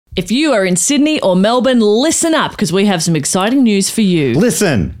If you are in Sydney or Melbourne, listen up because we have some exciting news for you.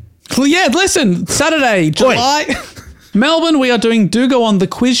 Listen. Yeah, listen. Saturday, July... Melbourne, we are doing Do Go On, the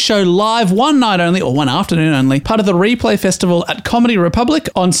quiz show live one night only, or one afternoon only, part of the Replay Festival at Comedy Republic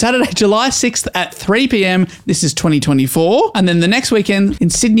on Saturday, July 6th at 3 p.m. This is 2024. And then the next weekend in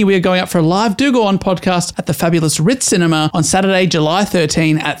Sydney, we are going up for a live Do Go On podcast at the fabulous Ritz Cinema on Saturday, July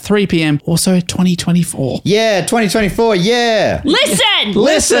 13 at 3 p.m. Also 2024. Yeah, 2024, yeah.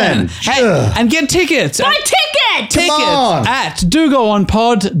 Listen! Hey, and get tickets. Buy tickets! Tickets on. at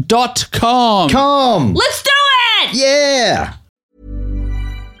dogoonpod.com. Come. Let's do it! Yeah.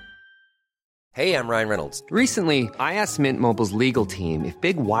 Hey, I'm Ryan Reynolds. Recently, I asked Mint Mobile's legal team if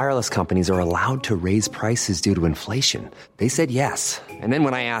big wireless companies are allowed to raise prices due to inflation. They said yes. And then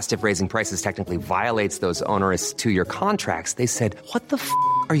when I asked if raising prices technically violates those onerous two-year contracts, they said, "What the f***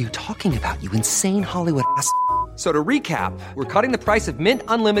 are you talking about, you insane Hollywood ass?" So to recap, we're cutting the price of Mint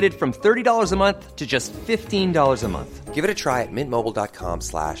Unlimited from $30 a month to just $15 a month. Give it a try at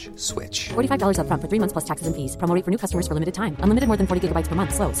mintmobile.com/switch. $45 up front for 3 months plus taxes and fees. Promo rate for new customers for limited time. Unlimited more than 40 gigabytes per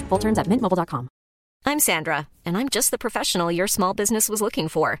month. Slows full terms at mintmobile.com. I'm Sandra, and I'm just the professional your small business was looking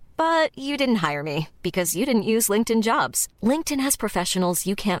for. But you didn't hire me because you didn't use LinkedIn Jobs. LinkedIn has professionals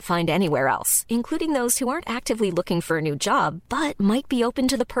you can't find anywhere else, including those who aren't actively looking for a new job, but might be open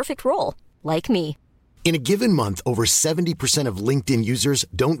to the perfect role, like me. In a given month, over 70% of LinkedIn users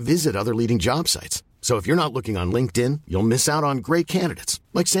don't visit other leading job sites. So if you're not looking on LinkedIn, you'll miss out on great candidates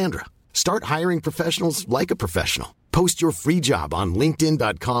like Sandra. Start hiring professionals like a professional. Post your free job on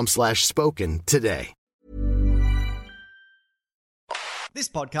linkedin.com/spoken today. This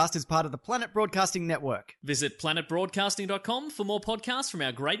podcast is part of the Planet Broadcasting Network. Visit planetbroadcasting.com for more podcasts from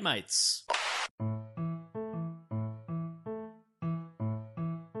our great mates.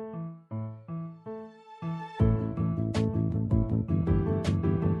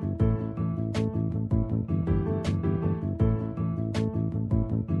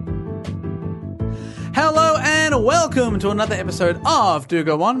 Hello and welcome to another episode of Do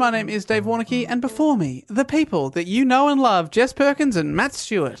Go On. My name is Dave Warnocky, and before me, the people that you know and love, Jess Perkins and Matt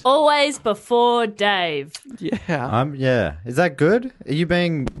Stewart. Always before Dave. Yeah. Yeah. Is that good? Are you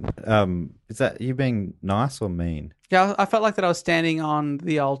being nice or mean? Yeah, I felt like that I was standing on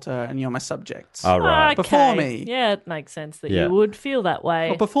the altar and you're my subjects. Oh, right. Okay. Before me. Yeah, it makes sense that Yeah. you would feel that way.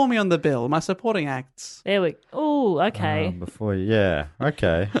 Or before me on the bill, my supporting acts. There we Oh, okay. Before, yeah.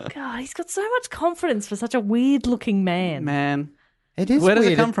 Okay. God, he's got so much confidence for such a weird-looking man. Man. It is Where does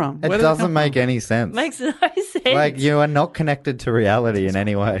it weird. come from? It Where does it doesn't come make from? any sense. Makes no sense. Like, you are not connected to reality in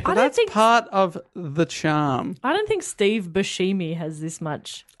any way. I don't That's think part of the charm. I don't think Steve Buscemi has this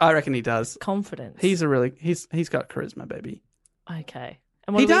much I reckon he does. confidence. He's got charisma, baby. okay.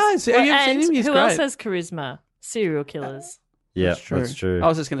 And He do we- does. Have you ever seen and him? He's who else great. has charisma? Serial killers. Yeah, that's true. I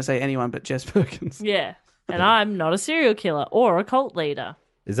was just going to say anyone but Jess Perkins. Yeah. And I'm not a serial killer or a cult leader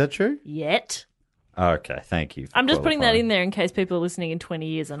Is that true? yet. Okay, thank you. for I'm just putting that qualifying. in there in case people are listening in 20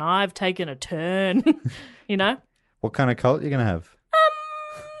 years and I've taken a turn, you know? What kind of cult are you going to have?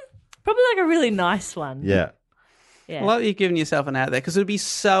 Probably like a really nice one. Yeah. Yeah. I like that you're giving yourself an out there because it would be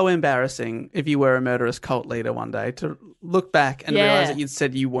so embarrassing if you were a murderous cult leader one day to look back and Yeah. realize that you'd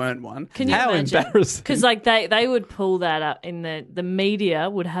said you weren't one. Can you How imagine? embarrassing. Because like they would pull that up in the media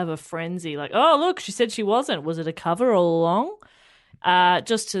would have a frenzy like, oh look, she said she wasn't. Was it a cover all along?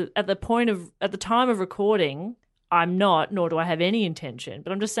 Just to at the time of recording, I'm not, nor do I have any intention.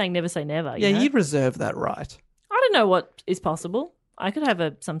 But I'm just saying, never say never. Yeah, you know? you'd reserve that right. I don't know what is possible. I could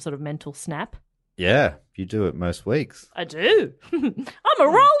have some sort of mental snap. Yeah, you do it most weeks. I do. I'm a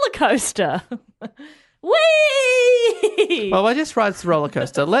roller coaster. Whee! Well, I just rides the roller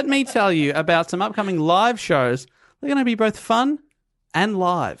coaster. Let me tell you about some upcoming live shows. They're going to be both fun and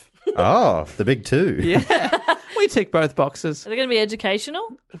live. Oh, the big two. Yeah. We tick both boxes. Are they going to be educational?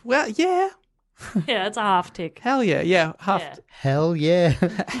 Well, yeah. Yeah, it's a half tick. Hell yeah. Yeah. Yeah. Hell yeah.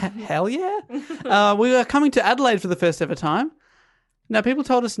 Hell yeah. We are coming to Adelaide for the first ever time. Now, people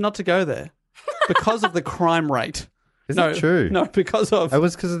told us not to go there because of the crime rate. Is that true? No, because of... It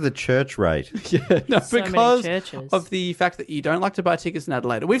was because of the church rate. Yeah, no, So many because churches. of the fact that you don't like to buy tickets in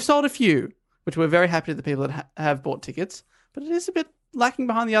Adelaide. We've sold a few, which we're very happy to the people that have bought tickets, but it is a bit lacking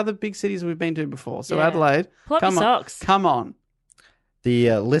behind the other big cities we've been to before. So Yeah. Adelaide, Pull up come your on, socks. come on.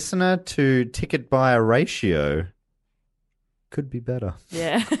 The listener to ticket buyer ratio could be better.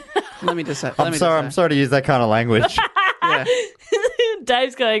 Yeah. Let me just say. I'm sorry to use that kind of language. Yeah.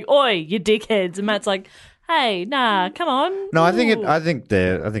 Dave's going, oi, you dickheads. And Matt's like, Hey, nah, come on. No, I think Ooh. I think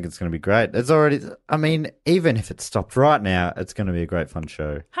it's going to be great. It's already. I mean, even if it stopped right now, it's going to be a great fun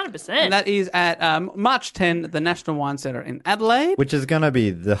show, 100%. And that is at March 10 at the National Wine Centre in Adelaide. which is going to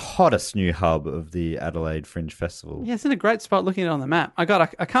be the hottest new hub of the Adelaide Fringe Festival. Yeah, it's in a great spot looking at it on the map. I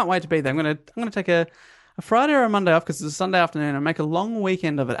can't wait to be there. I'm gonna take a Friday or a Monday off because it's a Sunday afternoon and make a long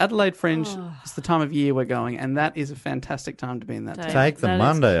weekend of it. Adelaide Fringe is the time of year we're going, and that is a fantastic time to be in that Dave, town. Take the that is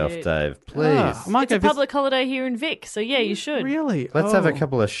Monday off, cute. Dave, please. I might It's a go public holiday here in Vic, so yeah, you should. Really? Let's have a Oh.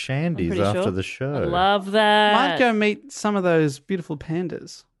 couple of shandies pretty after sure. the show. I love that. Might go meet some of those beautiful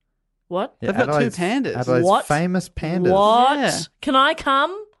pandas. What? Yeah, They've got two Adelaide's- pandas. Adelaide's What? famous pandas. What? Yeah. Can I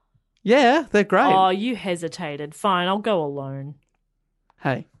come? Yeah, they're great. Oh, you hesitated. Fine, I'll go alone.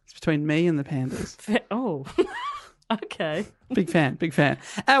 Hey, it's between me and the pandas. Oh, okay. Big fan, big fan.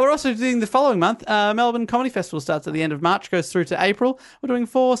 We're also doing the following month. Melbourne Comedy Festival starts at the end of March, goes through to April. We're doing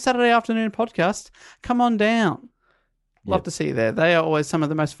 4 Saturday afternoon podcasts. Come on down. Love Yep. to see you there. They are always some of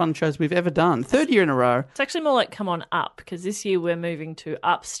the most fun shows we've ever done. 3rd year in a row. It's actually more like come on up because this year we're moving to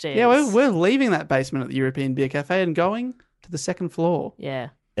upstairs. Yeah, we're leaving that basement at the European Beer Cafe and going to the 2nd floor. Yeah.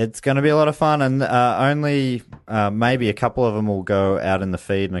 It's going to be a lot of fun, and only maybe a couple of them will go out in the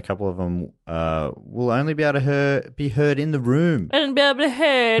feed, and a couple of them will only be able to be heard in the room. And be able to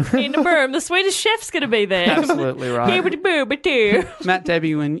hear in the room. The Swedish chef's going to be there. Absolutely right. Hibbity-boo-ba-doo. Matt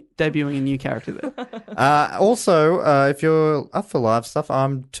debuting a new character there. Also, if you're up for live stuff,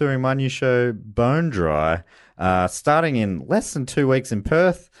 I'm touring my new show, Bone Dry, starting in less than 2 weeks in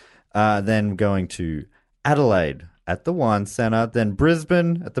Perth, then going to Adelaide at the Wine Centre, then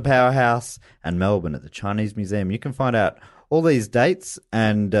Brisbane at the Powerhouse, and Melbourne at the Chinese Museum. You can find out all these dates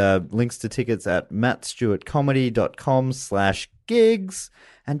and links to tickets at mattstewartcomedy.com/gigs.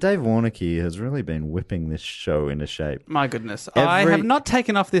 And Dave Warnocky has really been whipping this show into shape. My goodness. I have not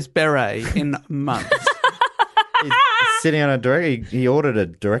taken off this beret in months. He's sitting on a he ordered a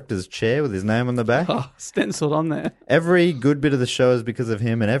director's chair with his name on the back. Stenciled on there. Every good bit of the show is because of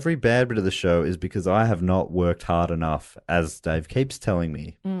him, and every bad bit of the show is because I have not worked hard enough, as Dave keeps telling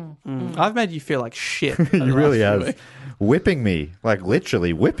me. I've made you feel like shit. He really has. Whipping me, like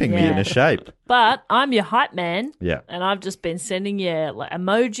literally whipping me Yeah. into shape. But I'm your hype man. Yeah. And I've just been sending you like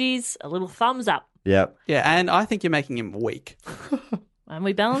emojis, a little thumbs up, Yep. Yeah, and I think you're making him weak. and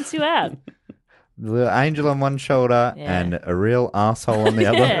we balance you out. The angel on one shoulder Yeah. and a real asshole on the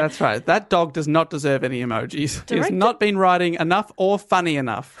other. Yeah. That's right. That dog does not deserve any emojis. He has Director- not been writing enough or funny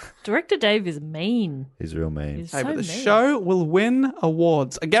enough. Director Dave is mean. He's real mean. He's Hey, so but the mean. show will win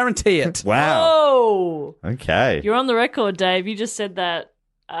awards. I guarantee it. Wow. Oh, Okay. you're on the record, Dave. You just said that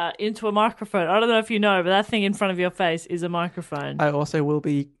into a microphone. I don't know if you know, but that thing in front of your face is a microphone. I also will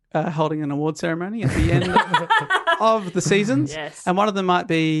be holding an award ceremony at the end of the seasons. Yes. And one of them might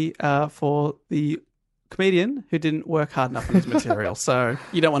be for the comedian who didn't work hard enough on his material. So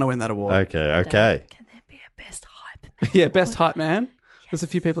you don't want to win that award. Okay. Can there be a best hype? Yeah, best hype man. There's a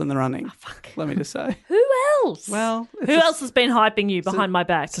few people in the running. Let me just say. Who else? Well, who else has been hyping you behind my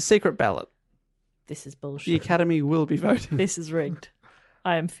back? It's a secret ballot. This is The bullshit. Academy will be voting. This is rigged.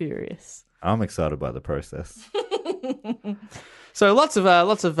 I am furious. I'm excited by the process. So lots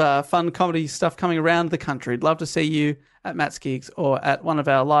of fun comedy stuff coming around the country. I'd love to see you at Matt's Gigs or at one of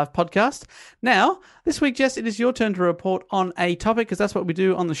our live podcasts. Now, this week, Jess, it is your turn to report on a topic because that's what we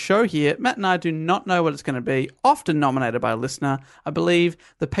do on the show here. Matt and I do not know what it's going to be, often nominated by a listener. I believe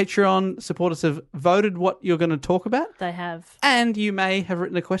the Patreon supporters have voted what you're going to talk about, They have. and you may have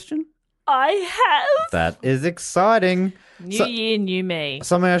written a question. I have. That is exciting. New year, new me.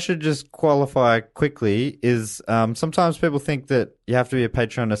 Something I should just qualify quickly is sometimes people think that you have to be a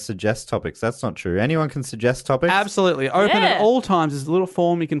patron to suggest topics. That's not true. Anyone can suggest topics. Absolutely. Open Yeah. at all times. There's a little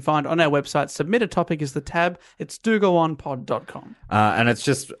form you can find on our website. Submit a topic is the tab. It's dogoonpod.com. And it's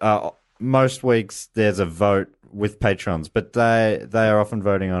just most weeks there's a vote with patrons, but they are often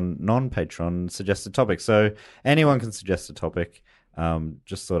voting on non-patron suggested topics. So anyone can suggest a topic.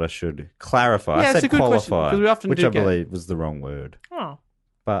 Just thought I should clarify. Yeah, I it's said a good question, qualify, 'cause we often which do I get- believe was the wrong word. Oh.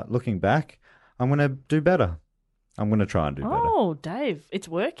 But looking back, I'm going to do better. I'm going to try and do better. Oh, Dave, it's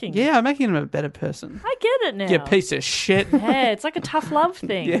working. Yeah, I'm making him a better person. I get it now. You piece of shit. Yeah, it's like a tough love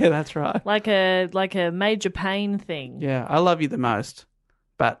thing. Yeah, that's right. Like a major pain thing. Yeah, I love you the most,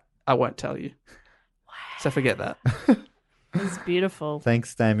 but I won't tell you. So forget that. It's beautiful.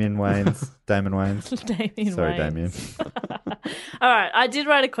 Thanks, Damien Wayans. Damon Wayans. Damien Sorry, Wayans. Damien. All right, I did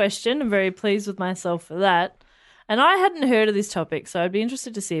write a question. I'm very pleased with myself for that. And I hadn't heard of this topic, so I'd be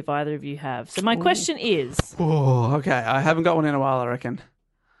interested to see if either of you have. So my question is, Oh, okay. I haven't got one in a while, I reckon.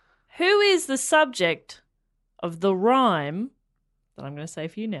 who is the subject of the rhyme that I'm going to say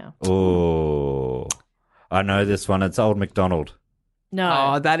for you now? Oh. I know this one. It's Old MacDonald.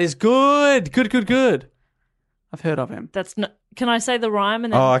 No. Oh, that is good. Good. I've heard of him. That's not. Can I say the rhyme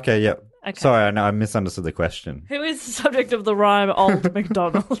and then? Oh, okay, yeah. Okay. Sorry, I misunderstood the question. Who is the subject of the rhyme, Old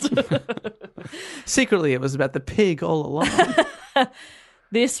MacDonald? Secretly, it was about the pig all along.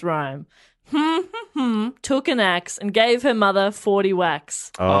 This rhyme. Took an axe and gave her mother 40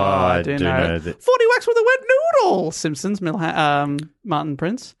 whacks. Oh, I do know it. that. 40 whacks with a wet noodle. Simpsons, Martin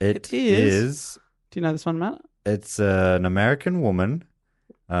Prince. It is. Do you know this one, Matt? It's an American woman.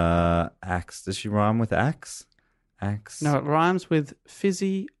 Axe. Does she rhyme with axe? Axe. No, it rhymes with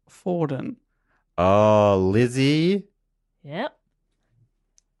Fizzy Forden. Oh, Lizzie. Yep.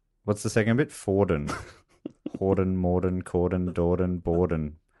 What's the second bit? Forden. Horden, Morden, Corden, Dorden,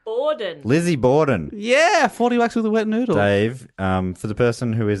 Borden. Borden. Lizzie Borden. Yeah, 40 whacks with a wet noodle. Dave, for the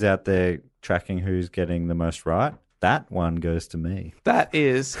person who is out there tracking who's getting the most right, that one goes to me. That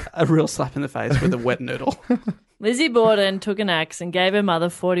is a real slap in the face with a wet noodle. Lizzie Borden took an axe and gave her mother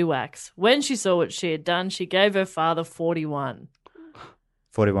 40 whacks. When she saw what she had done, she gave her father 41.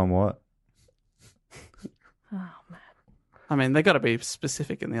 41 what? Oh, man. I mean, they got to be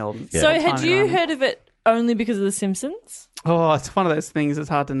specific in the old. Yeah. So had you heard of it only because of The Simpsons? Oh, it's one of those things that's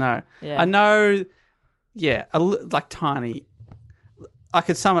hard to know. Yeah. I know, yeah, like tiny. I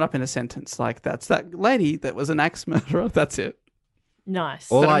could sum it up in a sentence like that's that lady that was an axe murderer. That's it.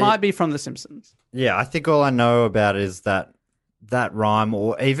 Nice. All But I- it might be from The Simpsons. Yeah, I think all I know about it is that rhyme,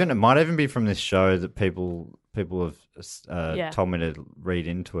 or even it might even be from this show that people have told me to read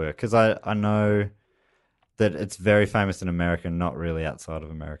into it, because I know that it's very famous in America, not really outside of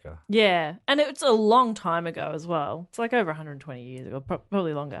America. Yeah, and it's a long time ago as well. It's like over 120 years ago,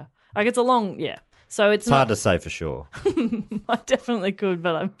 probably longer. Like it's a long, yeah. So it's Hard to say for sure. I definitely could,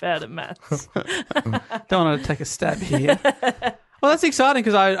 but I'm bad at maths. Don't want to take a stab here. Well, that's exciting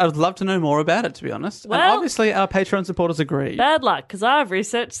because I would love to know more about it, to be honest. And Well- obviously, our Patreon supporters agree. Bad luck, because I've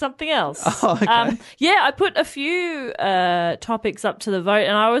researched something else. Oh, okay. Yeah, I put a few topics up to the vote,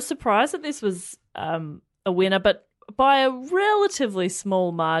 and I was surprised that this was a winner, but by a relatively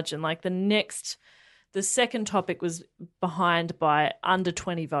small margin. Like the second topic was behind by under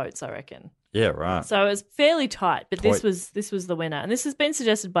 20 votes, I reckon. Yeah, right. So it was fairly tight, but this was the winner. And this has been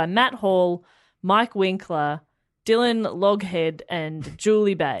suggested by Matt Hall, Mike Winkler, Dylan Loghead, and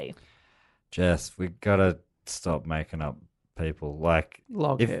Julie Bay. Jess, we gotta stop making up people. Like,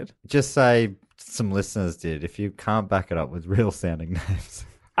 Loghead. Just say some listeners did. If you can't back it up with real sounding names.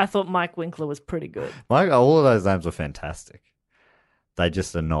 I thought Mike Winkler was pretty good. All of those names were fantastic. They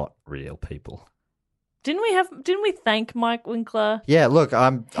just are not real people. Didn't we thank Mike Winkler? Yeah, look,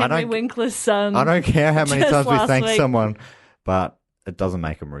 Henry Winkler's son. I don't care how many just times we last thank week. someone, but it doesn't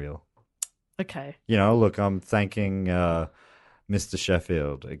make them real. Okay. You know, look, I'm thanking Mr.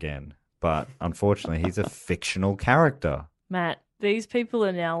 Sheffield again, but unfortunately, he's a fictional character. Matt, these people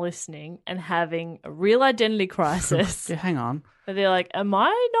are now listening and having a real identity crisis. Yeah, hang on. And they're like, have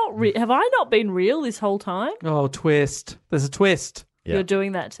I not been real this whole time? Oh, twist. There's a twist. Yeah. You're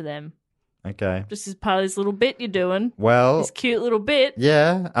doing that to them. Okay. Just as part of this little bit you're doing. Well, This cute little bit.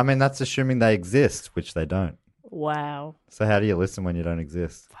 yeah, I mean, that's assuming they exist, which they don't. Wow. So how do you listen when you don't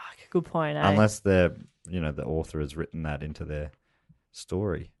exist? Fuck, good point, eh? Unless the author has written that into their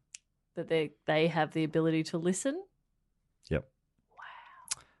story. That they have the ability to listen. Yep.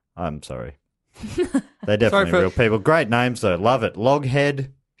 Wow. I'm sorry. They're definitely for- real people. Great names, though. Love it.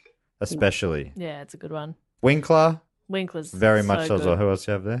 Loghead, especially. Yeah, it's a good one. Winkler, Winkler's very so much so as good. well. Who else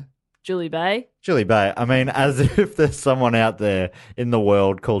do you have there? Julie Bay. Julie Bay. I mean, as if there's someone out there in the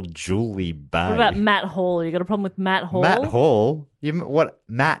world called Julie Bay. What about Matt Hall? You got a problem with Matt Hall? Matt Hall?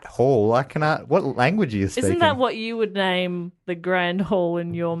 Matt Hall? What language are you speaking? Isn't that what you would name the grand hall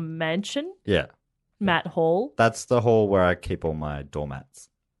in your mansion? Yeah. Matt Hall. That's the hall where I keep all my doormats.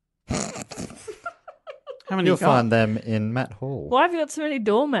 How many You'll you got? find them in Matt Hall. Why have you got so many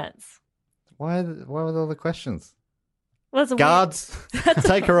doormats? Why with all the questions? Well, that's a Guards,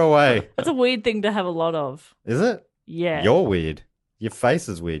 take her away. That's a weird thing to have a lot of. Is it? Yeah. You're weird. Your face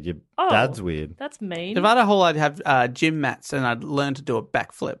is weird. Your Oh, dad's weird. That's mean. If I had a hole, I'd have gym mats and I'd learn to do a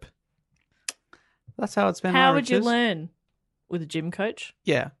backflip. That's how it's been. How would you learn? With a gym coach?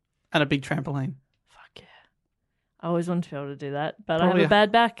 Yeah, and a big trampoline. Fuck yeah. I always wanted to be able to do that, but Probably I have a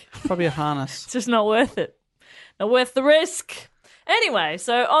bad back. Probably a harness. It's just not worth it. Not worth the risk. Anyway,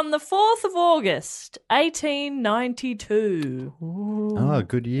 so on the 4th of August, 1892. Oh,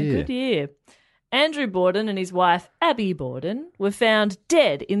 good year. A good year. Andrew Borden and his wife, Abby Borden, were found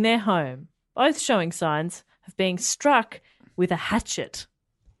dead in their home, both showing signs of being struck with a hatchet.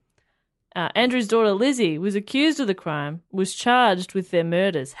 Andrew's daughter, Lizzie, was accused of the crime, was charged with their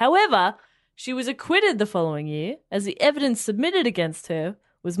murders. However, She was acquitted the following year, as the evidence submitted against her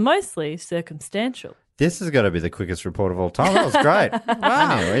was mostly circumstantial. This has got to be the quickest report of all time. That was great.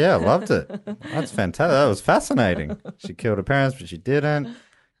 Wow. Anyway, yeah, I loved it. That's fantastic. That was fascinating. She killed her parents, but she didn't.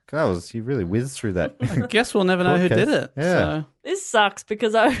 You really whizzed through that. I guess we'll never know who did it. Yeah. So. This sucks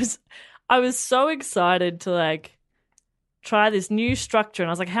because I was so excited to try this new structure, and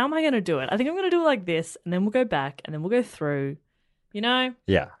I was like, how am I going to do it? I think I'm going to do it like this, and then we'll go back, and then we'll go through, Yeah.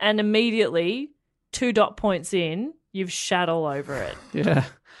 And immediately, 2 dot points in, you've shat all over it. Yeah.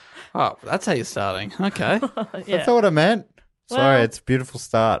 Oh, that's how you're starting. Okay. Yeah. That's not what I meant. Sorry, Well- it's a beautiful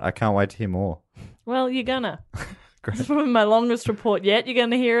start. I can't wait to hear more. Well, you're gonna. It's probably my longest report yet. You're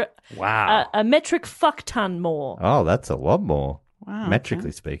going to hear Wow. a metric fuck ton more. Oh, that's a lot more. Wow.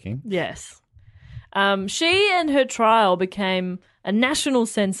 Metrically speaking. Yes. She and her trial became a national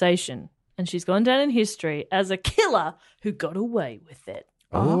sensation, and she's gone down in history as a killer who got away with it.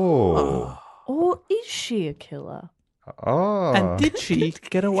 Oh. Or is she a killer? Oh. And did she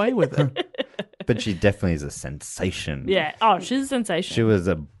get away with it? But she definitely is a sensation. Yeah. Oh, she's a sensation. She was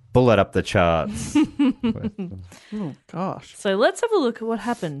a bullet up the charts. Oh, gosh. So let's have a look at what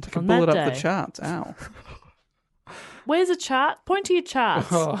happened Took a on that bullet day. up the charts. Ow. Where's a chart? Point to your charts.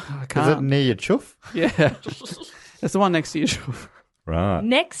 Oh, I Is it can't. near your chuff? Yeah. It's the one next to you. Right.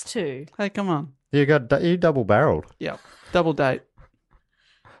 Next to. Hey, come on. You double barreled. Yeah. Double date.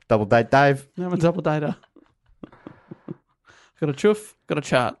 Double date Dave. I'm a double dater. Got a chuff, got a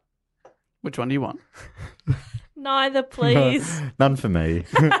chart. Which one do you want? Neither, please. None for me.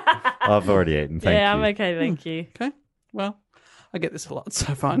 I've already eaten. Thank yeah, you. I'm okay, thank you. Okay. Well, I get this a lot,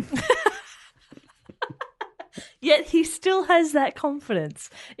 so fine. Yet he still has that confidence.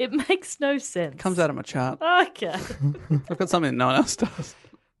 It makes no sense. Comes out of my chart. Okay. I've got something that no one else does.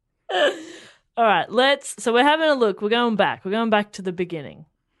 All right, so we're having a look. We're going back. We're going back to the beginning.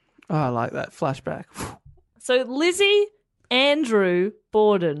 Oh, I like that flashback. So Lizzie Andrew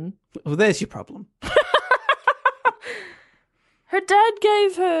Borden, Well, there's your problem. her dad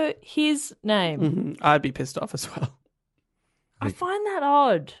gave her his name. Mhm. I'd be pissed off as well. I find that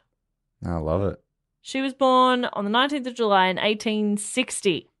odd. I love it. She was born on the 19th of July in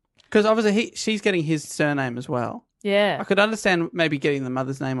 1860. Because obviously she's getting his surname as well. Yeah. I could understand maybe getting the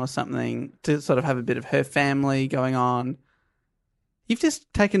mother's name or something to sort of have a bit of her family going on. You've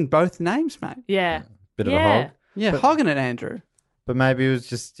just taken both names, mate. Yeah. Bit of a hog. Yeah, But- hogging it, Andrew. But maybe it was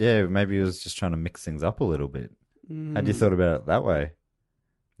just trying to mix things up a little bit. Had you thought about it that way?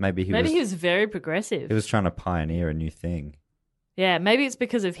 Maybe he was very progressive. he was trying to pioneer a new thing. Yeah, maybe it's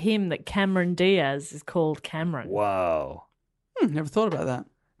because of him that Cameron Diaz is called Cameron. Whoa. Never thought about that.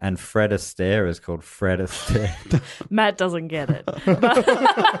 And Fred Astaire is called Fred Astaire. Matt doesn't get it.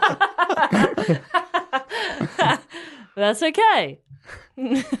 But that's okay.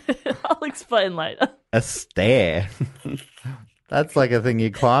 I'll explain later. Astaire. That's like a thing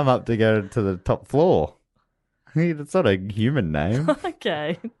you climb up to go to the top floor. It's not a human name.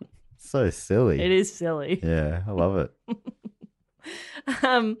 Okay. So silly. It is silly. Yeah, I love it.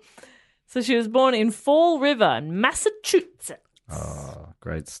 So she was born in Fall River, Massachusetts, Oh,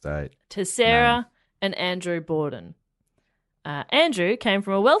 great state. to Sarah and Andrew Borden. Andrew came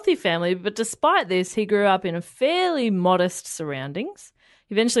from a wealthy family, but despite this, he grew up in fairly modest surroundings.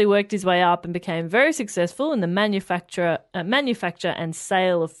 He eventually worked his way up and became very successful in the manufacture and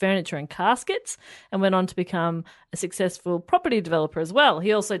sale of furniture and caskets, and went on to become a successful property developer as well.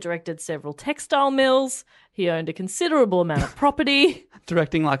 He also directed several textile mills. He owned a considerable amount of property.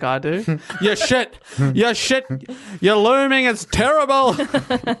 Directing like I do. You're shit. You're shit. You're looming. It's terrible.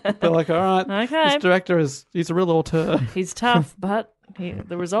 They're like, all right. Okay. This director he's a real auteur. He's tough, but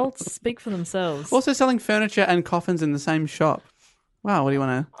the results speak for themselves. Also selling furniture and coffins in the same shop. Wow, what do you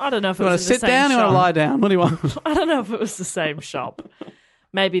want to... I don't know if it You want was to in the sit same down or you shop. want to lie down? What do you want? I don't know if it was the same shop.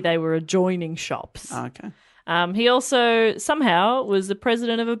 Maybe they were adjoining shops. Oh, okay. He also somehow was the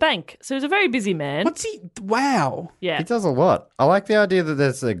president of a bank. So he was a very busy man. What's he... Wow. Yeah. He does a lot. I like the idea that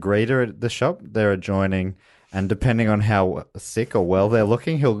there's a greeter at the shop. They're adjoining, and depending on how sick or well they're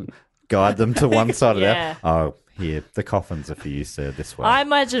looking, he'll guide them to one side Yeah. of the Oh, here, the coffins are for you, sir, this way. I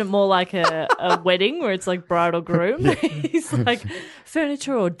imagine it more like a wedding where it's like bride or groom. He's like,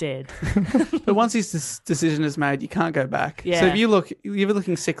 furniture or dead. But once his decision is made, you can't go back. Yeah. So if you're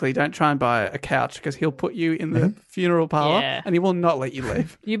looking sickly, don't try and buy a couch because he'll put you in the funeral parlor Yeah. and he will not let you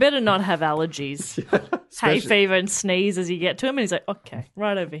leave. You better not have allergies. Hay fever and sneeze as you get to him. And he's like, okay,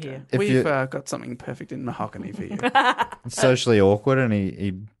 right over here. If We've you- got something perfect in mahogany for you. Socially awkward, and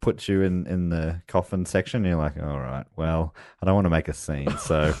he puts you in the coffin section, and you're like, all right, well, I don't want to make a scene,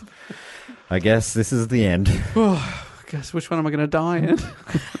 so I guess this is the end. Guess which one am I going to die in?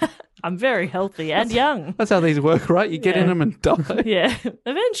 I'm very healthy and young. That's how these work, right? You get in them and die. Yeah,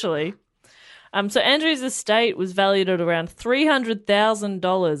 eventually. So Andrew's estate was valued at around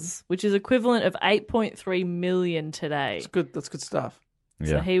 $300,000, which is equivalent of $8.3 million today. That's good. That's good stuff.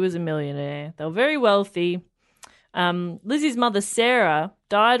 So he was a millionaire. They were very wealthy. Lizzie's mother, Sarah,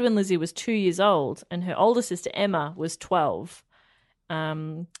 died when Lizzie was 2 years old, and her older sister, Emma, was 12.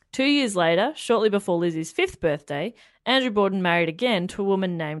 2 years later, shortly before Lizzie's 5th birthday, Andrew Borden married again to a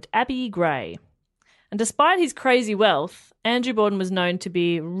woman named Abby Gray. And despite his crazy wealth, Andrew Borden was known to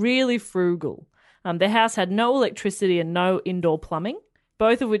be really frugal. Their house had no electricity and no indoor plumbing,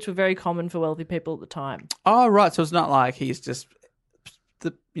 both of which were very common for wealthy people at the time. Oh, right. So it's not like he's just,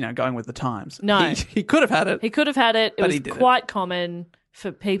 going with the times. No. He could have had it. He could have had it. It But was he didn't. quite common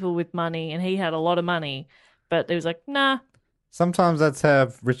for people with money, and he had a lot of money. But it was like, nah. Sometimes that's how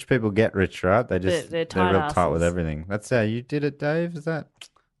rich people get rich, right? They're They're tight real tight with asses. everything. That's how you did it, Dave. Is that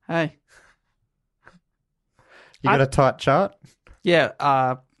Hey. you got a tight chart?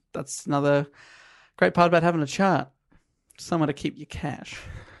 Yeah, that's another great part about having a chart. Somewhere to keep your cash.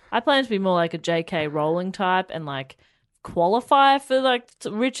 I plan to be more like a J.K. Rowling type and like qualify for like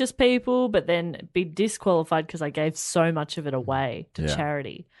richest people, but then be disqualified because I gave so much of it away to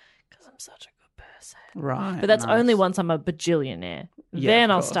charity because I'm such a good person. Right. But that's nice. only once I'm a bajillionaire. Yeah,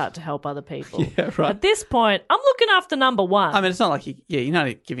 Then of I'll course. start to help other people. Yeah, right. At this point, I'm looking after number one. I mean, it's not like you're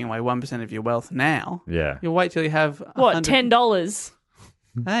not giving away 1% of your wealth now. Yeah. You'll wait till you have what, 100 $10?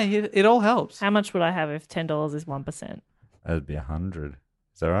 Hey, it all helps. How much would I have if $10 is 1%? That'd be 100.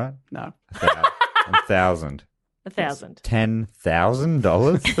 Is that right? No. 1,000. 1,000.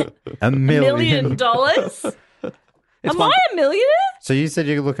 $10,000? A $1 million? Am I a millionaire? So you said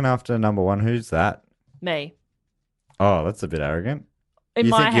you're looking after number one. Who's that? Me. Oh, that's a bit arrogant. In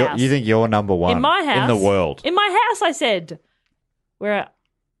you my think house. You think you're number one In my house. in the world? In my house, I said. Where,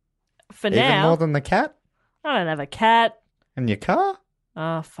 for Even now, more than the cat I don't have a cat. and your car?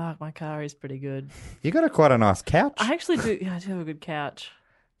 Oh, fuck, my car is pretty good. You got quite a nice couch. I actually do. Yeah, I do have a good couch.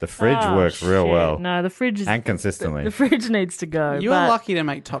 The fridge Oh, works real shit. well. No, the fridge is And consistently. The fridge needs to go. You were but lucky to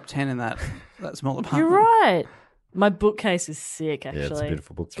make top 10 in that small apartment. You're right. My bookcase is sick. Actually, Yeah, it's a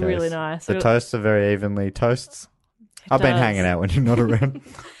beautiful bookcase. It's really nice. The toasts are very evenly toasts. I've been does. hanging out when you're not around.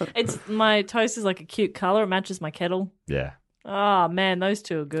 It's my toast is like a cute color. It matches my kettle. Yeah, Oh man, those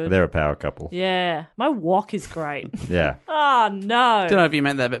two are good. they're a power couple. Yeah, my wok is great. Yeah, Oh no. Don't know if you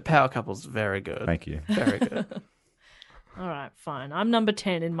meant that, but Power Couple's very good. thank you. Very good. All right, fine. I'm number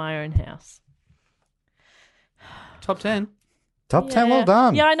 10 in my own house. Top 10. Top 10, Yeah. well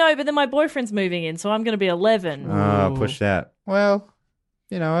done. Yeah, I know, but then my boyfriend's moving in, so I'm going to be 11. Oh, push out. Well,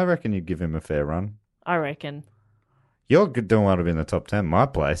 I reckon you'd give him a fair run. I reckon. You're good doing well to be in the top 10. My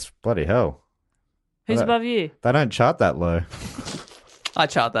place, bloody hell. Who's Well, above you? They don't chart that low. I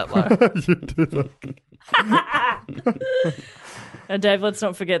chart that low. And Dave, let's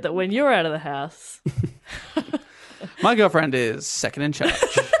not forget that when you're out of the house, My girlfriend is second in charge.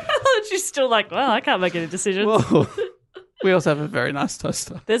 she's still like, well, I can't make any decisions. Whoa. We also have a very nice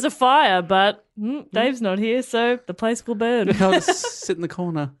toaster. There's a fire, but Dave's not here, so the place will burn. I'll just sit in the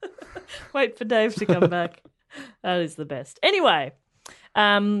corner. Wait for Dave to come back. That is the best. Anyway,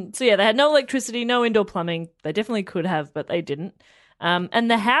 so yeah, they had no electricity, no indoor plumbing. They definitely could have, but they didn't.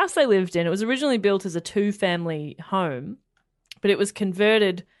 And the house they lived in, it was originally built as a 2-family home, but it was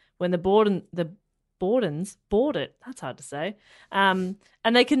converted when the Bordens bought it. That's hard to say.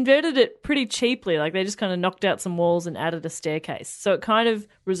 And they converted it pretty cheaply. Like they just kind of knocked out some walls and added a staircase. So it kind of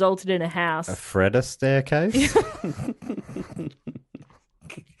resulted in a house. A Freda staircase?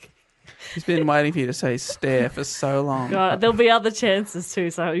 He's been waiting for you to say stare for so long. God, there'll be other chances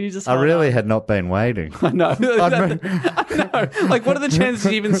too, so you just I hold really on. had not been waiting. I know. I'd I know. Like, what are the chances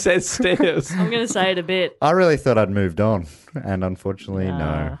he even says stairs? I'm going to say it a bit. I really thought I'd moved on, and unfortunately,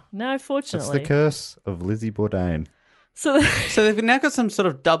 no. No, That's fortunately. the curse of Lizzie Bourdain. So So they've now got some sort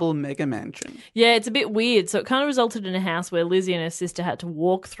of double mega mansion. yeah, it's a bit weird. So it kind of resulted in a house where Lizzie and her sister had to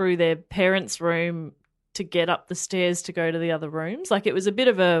walk through their parents' room to get up the stairs to go to the other rooms. Like it was a bit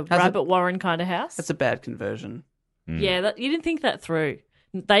of a Rabbit Warren kind of house. That's a bad conversion. Yeah, you didn't think that through.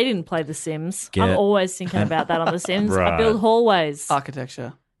 They didn't play The Sims. Get I'm it. always thinking about that on The Sims. I Right. build hallways.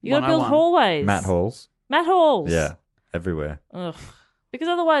 Architecture. You got to build 101. hallways. Matt Halls. Matt halls. Yeah, everywhere. Ugh. Because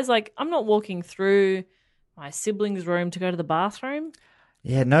otherwise, like, I'm not walking through my sibling's room to go to the bathroom.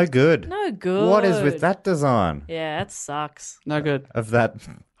 Yeah, no good. No good. What is with that design Yeah, that sucks. No good. of that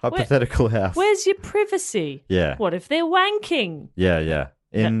hypothetical house? Where's your privacy? Yeah. What if they're wanking? Yeah.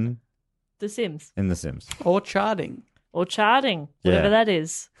 In The Sims. The Sims. Or charting. Or charting. Whatever Yeah. that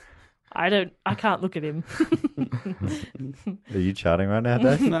is. I can't look at him. Are you charting right now,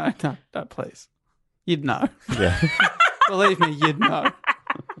 Dave? No, please. You'd know. Yeah. Believe me, you'd know.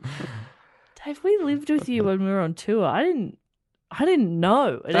 Dave, we lived with you when we were on tour. I didn't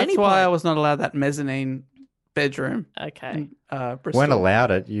know at any That's why I point. was not allowed that mezzanine bedroom. Okay. In Bristol. When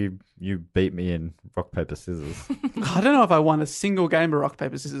allowed it, you beat me in rock, paper, scissors. I don't know if I won a single game of rock,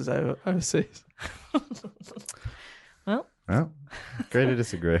 paper, scissors overseas. Well, agree to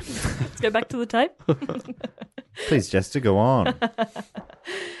disagree. Let's go back to the tape. Please, Jester, go on.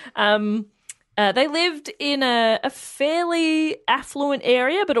 They lived in a fairly affluent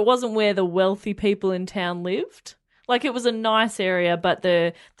area, but it wasn't where the wealthy people in town lived. Like, it was a nice area, but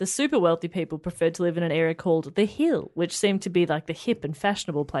the super wealthy people preferred to live in an area called The Hill, which seemed to be like the hip and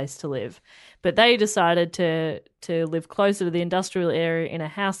fashionable place to live. But they decided to live closer to the industrial area in a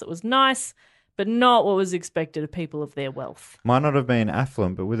house that was nice, but not what was expected of people of their wealth. Might not have been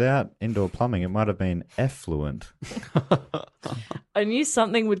affluent, but without indoor plumbing, it might have been effluent. I knew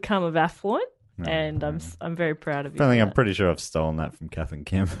something would come of affluent, and I'm very proud of you. I'm pretty sure I've stolen that from Kath and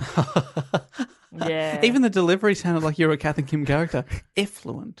Kim. Yeah. Even the delivery sounded like you're a Kath and Kim character.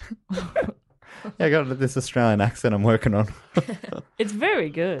 Effluent. Yeah, I got this Australian accent I'm working on. It's very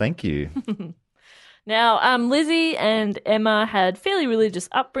good. Thank you. Now, Lizzie and Emma had fairly religious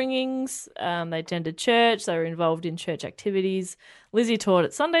upbringings. They attended church. They were involved in church activities. Lizzie taught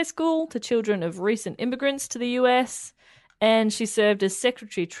at Sunday school to children of recent immigrants to the US, and she served as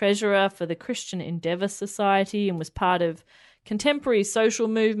secretary-treasurer for the Christian Endeavour Society and was part of contemporary social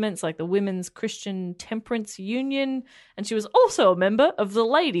movements like the Women's Christian Temperance Union, and she was also a member of the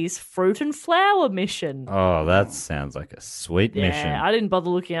Ladies' Fruit and Flower Mission. Oh, that sounds like a sweet mission. Yeah, I didn't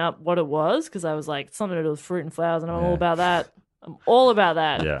bother looking up what it was because I was like, it's something to do with fruit and flowers, and I'm all about that. I'm all about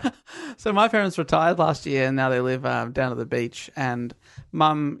that. Yeah. So my parents retired last year, and now they live down at the beach. And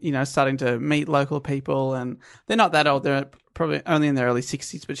Mum, starting to meet local people, and they're not that old. They're probably only in their early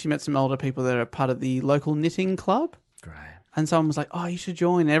 60s, but she met some older people that are part of the local knitting club. Great. And someone was like, oh, you should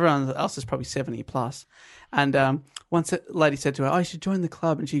join. Everyone else is probably 70 plus. And once a lady said to her, oh, you should join the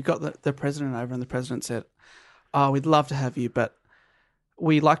club. And she got the president over, and the president said, oh, we'd love to have you, but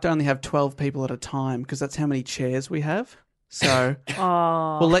we like to only have 12 people at a time because that's how many chairs we have. So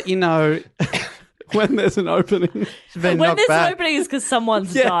we'll let you know when there's an opening. When there's an opening is because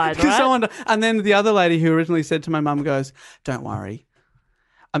someone's died, right? And then the other lady who originally said to my mum goes, don't worry.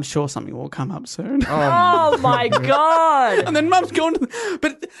 I'm sure something will come up soon. Oh my God. And then Mum's gone,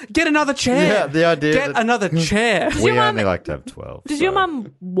 but get another chair. Yeah, the idea Get another chair. We only like to have 12. Does your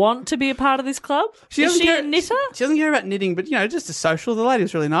mum want to be a part of this club? Is she a knitter? She doesn't care about knitting, but, just a social. The lady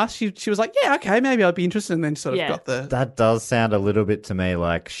was really nice. She was like, yeah, okay, maybe I'll be interested, and then sort of got the... That does sound a little bit to me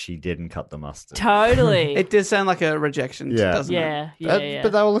like she didn't cut the mustard. Totally. It does sound like a rejection, doesn't it? Yeah.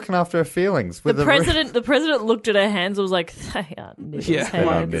 But they were looking after her feelings. The president looked at her hands and was like, they are knitters' They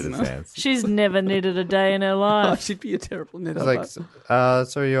don't hands. knit his hands. She's never knitted a day in her Oh, life. she'd be a terrible knitter. Like, so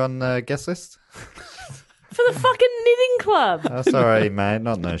are you on the guest list? For the fucking knitting club. Oh, sorry, mate.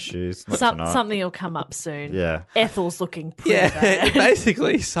 Not in those shoes. Not tonight. Something will come up soon. Yeah. Ethel's looking pretty yeah, bad.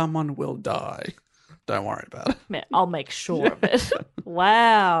 basically, someone will die. Don't worry about it. Yeah, I'll make sure of it.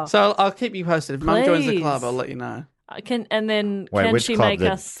 Wow. So I'll keep you posted. If Mum joins the Please. club, I'll let you know. Can which she club? make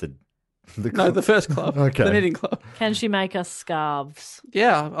us? No, the first club. Okay. The knitting club. Can she make us scarves?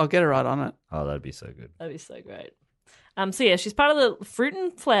 Yeah, I'll get her right on it. Oh, that'd be so good. That'd be so great. So yeah, she's part of the Fruit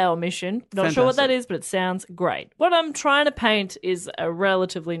and Flower Mission. Not sure what that Fantastic. is, but it sounds great. What I'm trying to paint is a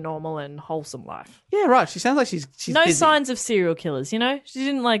relatively normal and wholesome life. Yeah, right. She sounds like she's No busy. signs of serial killers, She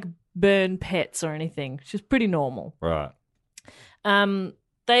didn't burn pets or anything. She's pretty normal. Right.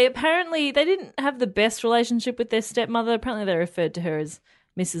 They didn't have the best relationship with their stepmother. Apparently they referred to her as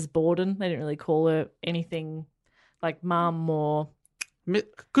Mrs. Borden. They didn't really call her anything like Mum or...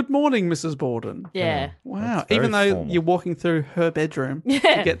 Good morning, Mrs. Borden. Yeah. Wow. That's very Even though formal. you're walking through her bedroom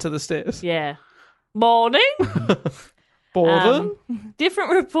Yeah. to get to the stairs. Yeah. Morning. Borden?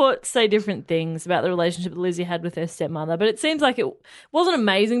 Different reports say different things about the relationship that Lizzie had with her stepmother, but it seems like it wasn't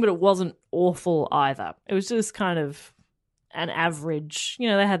amazing, but it wasn't awful either. It was just kind of an average. They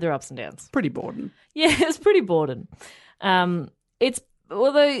had their ups and downs. Pretty Borden. Yeah, it's pretty Borden.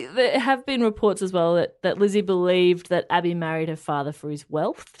 Although there have been reports as well that Lizzie believed that Abby married her father for his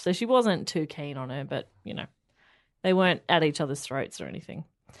wealth, so she wasn't too keen on her, but, they weren't at each other's throats or anything.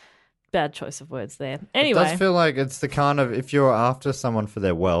 Bad choice of words there. Anyway. It does feel like it's the kind of, if you're after someone for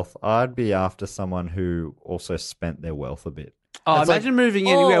their wealth, I'd be after someone who also spent their wealth a bit. Oh, It's like- imagine moving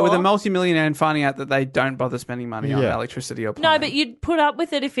anywhere with a Or- multimillionaire and finding out that they don't bother spending money on Yeah. electricity or No, plumbing. but you'd put up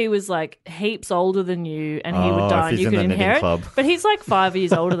with it if he was like heaps older than you and he Oh, would if die and he's you in could the knitting inherit. club. But he's like 5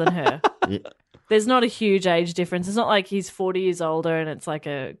 years older than her. Yeah. There's not a huge age difference. It's not like he's 40 years older and it's like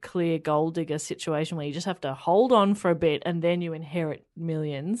a clear gold digger situation where you just have to hold on for a bit and then you inherit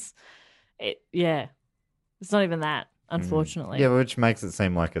millions. It's not even that, unfortunately. Yeah, which makes it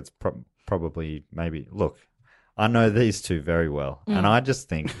seem like it's probably maybe. Look, I know these two very well, and I just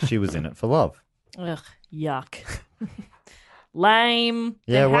think she was in it for love. Ugh, yuck. Lame.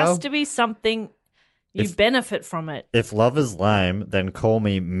 Yeah, there has well, to be something you if- benefit from it. If love is lame, then call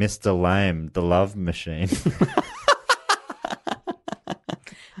me Mr. Lame, the love machine.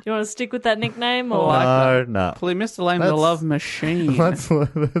 Do you want to stick with that nickname or No. Please, Mr. Lame, the Let's- love machine. Let's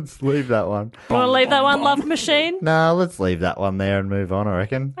leave that one. you want to leave that one, Love Machine? No, let's leave that one there and move on, I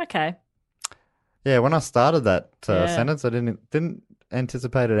reckon. Okay. Yeah, when I started that Yeah. sentence, I didn't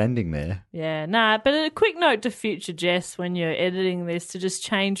anticipate it ending there. Yeah, nah, but a quick note to future Jess when you're editing this to just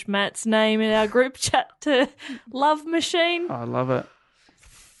change Matt's name in our group chat to Love Machine. Oh, I love it.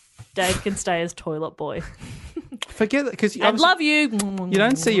 Dave can stay as Toilet Boy. Forget that because And love you. you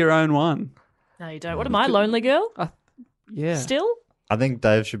don't see your own one. No, you don't. What am I, Lonely Girl? Yeah. Still? I think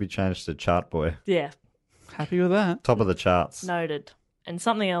Dave should be changed to Chart Boy. Yeah, Happy with that. Top of the charts. noted. And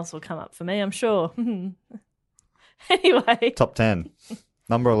something else will come up for me, I'm sure. Anyway. Top 10.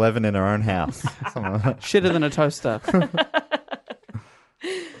 Number 11 in her own house. Something like that. Shitter than a toaster.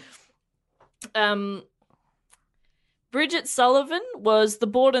 Bridget Sullivan was the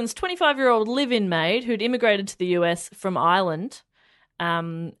Borden's 25-year-old live-in maid who'd immigrated to the US from Ireland.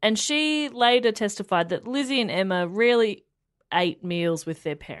 And she later testified that Lizzie and Emma rarely ate meals with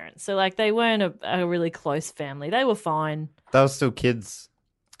their parents. So, like, they weren't a really close family. They were fine. They were still kids.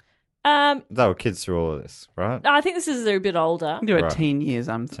 They were kids through all of this, right? I think this is they're a bit older. You were Right. teen years,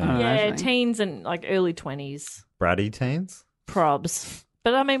 I'm Yeah, imagining. teens and, like, early 20s. Bratty teens? Probs.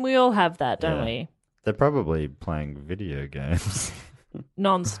 But, I mean, we all have that, don't Yeah. we? They're probably playing video games.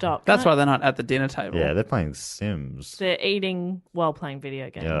 Non-stop. That's why they're not at the dinner table. Yeah, they're playing Sims. They're eating while playing video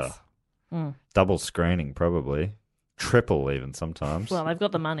games. Yeah. Double screening, probably. Triple, even sometimes. Well, they've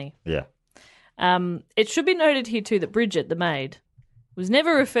got the money. yeah. It should be noted here too that Bridget, the maid, was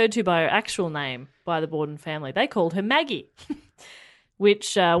never referred to by her actual name by the Borden family. They called her Maggie,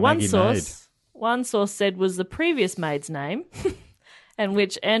 which one Maggie source said was the previous maid's name, and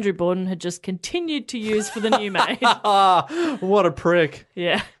which Andrew Borden had just continued to use for the new maid. Ah, what a prick.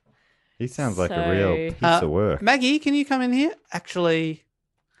 Yeah. He sounds like a So- real piece of work. Maggie, can you come in here? Actually,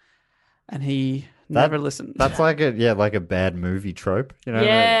 and he never listened. That's like a bad movie trope. You know,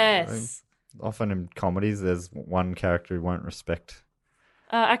 Yes. often in comedies, there's one character who won't respect.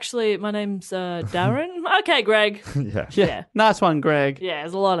 Actually, my name's Darren. Okay, Greg. yeah. Yeah. Nice one, Greg. Yeah,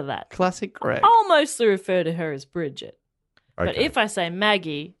 there's a lot of that. Classic Greg. I'll mostly refer to her as Bridget. But Okay. if I say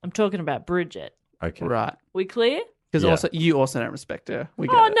Maggie, I'm talking about Bridget. Okay. Right. We clear? Because Yeah. also you also don't respect her. We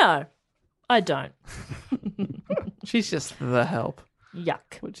get Oh, it. no. I don't. She's just the help,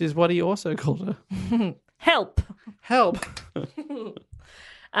 Yuck. which is what he also called her. Help. Help.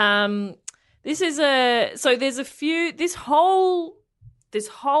 This is there's a few, this whole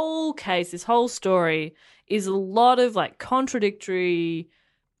case, this whole story is a lot of like contradictory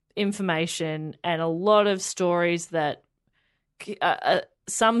information and a lot of stories that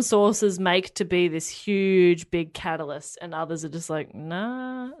some sources make to be this huge big catalyst and others are just like,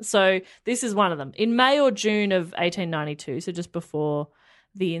 nah. So this is one of them. In May or June of 1892, so just before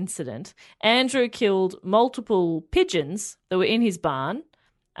the incident, Andrew killed multiple pigeons that were in his barn.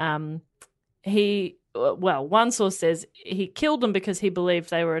 One source says he killed them because he believed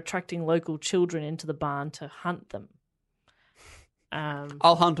they were attracting local children into the barn to hunt them.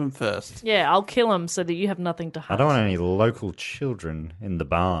 I'll hunt him first. Yeah, I'll kill them so that you have nothing to I hunt. don't want any local children in the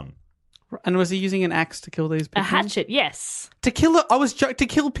barn. And was he using an axe to kill these A pigeons? hatchet, yes. To kill to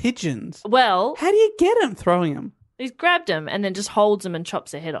kill pigeons. Well, How do you get him throwing them? he's grabbed them and then just holds them and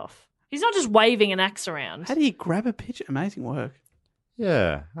chops their head off. He's not just waving an axe around. How do you grab a pigeon? Amazing work.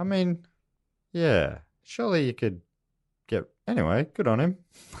 Yeah. I mean, yeah. Surely you could get. Anyway, good on him.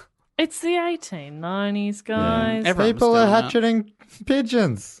 It's the 1890s, guys. Everyone People was are doing that. hatcheting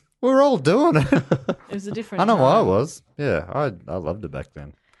pigeons. We're all doing it. It was a different I know I time. was. Yeah, I loved it back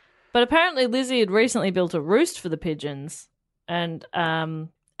then. But apparently Lizzie had recently built a roost for the pigeons. And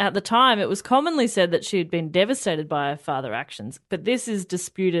at the time, it was commonly said that she had been devastated by her father's actions. But this is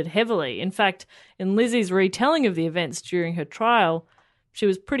disputed heavily. In fact, in Lizzie's retelling of the events during her trial, she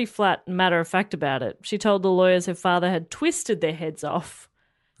was pretty flat and matter-of-fact about it. She told the lawyers her father had twisted their heads off.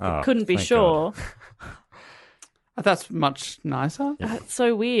 Oh, Couldn't be thank sure. God. That's much nicer. That's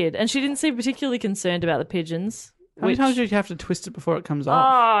so weird. And she didn't seem particularly concerned about the pigeons. How many times do you have to twist it before it comes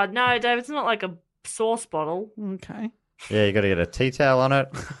off? Oh, no, Dave, it's not like a sauce bottle. Okay. Yeah, you got to get a tea towel on it,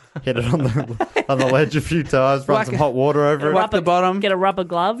 hit it on the ledge a few times, run some hot water over it. Whack the bottom. Get a rubber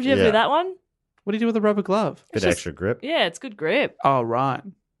glove. Did you ever do that one? What do you do with a rubber glove? Bit extra grip. Yeah, it's good grip. Oh, right.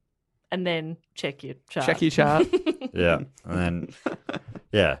 And then check your chart. Check your chart. Yeah, and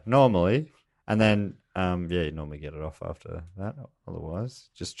then normally, and then you normally get it off after that. Otherwise,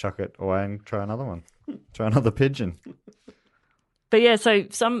 just chuck it away and try another one. Try another pigeon. But yeah, so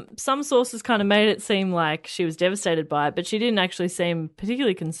some sources kind of made it seem like she was devastated by it, but she didn't actually seem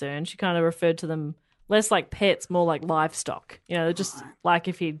particularly concerned. She kind of referred to them less like pets, more like livestock. You know, just like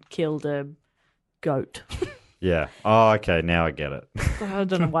if he'd killed a goat. Yeah. Oh, okay. Now I get it. I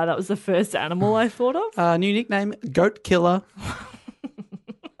don't know why that was the first animal I thought of. New nickname, Goat Killer.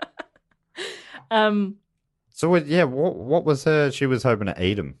 So what was her? She was hoping to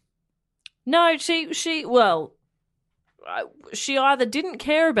eat him. No, she either didn't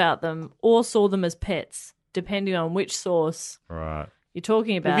care about them or saw them as pets, depending on which source Right. you're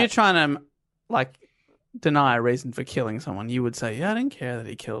talking about. If you're trying to, deny a reason for killing someone, you would say, yeah, I didn't care that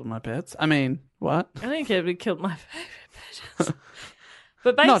he killed my pets. I mean, what? I didn't care if he killed my favourite pigeons.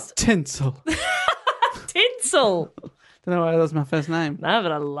 But Not Tinsel. Tinsel. Don't know why that was my first name. No,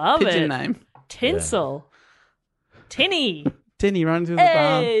 but I love it. Pigeon name. Tinsel. Tinny. Tinny running through the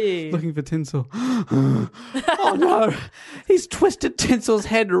barn looking for Tinsel. Oh no, he's twisted Tinsel's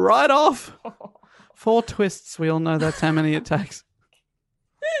head right off. 4 twists. We all know that's how many it takes.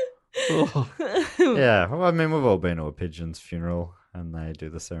 Oh. Yeah. Well, I mean, we've all been to a pigeon's funeral and they do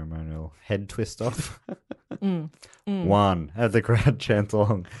the ceremonial head twist off. 1, as the crowd chants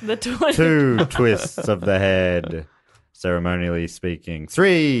along. 2 twists of the head. Ceremonially speaking,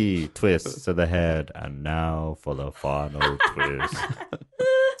 3 twists of the head, and now for the final twist.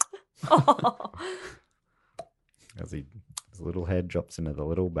 As his little head drops into the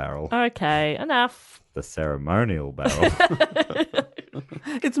little barrel. Okay, enough. The ceremonial barrel.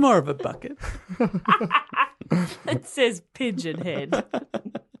 It's more of a bucket. It says pigeon head.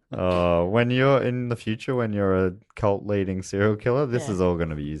 Oh, when you're in the future, when you're a cult-leading serial killer, this is all going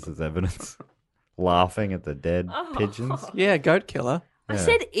to be used as evidence. Laughing at the dead pigeons. Yeah, Goat Killer. I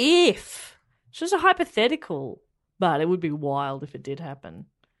said if. It's just a hypothetical. But it would be wild if it did happen.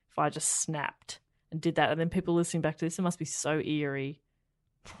 If I just snapped and did that, and then people listening back to this, it must be so eerie.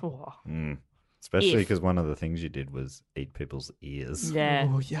 Oh. Especially because one of the things you did was eat people's ears. Yeah.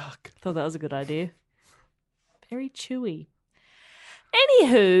 Oh, yuck. Thought that was a good idea. Very chewy.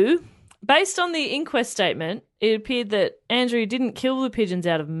 Anywho, based on the inquest statement, it appeared that Andrew didn't kill the pigeons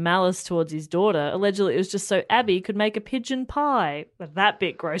out of malice towards his daughter. Allegedly, it was just so Abby could make a pigeon pie. But that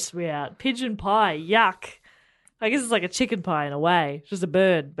bit grossed me out. Pigeon pie, yuck. I guess it's like a chicken pie in a way. It's just a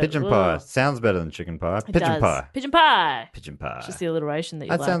bird. But, Pigeon pie. Sounds better than chicken pie. It Pigeon does. pie. Pigeon pie. Pigeon pie. It's just the alliteration that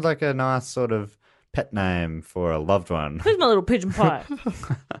you That sounds like a nice sort of pet name for a loved one. Who's my little pigeon pie?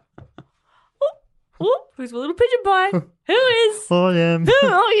 Who's my little pigeon pie? Who is? I am.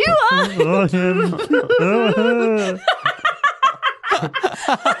 Oh, you are. I am.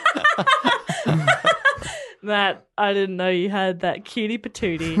 Matt, I didn't know you had that cutie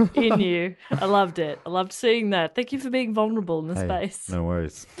patootie in you. I loved it. I loved seeing that. Thank you for being vulnerable in the space. No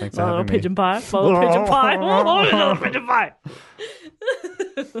worries. Thanks for My having little me. Pigeon pie. My little pigeon pie. My little pigeon pie.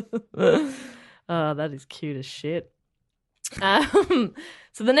 Oh, that is cute as shit.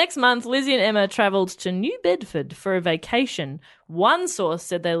 So the next month, Lizzie and Emma travelled to New Bedford for a vacation. One source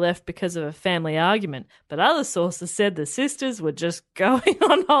said they left because of a family argument, but other sources said the sisters were just going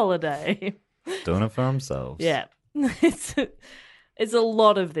on holiday. Doing it for themselves. Yeah. It's a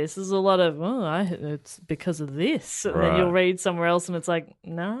lot of this. There's a lot of, it's because of this. And then you'll read somewhere else and it's like,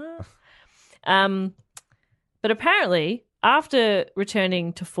 no. But apparently, after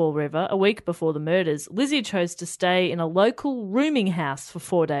returning to Fall River a week before the murders, Lizzie chose to stay in a local rooming house for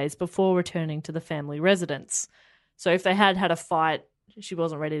 4 days before returning to the family residence. So if they had a fight, she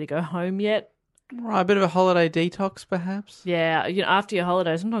wasn't ready to go home yet. Right, a bit of a holiday detox, perhaps? Yeah, after your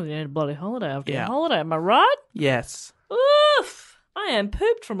holiday, sometimes you need a bloody holiday after your holiday. Am I right? Yes. Oof! I am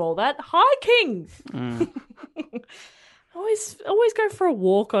pooped from all that hiking. Always go for a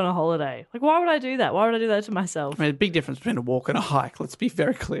walk on a holiday. Like, why would I do that? Why would I do that to myself? I mean, a big difference between a walk and a hike, let's be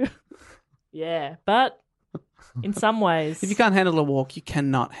very clear. Yeah, but in some ways... If you can't handle a walk, you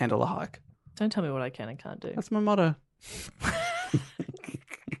cannot handle a hike. Don't tell me what I can and can't do. That's my motto.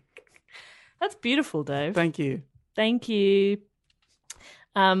 That's beautiful, Dave. Thank you. Thank you.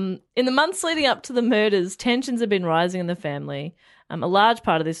 In the months leading up to the murders, tensions have been rising in the family. A large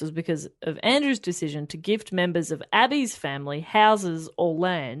part of this was because of Andrew's decision to gift members of Abby's family houses or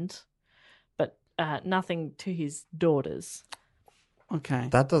land, but nothing to his daughters. Okay.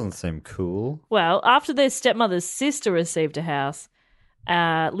 That doesn't seem cool. Well, after their stepmother's sister received a house,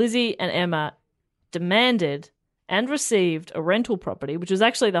 Lizzie and Emma demanded and received a rental property, which was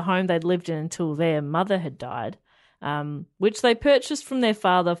actually the home they'd lived in until their mother had died, which they purchased from their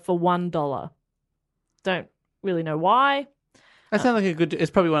father for $1. Don't really know why. That sounds like a good...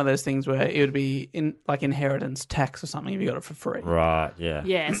 It's probably one of those things where it would be in like inheritance tax or something if you got it for free. Right, yeah.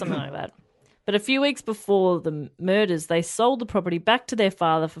 Yeah, something like that. But a few weeks before the murders, they sold the property back to their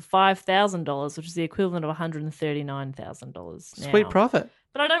father for $5,000, which is the equivalent of $139,000 now. Sweet profit.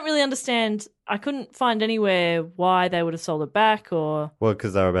 But I don't really understand. I couldn't find anywhere why they would have sold it back, or Well,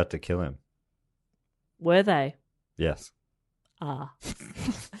 because they were about to kill him. were they? Yes. Ah.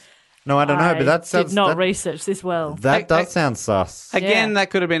 No, I don't know, but that sounds... did not that, research this well. that does sound sus. Again, Yeah.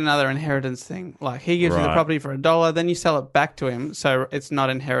 that could have been another inheritance thing. Like, he gives you the Right. property for $1, then you sell it back to him, so it's not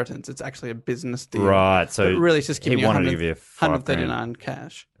inheritance, it's actually a business deal. Right, so But really, it's just giving he you wanted to give you $5,000. $139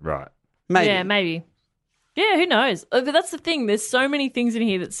 cash. Right. Maybe. Yeah, maybe. Yeah, who knows? But that's the thing. There's so many things in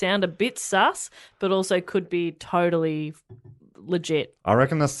here that sound a bit sus, but also could be totally legit. I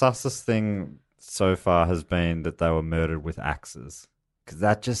reckon the sussest thing so far has been that they were murdered with axes. Because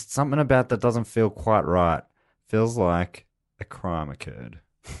that just, something about that doesn't feel quite right. Feels like a crime occurred.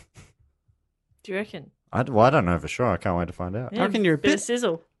 Do you reckon? I don't know for sure. I can't wait to find out. Yeah, reckon you're a bit of bit-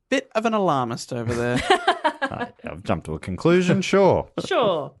 sizzle. Bit of an alarmist over there. I've jumped to a conclusion, sure.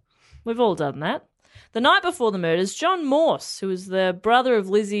 Sure. We've all done that. The night before the murders, John Morse, who was the brother of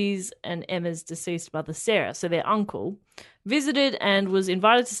Lizzie's and Emma's deceased mother, Sarah, so their uncle, visited and was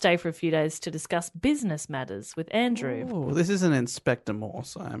invited to stay for a few days to discuss business matters with Andrew. Oh, this is an Inspector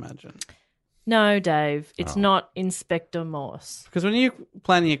Morse, I imagine. No, Dave, it's not Inspector Morse. Because when you're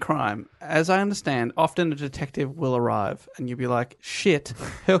planning a crime, as I understand, often a detective will arrive and you'll be like, shit,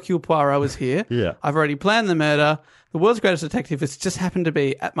 Hercule Poirot is here. Yeah. I've already planned the murder. The world's greatest detective has just happened to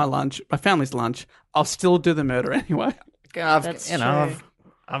be at my lunch, my family's lunch. I'll still do the murder anyway. That's true.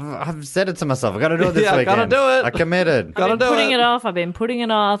 I've said it to myself. I've got to do it this Yeah, weekend. gotta do it. I committed. Gotta I've been do putting it. it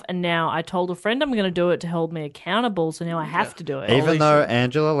off, and now I told a friend I'm going to do it to hold me accountable, so now I have to do it. Even though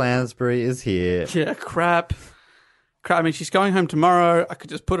Angela Lansbury is here. Yeah, crap. I mean, she's going home tomorrow. I could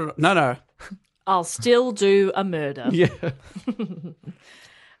just put it... No. I'll still do a murder. Yeah.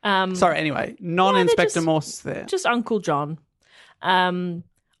 Sorry, anyway. Non-Inspector just- Morse there. Just Uncle John. On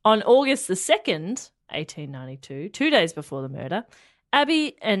August the 2nd, 1892, 2 days before the murder,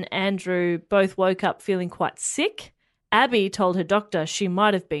 Abby and Andrew both woke up feeling quite sick. Abby told her doctor she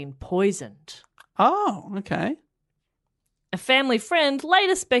might have been poisoned. Oh, okay. A family friend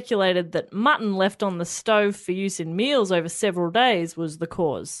later speculated that mutton left on the stove for use in meals over several days was the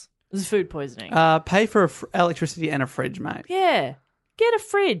cause. It was food poisoning. Pay for electricity and a fridge, mate. Yeah. Get a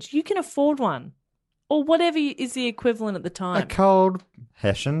fridge. You can afford one. Or whatever is the equivalent at the A time. cold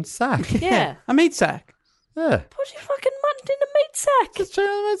Hessian sack. Yeah. A meat sack. Yeah. Put your fucking mutton in a meat sack. Just try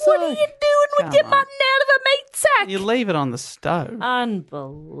to make What are sack. you doing with Come your on. mutton out of a meat sack? You leave it on the stove.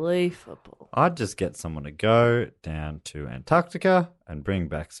 Unbelievable. I'd just get someone to go down to Antarctica and bring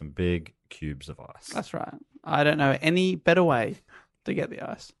back some big cubes of ice. That's right. I don't know any better way to get the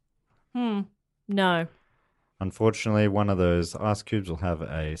ice. No. Unfortunately, one of those ice cubes will have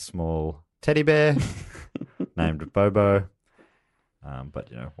a small teddy bear named Bobo. But,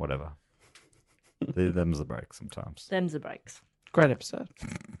 whatever. Them's the break sometimes. Them's the breaks. Great episode.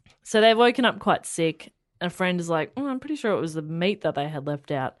 So they've woken up quite sick. A friend is like, I'm pretty sure it was the meat that they had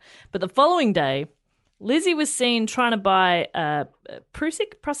left out. But the following day, Lizzie was seen trying to buy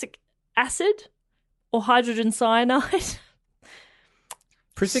prussic acid or hydrogen cyanide.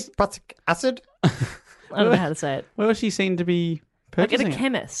 Prussic acid? I don't know how to say it. Where was she seen to be Like at purchasing a it?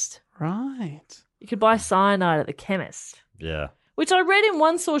 chemist. Right. You could buy cyanide at the chemist. Yeah. Which I read in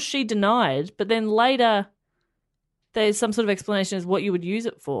one source she denied, but then later there's some sort of explanation as what you would use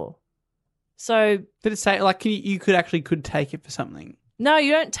it for. So, Did it say, like, you could take it for something? no,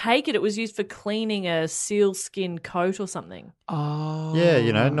 you don't take it. It was used for cleaning a sealskin coat or something. Oh.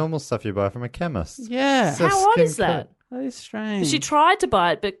 Yeah, normal stuff you buy from a chemist. Yeah. So How odd skin is that? coat. That is strange. She tried to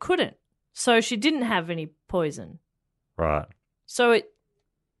buy it but couldn't. So she didn't have any poison. Right. So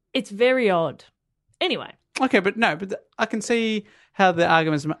it's very odd. Anyway, Okay, but I can see how the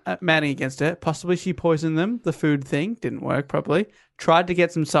argument's mounting against it. Possibly she poisoned them. The food thing didn't work properly. Tried to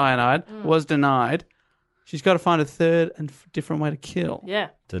get some cyanide, was denied. She's got to find a third and different way to kill. yeah,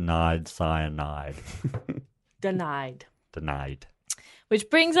 Denied cyanide. denied. Denied. Which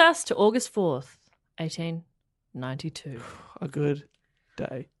brings us to August 4th, 1892. 92. A good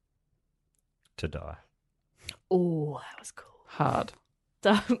day. To die. Oh, that was cool. Hard.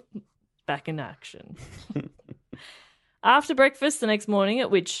 So, back in action. After breakfast the next morning,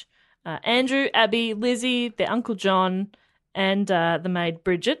 at which Andrew, Abby, Lizzie, their Uncle John, and the maid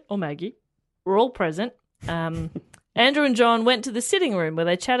Bridget, or Maggie, were all present, Andrew and John went to the sitting room where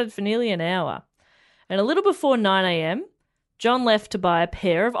they chatted for nearly an hour. And a little before 9 a.m., John left to buy a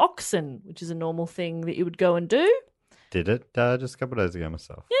pair of oxen, which is a normal thing that you would go and do. Did it just a couple of days ago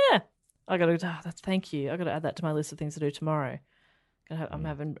myself. Yeah. Thank you. I got to add that to my list of things to do tomorrow. I'm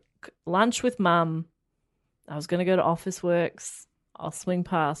having lunch with Mum. I was going to go to Office Works. I'll swing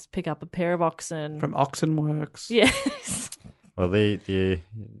past, pick up a pair of oxen. From Oxenworks. Yes. Well, you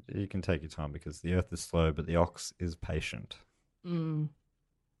can take your time because the earth is slow, but the ox is patient. Mm.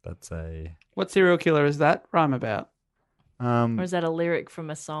 That's a... What serial killer is that? Rhyme about. Or is that a lyric from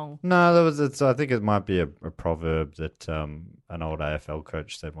a song? No, I think it might be a proverb that an old AFL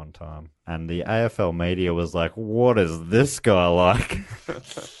coach said one time. And the AFL media was like, what is this guy like?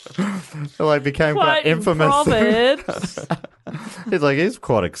 So like became quite infamous. Proverbs. He's like, he's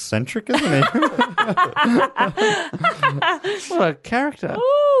quite eccentric, isn't he? What a character.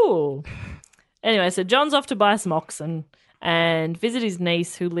 Ooh. Anyway, so John's off to buy some oxen and visit his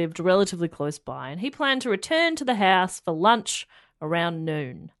niece who lived relatively close by, and he planned to return to the house for lunch around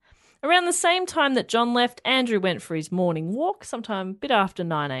noon. Around the same time that John left, Andrew went for his morning walk sometime a bit after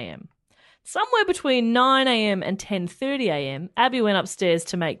 9 a.m. Somewhere between 9 a.m. and 10:30 a.m., Abby went upstairs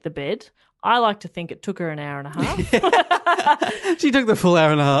to make the bed. I like to think it took her an hour and a half. She took the full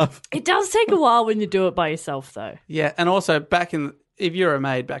hour and a half. It does take a while when you do it by yourself, though. Yeah, and also if you're a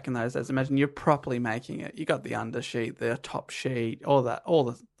maid back in those days, imagine you're properly making it. You got the undersheet, the top sheet, all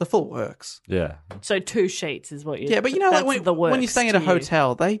the full works. Yeah. So 2 sheets is what you... Yeah, but you know, like that's the when you're works staying at a to you.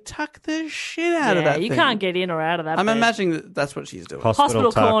 hotel, they tuck the shit out of that you thing. can't get in or out of that I'm bed. imagining that's what she's doing.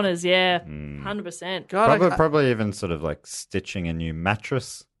 Hospital tuck. corners, yeah. 100%. God, Probably even sort of like stitching a new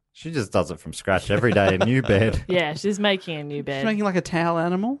mattress. She just does it from scratch every day, a new bed. Yeah, she's making a new bed. she's making like a towel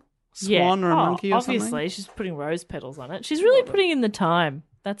animal, swan or a monkey or obviously, something. she's putting rose petals on it. She's really putting in the time.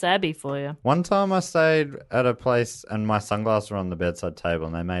 That's Abby for you. One time I stayed at a place and my sunglasses were on the bedside table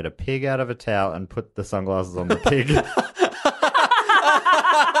and they made a pig out of a towel and put the sunglasses on the pig.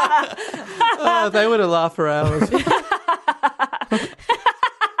 Oh, they would have laughed for hours.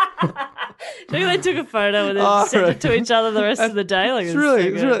 They took a photo and then sent it to each other the rest of the day. Like, It's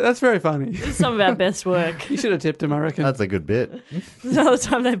really, that's very funny. It's some of our best work. You should have tipped him, I reckon. That's a good bit. Another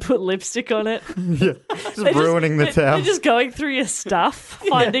time they put lipstick on it. Yeah, just ruining the towel. They're just going through your stuff,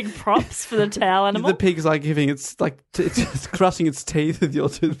 finding props for the towel animal. The pig's like giving it's crushing its teeth with your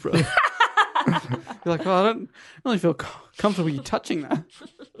toothbrush. You're like, I don't really feel comfortable you touching that.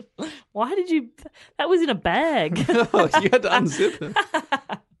 Why did you... That was in a bag. Oh, you had to unzip it.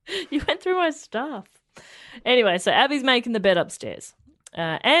 You went through my stuff. Anyway, so Abby's making the bed upstairs.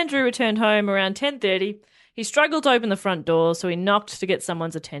 Andrew returned home around 10:30. He struggled to open the front door, so he knocked to get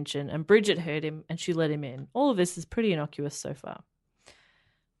someone's attention, and Bridget heard him, and she let him in. All of this is pretty innocuous so far.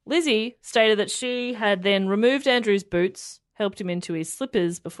 Lizzie stated that she had then removed Andrew's boots, helped him into his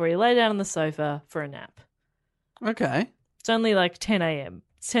slippers before he lay down on the sofa for a nap. Okay. It's only like 10 a.m.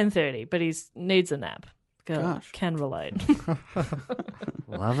 It's 10:30, but he needs a nap. Gosh. Can relate.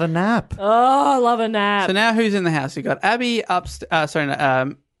 Love a nap. Oh, love a nap. So now who's in the house? You got Abby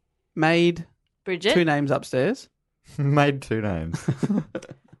maid. Bridget. 2 names upstairs. Made 2 names.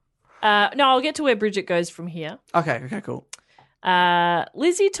 No, I'll get to where Bridget goes from here. Okay, cool.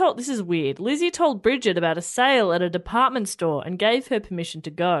 This is weird. Lizzie told Bridget about a sale at a department store and gave her permission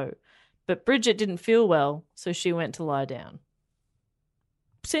to go. But Bridget didn't feel well, so she went to lie down.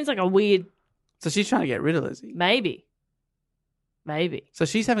 Seems like a weird... So she's trying to get rid of Lizzie. Maybe. So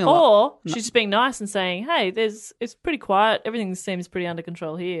she's having a lot... Or she's just being nice and saying, hey, it's pretty quiet. Everything seems pretty under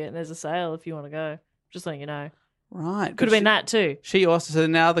control here, and there's a sale if you want to go. Just letting you know. Right. Could have been that too. She also... So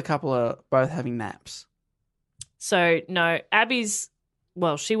now the couple are both having naps. So, no, Abby's...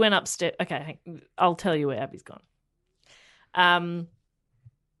 Well, she went upstairs... Okay, I'll tell you where Abby's gone.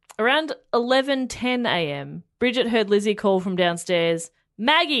 Around 11:10 a.m., Bridget heard Lizzie call from downstairs,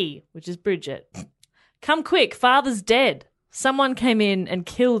 Maggie, which is Bridget, come quick, father's dead. Someone came in and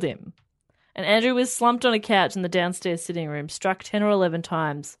killed him. And Andrew was slumped on a couch in the downstairs sitting room, struck 10 or 11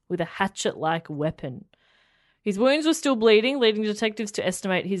 times with a hatchet-like weapon. His wounds were still bleeding, leading detectives to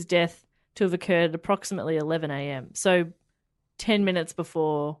estimate his death to have occurred at approximately 11 a.m. So 10 minutes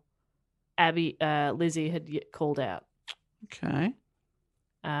before Lizzie had called out. Okay.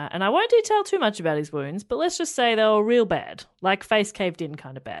 And I won't detail too much about his wounds, but let's just say they were real bad. Like face caved in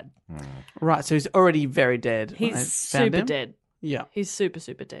kind of bad. Right, so he's already very dead. when they He's found super him? dead. Yeah. He's super,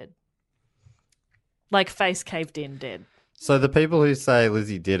 super dead. Like face caved in dead. So the people who say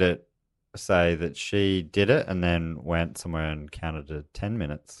Lizzie did it say that she did it and then went somewhere and counted to 10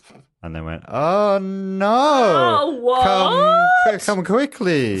 minutes and then went, oh no! Oh, what? Come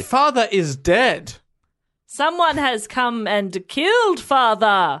quickly! Father is dead. Someone has come and killed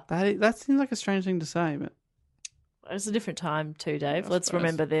Father. That seems like a strange thing to say, but It's a different time too, Dave. Let's suppose.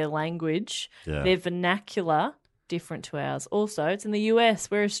 remember their language, Yeah. their vernacular, different to ours. Also, it's in the US.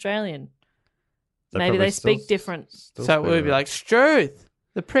 We're Australian. Maybe probably they speak different. still so speak we'd be it. like, Struth,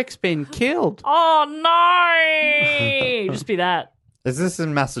 the prick's been killed. Oh no! Just be that. Is this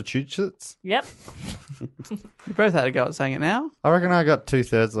in Massachusetts? Yep. You both had a go at saying it now. I reckon I got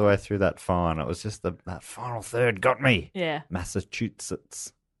 2/3 of the way through that fine. It was just that final third got me. Yeah.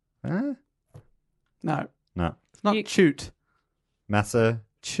 Massachusetts. Huh? No, No. it's not You- shoot.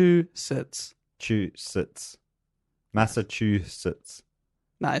 Massachusetts. Chew-sits. Massachusetts.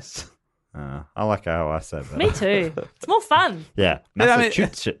 Nice. I like how I said that. Me too. It's more fun. Yeah. I mean-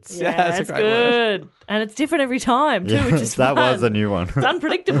 Massachusetts. Yeah, that's a it's great word. good. And it's different every time too, which is that fun. was a new one. It's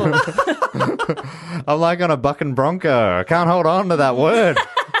unpredictable. I'm like on a bucking bronco. I can't hold on to that word.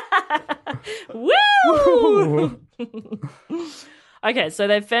 Woo! Okay, so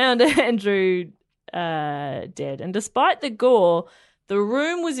they found Andrew dead. And despite the gore, the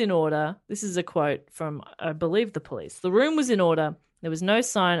room was in order. This is a quote from, I believe, the police. The room was in order. There was no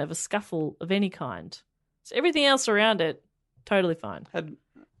sign of a scuffle of any kind. So everything else around it, totally fine. Had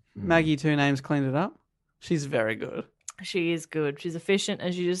Maggie Two Names cleaned it up? She's very good. She is good. She's efficient,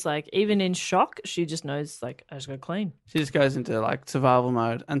 and she just even in shock, she just knows I just got to clean. She just goes into like survival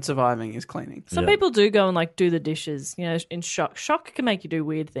mode, and surviving is cleaning. Some people do go and do the dishes, in shock. Shock can make you do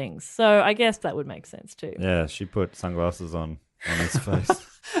weird things. So I guess that would make sense too. Yeah, she put sunglasses on his face.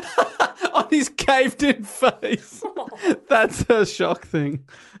 On his caved in face. That's her shock thing.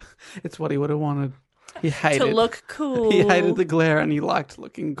 It's what he would have wanted. He hated To look cool. He hated the glare and he liked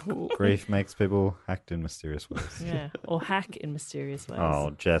looking cool. Grief makes people act in mysterious ways. Yeah, or hack in mysterious ways.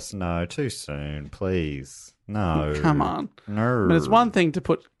 Oh, Jess, no, too soon, please. No. Come on. No. But it's one thing to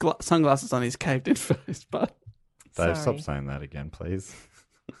put sunglasses on his caved in face, but, Dave, Sorry. stop saying that again, please.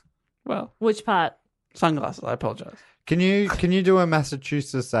 well, Which part? sunglasses, I apologize. Can you do a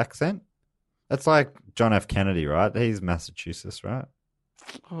Massachusetts accent? It's like John F. Kennedy, right? He's Massachusetts, right?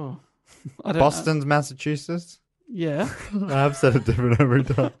 Oh, I don't Boston's Massachusetts? know. Yeah. I've said it different every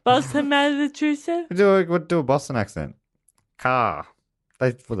time. Boston, Massachusetts? Do a Boston accent. Car.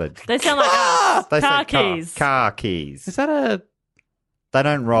 They They sound like us. they Car say keys. Car keys. Is that a... They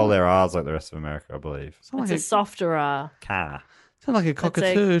don't roll their R's like the rest of America, I believe. Sound It's like a softer R. Car. sound like a It's cockatoo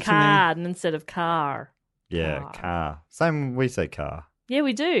a to me. card instead of car. Yeah, car. Same we say car. Yeah,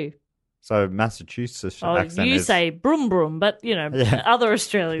 we do. So Massachusetts Oh, accent you is, say brum brum, but Yeah. other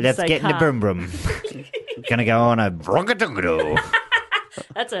Australians let's say get in car. the brum brum. Gonna go on a bronkadungadoo.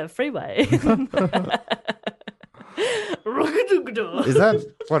 That's a freeway.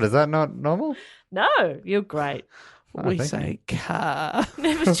 Is that not normal? No, you're great. We thank say car.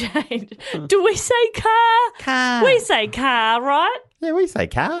 Never change. Do we say car? Car. We say car, right? Yeah, we say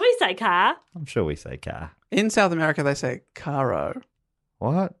car. We say car. I'm sure we say car. In South America, they say caro.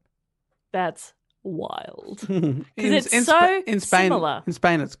 What? That's wild. It's so in Spain, similar. In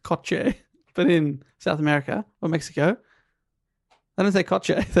Spain, it's coche. But in South America or Mexico, they don't say coche.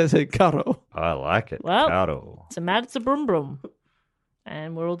 They say caro. I like it. Well, Caro. It's a mad, it's a brum brum.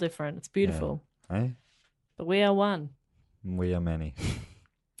 And we're all different. It's beautiful. Hey, But we are one. we are many.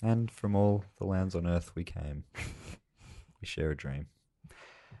 And from all the lands on earth we came. We share a dream.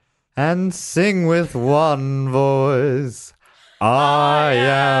 And sing with one voice. I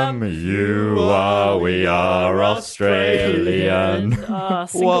am, you are, we are Australian.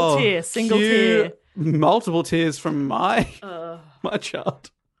 Single tear, single tear. Multiple tears from my child.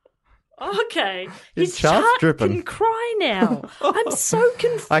 Okay. His His chart's chart dripping. can cry now. I'm so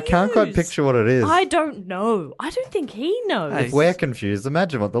confused. I can't quite picture what it is. I don't know. I don't think he knows. Hey. If we're confused,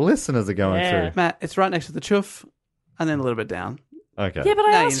 imagine what the listeners are going Yeah. through. Matt, it's right next to the chuff and then a little bit down. Okay. Yeah, but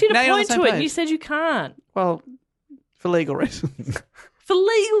I Now asked you to now you're on point the to same it, and page. you said you can't. Well, for legal reasons. For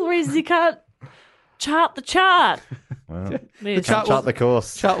legal reasons, you can't chart the chart. Well, This chart chart the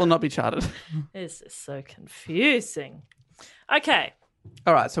course. Chart will not be charted. is so confusing. Okay,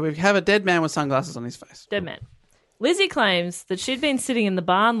 All right, so we have a dead man with sunglasses on his face. dead man. Lizzie claims that she'd been sitting in the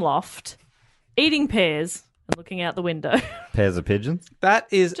barn loft, eating pears and looking out the window. Pairs of pigeons. That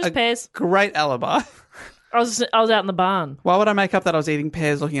is Just a pears. great alibi. I was out in the barn. Why would I make up that I was eating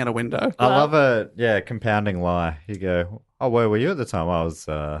pears looking out a window? I love a compounding lie. You go, oh, where were you at the time? I was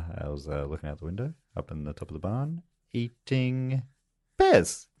looking out the window up in the top of the barn eating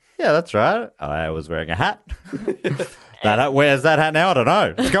pears. Yeah, that's right. I was wearing a hat. Where's that hat now? I don't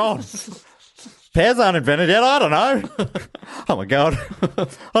know. It's gone. Pears aren't invented yet. I don't know. Oh my God.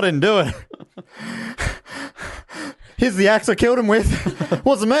 I didn't do it. Here's the axe I killed him with.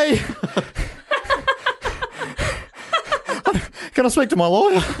 Wasn't me. Can I speak to my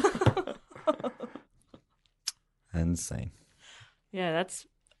lawyer? And scene. Yeah, that's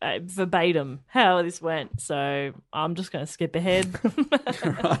verbatim how this went. So I'm just going to skip ahead.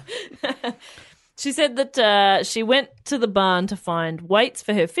 She said that she went to the barn to find weights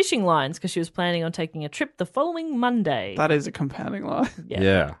for her fishing lines because she was planning on taking a trip the following Monday. That is a compounding lie.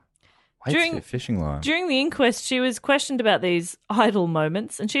 Yeah. Weights for fishing line. During the inquest, she was questioned about these idle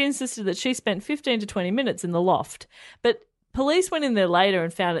moments, and she insisted that she spent 15 to 20 minutes in the loft. But police went in there later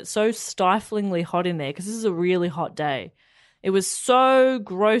and found it so stiflingly hot in there because this is a really hot day. It was so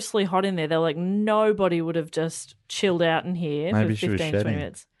grossly hot in there. They were like, nobody would have just chilled out in here Maybe for 15 to 20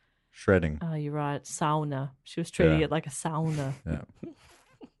 minutes. Shredding. Oh, you're right. Sauna. She was treating it like a sauna. Yeah.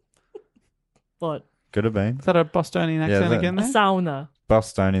 What? Could have been. Is that a Bostonian accent again A there? sauna.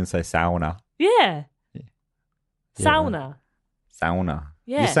 Bostonians say sauna. Yeah. Sauna. Sauna.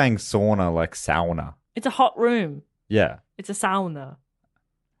 Yeah. You're saying sauna like sauna. It's a hot room. Yeah. It's a sauna.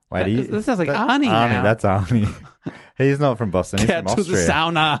 Wait, This sounds like Arnie now. That's Arnie. He's not from Boston. He's Get from to Austria. the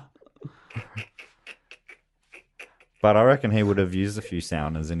sauna. But I reckon he would have used a few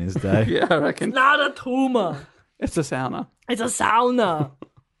saunas in his day. Yeah, I reckon. Not a tumor. It's a sauna. It's a sauna.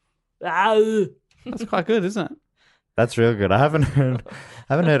 Ow. That's quite good, isn't it? That's real good. I haven't heard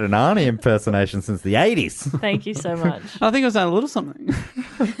an Arnie impersonation since the 80s. Thank you so much. I think it was a little something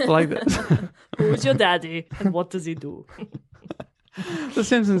like this. Who's your daddy and what does he do? The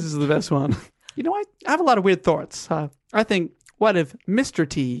Simpsons is the best one. You know, I have a lot of weird thoughts. I think, what if Mr.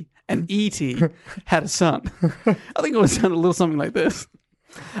 T and E.T. had a son? I think it would sound a little something like this.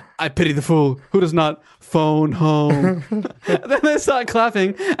 I pity the fool who does not phone home. Then they start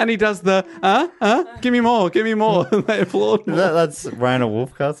clapping, and he does the, give me more, and they applaud more. That's Rainer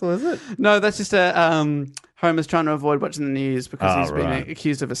Wolfcastle, is it? No, that's just Homer's trying to avoid watching the news because he's been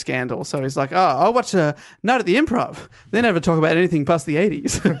accused of a scandal. So he's like, I'll watch a Night at the Improv. They never talk about anything past the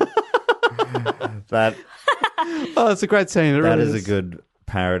 80s. It's a great scene. It That really is a good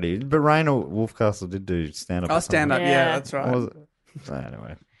parody. But Rainer Wolfcastle did do stand-up. Oh, stand-up, yeah, that's right. So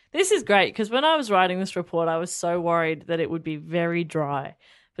anyway. This is great because when I was writing this report, I was so worried that it would be very dry.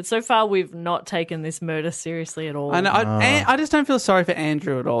 But so far, we've not taken this murder seriously at all. I know. I just don't feel sorry for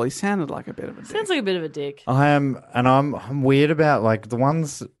Andrew at all. He sounded like a bit of a dick. Sounds like a bit of a dick. I am, and I'm weird about like the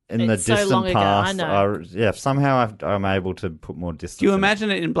ones in It's the so long distant ago, I past. know. Somehow I'm able to put more distance. Do you in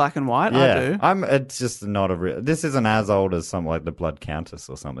imagine it in black and white? Yeah, I do. It's just not a real. This isn't as old as something like the Blood Countess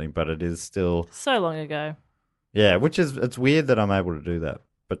or something, but it is still. So long ago. Yeah, it's weird that I'm able to do that.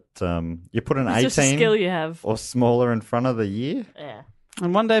 But you put an It's just a 18 skill you have. or smaller in front of the year. Yeah.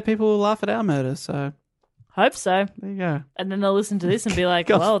 And one day people will laugh at our murder, so Hope so. there you go. And then they'll listen to this and be like,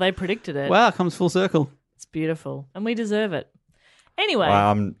 God. well, they predicted it. Wow, it comes full circle. It's beautiful. And we deserve it. Anyway,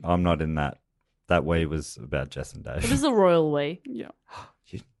 Well, I'm not in that. That we was about Jess and Dave. this is a royal we. Yeah.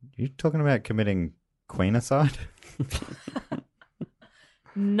 You talking about committing queenicide?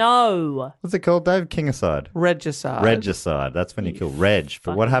 No. What's it called, Dave? Kingicide. Regicide. Regicide. That's when you kill Reg.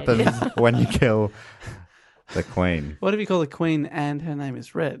 But what happens when you kill the queen? What if you call the queen and her name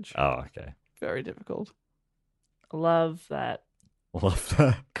is Reg? Oh, okay. Very difficult. Love that. Love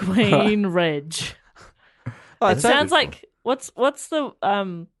that. Queen Reg. Oh, It it's sounds like what's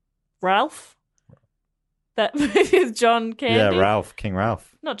the Ralph? That movie with John Candy? Yeah, Ralph. King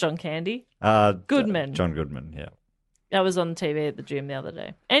Ralph. Not John Candy. Goodman. John Goodman, yeah. That was on TV at the gym the other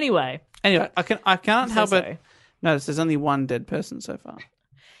day. Anyway. Anyway, I can't So help sorry. it. Notice there's only one dead person so far.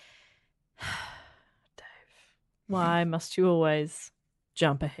 Why must you always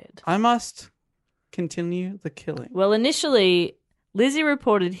jump ahead? I must continue the killing. Well, initially, Lizzie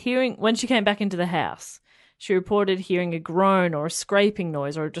reported hearing, when she came back into the house, she reported hearing a groan or a scraping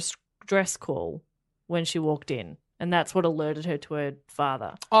noise or a distress call when she walked in. And that's what alerted her to her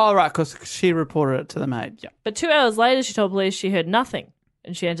father. Oh, right, because she reported it to the maid. Yeah. But 2 hours later, she told police she heard nothing.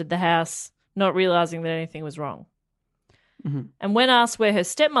 And she entered the house, not realizing that anything was wrong. Mm-hmm. And when asked where her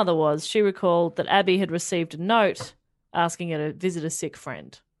stepmother was, she recalled that Abby had received a note asking her to visit a sick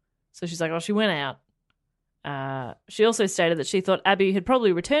friend. So she's like, oh, she went out. She also stated that she thought Abby had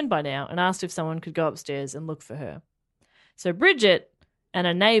probably returned by now and asked if someone could go upstairs and look for her. So Bridget and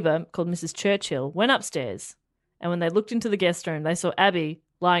a neighbour called Mrs. Churchill went upstairs, and when they looked into the guest room, they saw Abby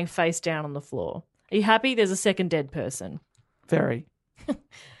lying face down on the floor. Are you happy? There's a second dead person. Very.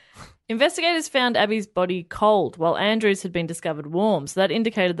 Investigators found Abby's body cold, while Andrews had been discovered warm, so that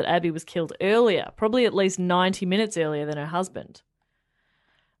indicated that Abby was killed earlier, probably at least 90 minutes earlier than her husband.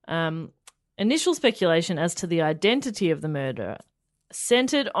 Initial speculation as to the identity of the murderer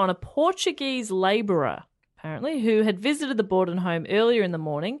centred on a Portuguese labourer, apparently, who had visited the Borden home earlier in the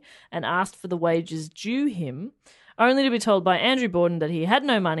morning and asked for the wages due him, only to be told by Andrew Borden that he had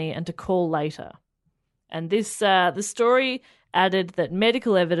no money and to call later. And this, the story added that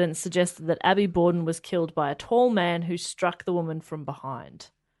medical evidence suggested that Abby Borden was killed by a tall man who struck the woman from behind.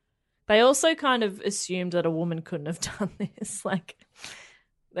 They also kind of assumed that a woman couldn't have done this. Like,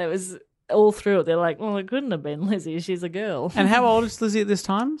 that was all through it. They're like, well, it couldn't have been Lizzie. She's a girl. And how old is Lizzie at this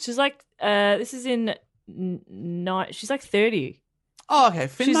time? She's like, this is in she's like 30. Oh, okay.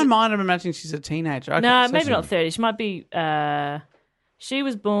 In my mind, I'm imagining she's a teenager. Okay, no, so maybe not 30. She might be, she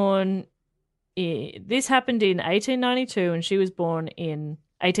was born, this happened in 1892 and she was born in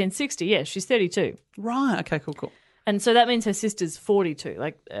 1860. Yeah, she's 32. Right. Okay, cool. And so that means her sister's 42.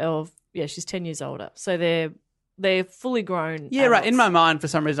 She's 10 years older. So they're fully grown. Yeah, adults. right. In my mind, for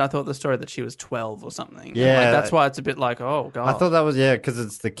some reason, I thought the story that she was 12 or something. Yeah. Like, that's why it's a bit like, oh, God. I thought that was, because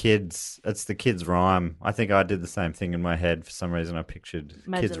it's the kids' rhyme. I think I did the same thing in my head. For some reason, I pictured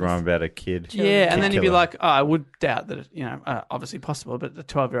kids' rhyme about a kid. Yeah, and then you'd be like, oh, I would doubt that, obviously possible, but the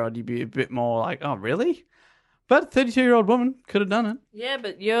 12-year-old, you'd be a bit more like, oh, really? But a 32-year-old woman could have done it. Yeah,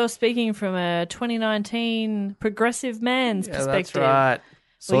 but you're speaking from a 2019 progressive man's perspective. That's right.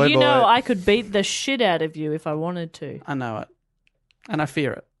 Well, I could beat the shit out of you if I wanted to. I know it. And I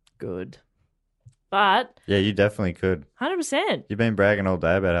fear it. Good. But... Yeah, you definitely could. 100%. You've been bragging all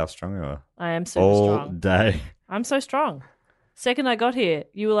day about how strong you are. I am super all strong. All day. I'm so strong. Second I got here,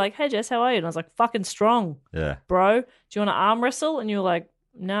 you were like, hey, Jess, how are you? And I was like, fucking strong. Yeah. Bro, do you want to arm wrestle? And you were like,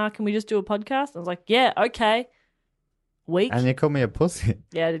 nah, can we just do a podcast? And I was like, yeah, okay. Weak. And you called me a pussy.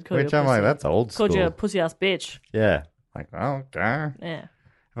 Yeah, I did call you a pussy. Which I'm like, that's old school. Called you a pussy-ass bitch. Yeah. Like, oh, okay. Yeah.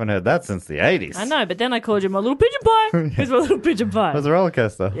 Haven't heard that since the 80s. I know, but then I called you my little pigeon pie. Here's my little pigeon pie. It was a roller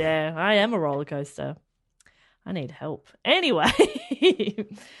coaster. Yeah, I am a roller coaster. I need help. Anyway,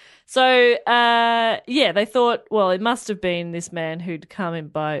 so, they thought, well, it must have been this man who'd come in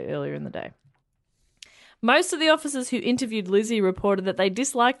by earlier in the day. Most of the officers who interviewed Lizzie reported that they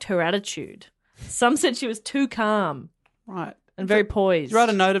disliked her attitude. Some said she was too calm. Right. And very poised. You write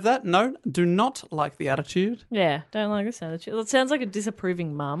a note of that? No, do not like the attitude. Yeah, don't like this attitude. It sounds like a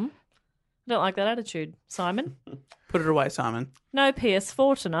disapproving mum. I don't like that attitude. Simon? Put it away, Simon. No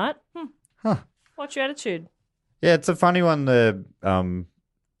PS4 tonight. Huh. What's your attitude? Yeah, it's a funny one.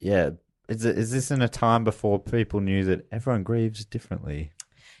 Is this in a time before people knew that everyone grieves differently?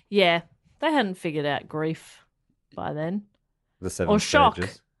 Yeah, they hadn't figured out grief by then. The 7 or shock.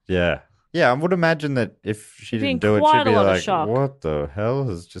 stages. Yeah. Yeah, I would imagine that if she didn't do it, quite she'd be a lot of like, shock. what the hell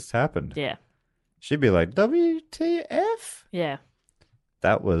has just happened? Yeah. She'd be like, WTF? Yeah.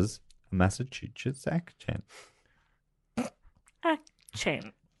 That was a Massachusetts accent.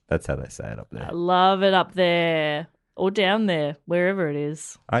 Accent. That's how they say it up there. I love it up there. Or down there, wherever it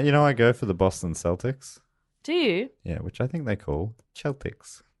is. I go for the Boston Celtics. Do you? Yeah, which I think they call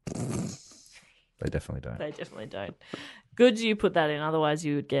Celtics. They definitely don't. They definitely don't. Good you put that in, otherwise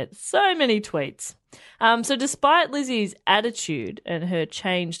you would get so many tweets. So despite Lizzie's attitude and her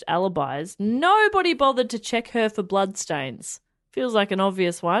changed alibis, nobody bothered to check her for bloodstains. Feels like an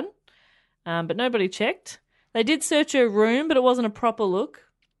obvious one, but nobody checked. They did search her room, but it wasn't a proper look.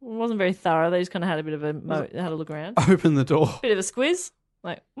 It wasn't very thorough. They just kind of had a bit of had a look around. Open the door. Bit of a squiz.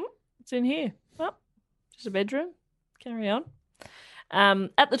 Like, what's in here? Oh, just a bedroom. Carry on.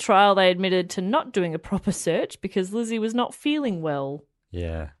 At the trial, they admitted to not doing a proper search because Lizzie was not feeling well.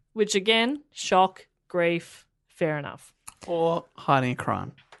 Yeah. Which, again, shock, grief, fair enough. Or hiding a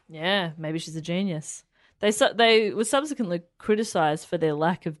crime. Yeah, maybe she's a genius. They were subsequently criticised for their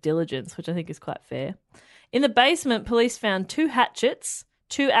lack of diligence, which I think is quite fair. In the basement, police found 2 hatchets,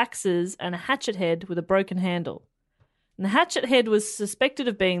 2 axes, and a hatchet head with a broken handle. And the hatchet head was suspected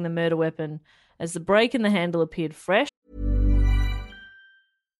of being the murder weapon, as the break in the handle appeared fresh.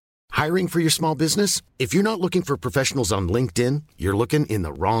 Hiring for your small business? If you're not looking for professionals on LinkedIn, you're looking in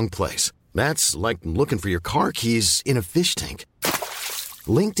the wrong place. That's like looking for your car keys in a fish tank.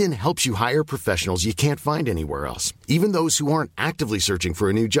 LinkedIn helps you hire professionals you can't find anywhere else, even those who aren't actively searching for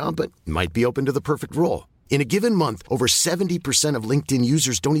a new job but might be open to the perfect role. In a given month, over 70% of LinkedIn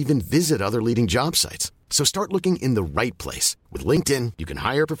users don't even visit other leading job sites. So start looking in the right place. With LinkedIn, you can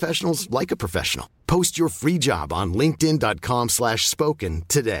hire professionals like a professional. Post your free job on linkedin.com/spoken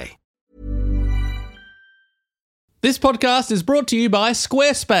today. This podcast is brought to you by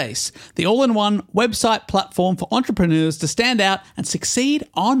Squarespace, the all-in-one website platform for entrepreneurs to stand out and succeed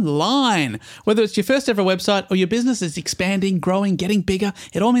online. Whether it's your first ever website or your business is expanding, growing, getting bigger,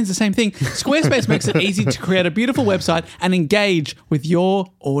 it all means the same thing. Squarespace makes it easy to create a beautiful website and engage with your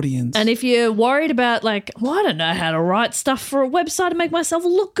audience. And if you're worried about I don't know how to write stuff for a website to make myself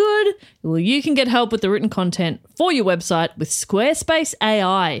look good, well, you can get help with the written content for your website with Squarespace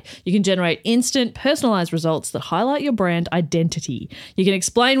AI. You can generate instant, personalized results that highlight your brand identity. You can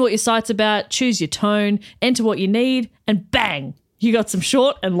explain what your site's about, choose your tone, enter what you need, and bang, you got some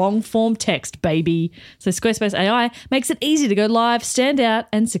short and long form text, baby. So Squarespace AI makes it easy to go live, stand out,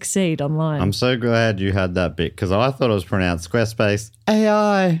 and succeed online. I'm so glad you had that bit because I thought it was pronounced Squarespace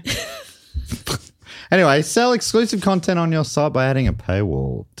AI. Anyway, sell exclusive content on your site by adding a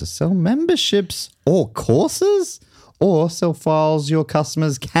paywall to sell memberships or courses or sell files your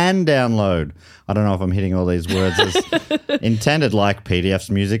customers can download. I don't know if I'm hitting all these words as intended, like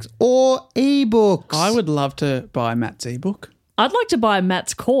PDFs, musics, or ebooks. I would love to buy Matt's ebook. I'd like to buy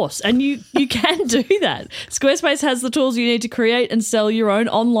Matt's course, and you can do that. Squarespace has the tools you need to create and sell your own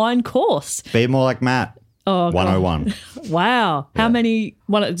online course. Be more like Matt. Oh, 101. God. Wow. How many?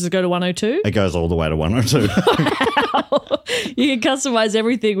 Does it go to 102? It goes all the way to 102. Wow. You can customize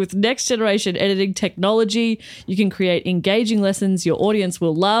everything with next generation editing technology. You can create engaging lessons your audience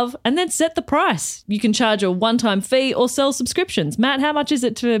will love and then set the price. You can charge a one-time fee or sell subscriptions. Matt, how much is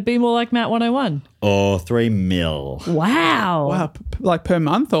it to be more like Matt 101? Or 3 mil. Wow. Wow, like per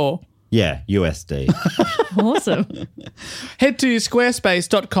month or? Yeah, USD. Awesome. Head to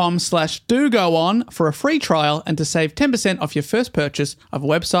squarespace.com/dogoon for a free trial and to save 10% off your first purchase of a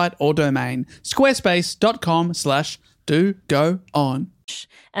website or domain. Squarespace.com/dogoon.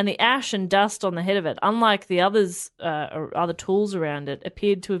 And the ash and dust on the head of it, unlike the others or other tools around it,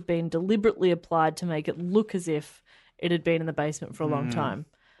 appeared to have been deliberately applied to make it look as if it had been in the basement for a long time.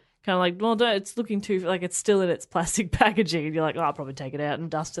 Kind of like, well, it's looking too, like it's still in its plastic packaging. And you're like, I'll probably take it out and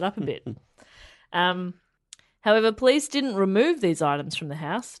dust it up a bit. However, police didn't remove these items from the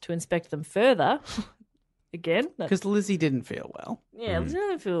house to inspect them further. Again. Because Lizzie didn't feel well. Yeah, Lizzie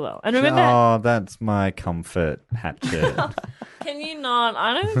didn't feel well. And remember... Oh, that's my comfort hatchet. Can you not?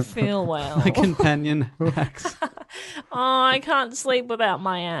 I don't feel well. My companion axe. Oh, I can't sleep without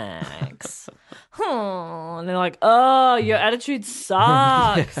my axe. And they're like, oh, your attitude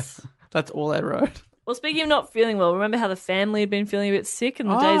sucks. That's all I wrote. Well, speaking of not feeling well, remember how the family had been feeling a bit sick in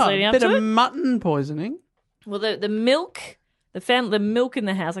the days leading up to it? A bit of mutton poisoning. Well, the milk, the milk in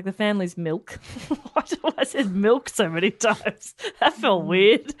the house, like the family's milk. Why did I said milk so many times? That felt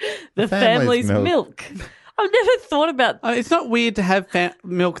weird. The family's milk. I've never thought about... It's not weird to have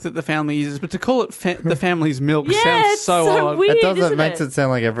milk that the family uses, but to call it the family's milk Yeah, sounds it's so so odd. weird. It does. Isn't It makes it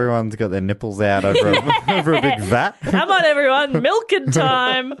sound like everyone's got their nipples out over over a big vat. Come on, everyone, milking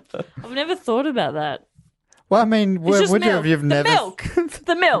time. I've never thought about that. Well, I mean, It's just would you milk. have? You've never. The milk.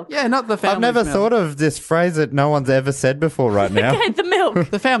 The milk. Yeah, not the family's I've never milk. thought of this phrase that no one's ever said before right now. Okay, the milk.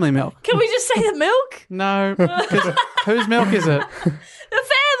 The family milk. Can we just say the milk? No. 'Cause whose milk is it? The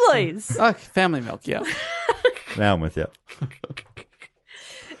family's. Oh, family milk, yeah. Now I'm with you.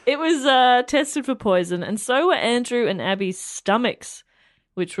 It was tested for poison, and so were Andrew and Abby's stomachs,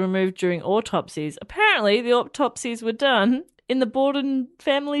 which were removed during autopsies. Apparently, the autopsies were done in the Borden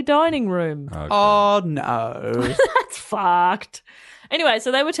family dining room. Okay. Oh, no. That's fucked. Anyway,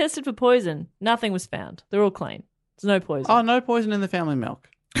 so they were tested for poison. Nothing was found. They're all clean. There's no poison. Oh, no poison in the family milk.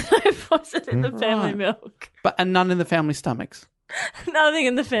 No poison in the family Right. milk. And none in the family stomachs. Nothing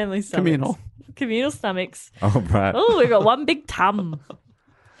in the family stomachs. Communal stomachs. Oh, right. Oh, we've got one big tum.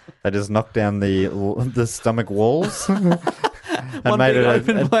 They just knocked down the stomach walls and One made big it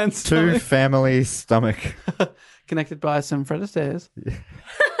open plan a stomach. two-family stomach. Connected by some Fred Astaire's.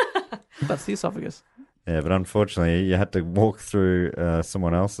 That's the esophagus. Yeah, but unfortunately, you had to walk through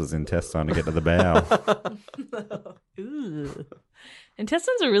someone else's intestine to get to the bowel. Ooh.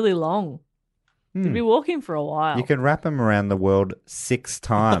 Intestines are really long. You'd be walking for a while. You can wrap them around the world 6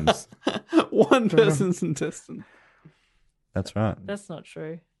 times. One person's intestine. That's right. That's not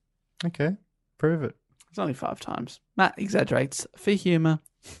true. Okay, prove it. It's only 5 times. Matt exaggerates for humour.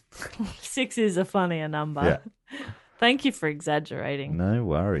 6 is a funnier number. Yeah. Thank you for exaggerating. No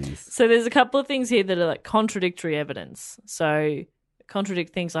worries. So there's a couple of things here that are like contradictory evidence. So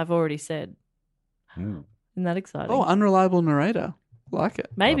contradict things I've already said. Mm. Isn't that exciting? Oh, unreliable narrator. Like it.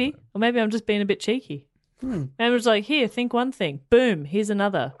 Maybe. Or maybe I'm just being a bit cheeky. Maybe it's like, here, think one thing. Boom, here's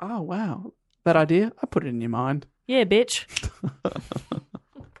another. Oh, wow. That idea, I put it in your mind. Yeah, bitch.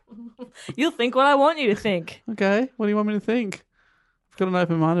 You'll think what I want you to think. Okay, what do you want me to think? I've got an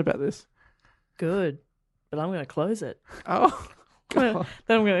open mind about this. Good. But I'm going to close it. Oh, Then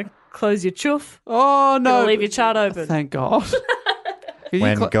I'm going to close your chuff. oh no! Gonna leave your chart open. Thank God.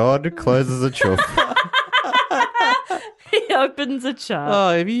 When God closes a chuff. He opens a chart.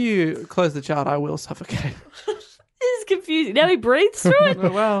 Oh, if you close the chart, I will suffocate. This is confusing. Now he breathes through it?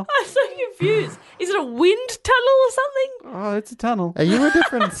 Well, I'm so confused. Is it a wind tunnel or something? oh, it's a tunnel. Are you a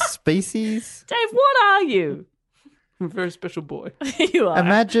different species? Dave, what are you? I'm a very special boy. You are.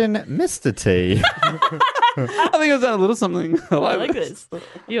 Imagine Mr. T. I think I've done a little something. I like this.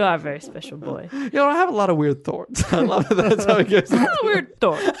 You are a very special boy. You know, I have a lot of weird thoughts. I love it. That's how it goes. Weird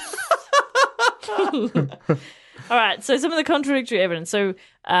thought. All right, so some of the contradictory evidence. So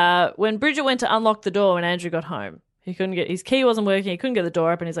when Bridget went to unlock the door when Andrew got home, he couldn't get his key wasn't working. He couldn't get the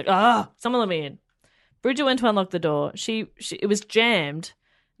door open. He's like, someone let me in. Bridget went to unlock the door. She it was jammed,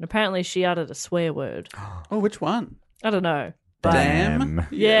 and apparently she uttered a swear word. Oh, which one? I don't know. Damn.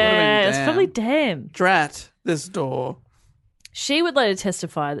 Yeah, it it's probably damn. Drat this door. She would later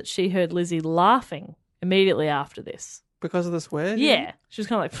testify that she heard Lizzie laughing immediately after this. Because of the swear? Yeah. She was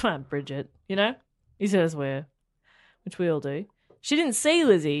kind of like, fine, Bridget, you know? You said a swear, which we all do. She didn't see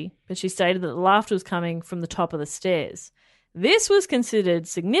Lizzie, but she stated that the laughter was coming from the top of the stairs. This was considered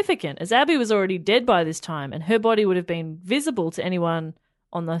significant as Abby was already dead by this time and her body would have been visible to anyone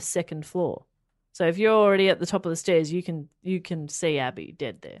on the second floor. So if you're already at the top of the stairs, you can see Abby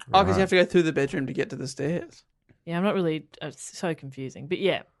dead there. Oh, because you have to go through the bedroom to get to the stairs. Yeah, I'm not really it's so confusing, but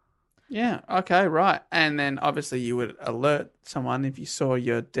yeah. Yeah, okay, right. And then obviously you would alert someone if you saw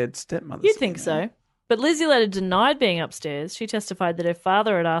your dead stepmother. You'd think so. But Lizzie later denied being upstairs. She testified that her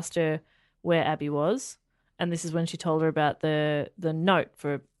father had asked her where Abby was, and this is when she told her about the note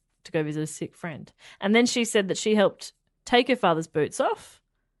to go visit a sick friend. And then she said that she helped take her father's boots off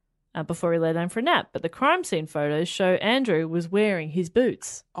before he lay down for a nap. But the crime scene photos show Andrew was wearing his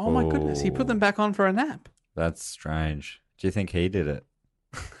boots. Oh my goodness, he put them back on for a nap. That's strange. Do you think he did it?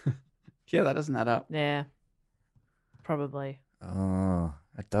 Yeah, that doesn't add up. Yeah, probably. Oh,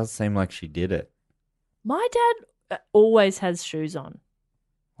 it does seem like she did it. My dad always has shoes on.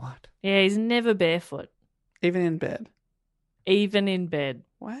 What? Yeah, he's never barefoot. Even in bed. Even in bed.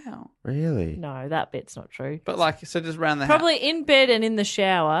 Wow. Really? No, that bit's not true. But like, so just around the house. Probably in bed and in the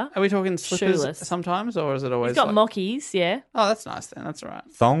shower. Are we talking slippers shoeless. sometimes, or is it always He's got like... mockies, yeah. Oh, that's nice then. That's all right.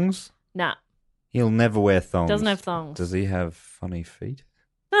 Thongs? Nah. He'll never wear thongs. Doesn't have thongs. Does he have funny feet?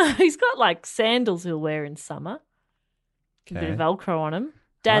 No, he's got like sandals he'll wear in summer. A bit of Okay. Velcro on him.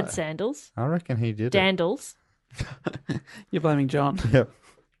 Dad Right. sandals. I reckon he did it. Dandles. You're blaming John. Yep.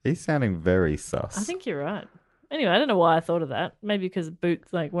 He's sounding very sus. I think you're right. Anyway, I don't know why I thought of that. Maybe because of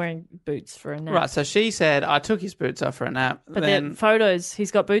boots, like wearing boots for a nap. Right, so she said, I took his boots off for a nap. But then... the photos,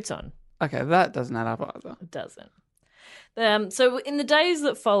 he's got boots on. Okay, that doesn't add up either. It doesn't. So in the days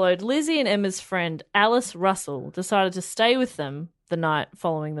that followed, Lizzie and Emma's friend Alice Russell decided to stay with them the night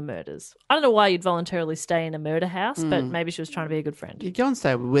following the murders. I don't know why you'd voluntarily stay in a murder house, but maybe she was trying to be a good friend. You go and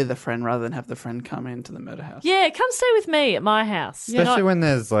stay with a friend rather than have the friend come into the murder house. Yeah, come stay with me at my house. Especially when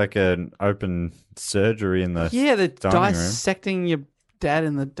there's like an open surgery in the Yeah, they're dining room. dissecting your dad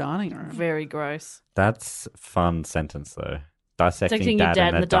in the dining room. Very gross. That's a fun sentence though. Dissecting Dissecting your dad dad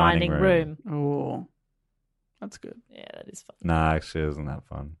in in the the dining room. Oh, that's good. Yeah, that is fun. Nah, actually, isn't that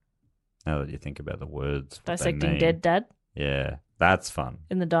fun? Now that you think about the words. what they Dissecting mean. dead dad Yeah, that's fun.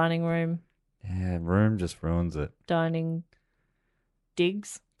 in the dining room. Yeah, room just ruins it. Dining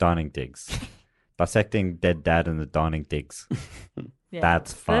digs. Dining digs. Dissecting dead dad in the dining digs. Yeah.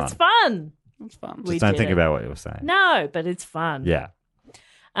 That's fun. That's fun. That's fun. We Just don't did think it. about what you were saying. No, but it's fun. Yeah.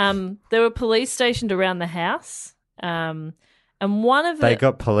 There were police stationed around the house. And one of They the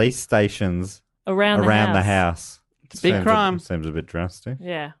got police stations around the house. It's a big crime. Seems a bit drastic.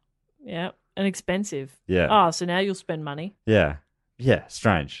 Yeah. Yeah. And expensive. Yeah. Oh, so now you'll spend money. Yeah. Yeah.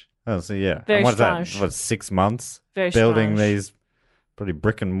 Strange. Oh, so yeah. Very And what's strange. that? What, 6 months? Very building strange. these pretty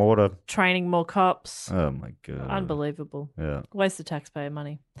brick and mortar. Training more cops. Oh my god. Unbelievable. Yeah. Waste of taxpayer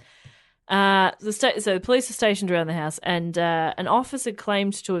money. So the police are stationed around the house, and an officer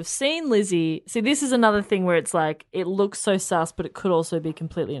claimed to have seen Lizzie. See, this is another thing where it's like it looks so sus, but it could also be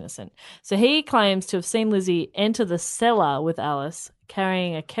completely innocent. So he claims to have seen Lizzie enter the cellar with Alice,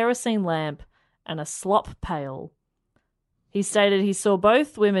 carrying a kerosene lamp and a slop pail. He stated he saw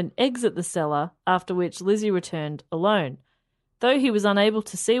both women exit the cellar, after which Lizzie returned alone. Though he was unable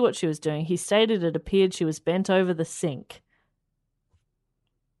to see what she was doing, he stated it appeared she was bent over the sink.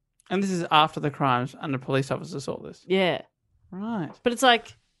 And this is after the crimes and the police officer saw this. Yeah. Right. But it's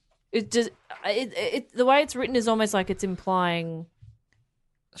like, the way it's written is almost like it's implying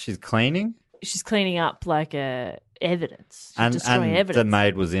She's cleaning? she's cleaning up like evidence. She's And destroying evidence. the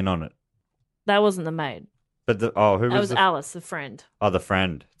maid was in on it. That wasn't the maid. But who That was was Alice, the friend. Oh, the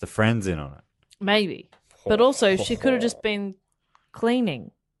friend. The friend's in on it. Maybe. But also, she could have just been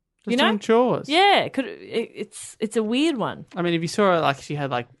cleaning. Just doing chores. Yeah, it's a weird one. I mean, if you saw her like she had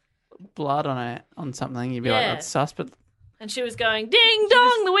like blood on something, you'd be like, Yeah. that's sus. But And she was going, ding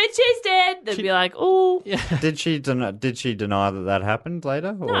dong, the witch is dead. They'd be like, ooh. yeah, Did she deny that happened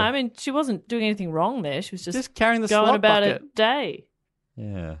later? No, I mean, she wasn't doing anything wrong there. She was just carrying the going slop about bucket. her day.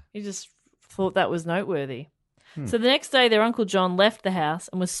 Yeah. He just thought that was noteworthy. So the next day, their Uncle John left the house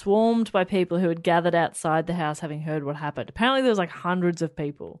and was swarmed by people who had gathered outside the house having heard what happened. Apparently, there was like hundreds of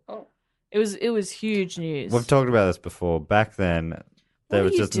people. Oh. It was huge news. We've talked about this before. Back then, there are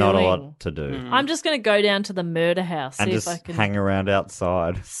was you just not a doing? lot to do. I'm just going to go down to the murder house, And see just if I can. hang around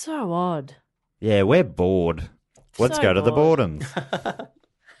outside. So odd. Yeah, we're bored. Let's So go to the bored. Bordens.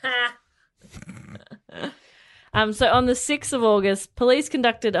 So on the 6th of August, police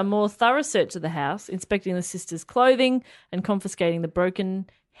conducted a more thorough search of the house, inspecting the sisters' clothing and confiscating the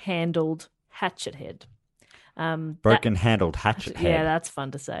broken-handled hatchet head. Broken-handled hatchet head. Yeah, that's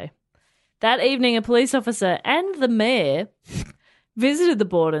fun to say. That evening, a police officer and the mayor visited the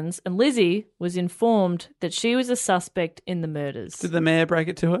Bordens, and Lizzie was informed that she was a suspect in the murders. Did the mayor break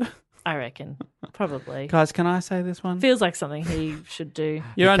it to her? I reckon. Probably. Guys, can I say this one? Feels like something he should do.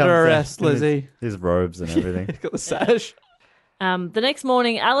 You're He under comes arrest, out in Lizzie. His robes and everything. He's got the sash. The next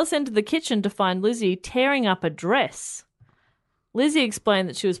morning, Alice entered the kitchen to find Lizzie tearing up a dress. Lizzie explained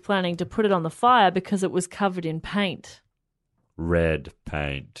that she was planning to put it on the fire because it was covered in paint. Red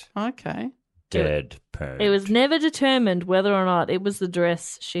paint. Okay. Dead paint. It was never determined whether or not it was the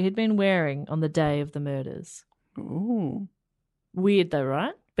dress she had been wearing on the day of the murders. Ooh. Weird though,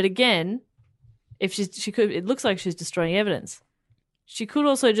 right? But again, if she could, it looks like she's destroying evidence. She could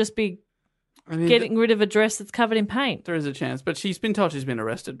also just be I mean, getting rid of a dress that's covered in paint. there is a chance, but she's been told she's been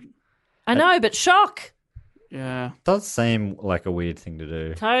arrested. I know, but shock. Yeah. Does seem like a weird thing to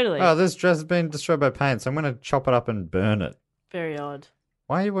do. Totally. Oh, this dress has been destroyed by paint, so I'm going to chop it up and burn it. Very odd.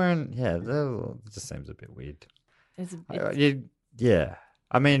 Why are you wearing... Yeah, that just seems a bit weird. It's Yeah.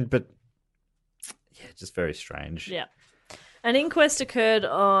 I mean, but... Yeah, just very strange. Yeah. An inquest occurred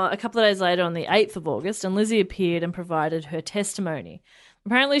a couple of days later on the 8th of August, and Lizzie appeared and provided her testimony.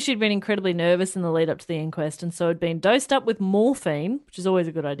 Apparently, she'd been incredibly nervous in the lead up to the inquest, and so had been dosed up with morphine, which is always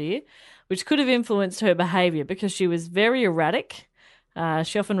a good idea, which could have influenced her behaviour because she was very erratic.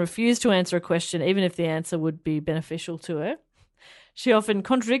 She often refused to answer a question, even if the answer would be beneficial to her. She often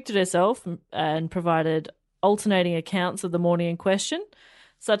contradicted herself and provided alternating accounts of the morning in question,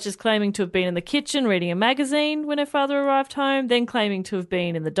 such as claiming to have been in the kitchen reading a magazine when her father arrived home, then claiming to have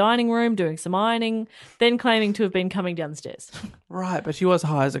been in the dining room doing some ironing, then claiming to have been coming down the stairs. Right, but she was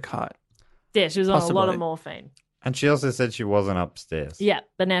high as a kite. Yeah, she was on a lot Possibly. of morphine. And she also said she wasn't upstairs. Yeah,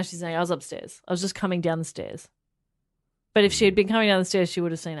 but now she's saying, I was upstairs. I was just coming down the stairs. But if she had been coming down the stairs, she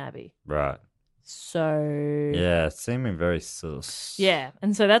would have seen Abby. Right. So... Yeah, seeming very sus. Yeah,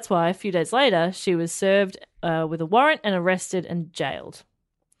 and so that's why a few days later, she was served with a warrant and arrested and jailed.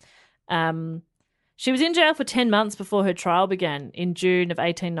 She was in jail for 10 months before her trial began in June of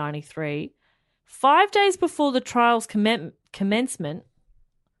 1893. 5 days before the trial's commencement,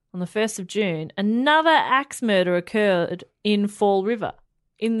 on the 1st of June, another axe murder occurred in Fall River,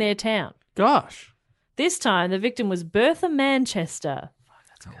 in their town. Gosh. This time, the victim was Bertha Manchester,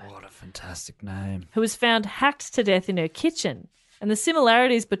 What a fantastic name. who was found hacked to death in her kitchen. And the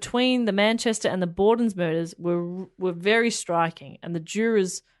similarities between the Manchester and the Bordens murders were very striking, and the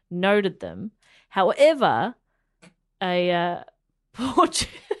jurors noted them. However, a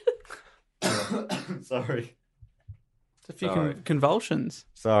Sorry. It's a few Sorry. convulsions.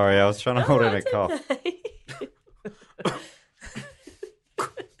 Sorry, I was trying to hold in a cough.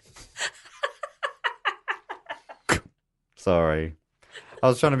 Sorry. I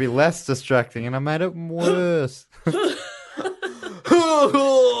was trying to be less distracting and I made it worse.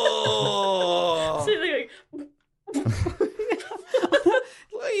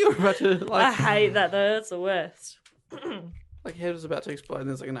 You were about to, I like, hate that though. That's the worst. like head was about to explode and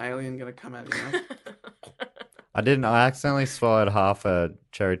there's like an alien going to come out of your mouth. I accidentally swallowed half a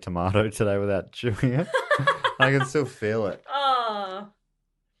cherry tomato today without chewing it. I can still feel it. Oh.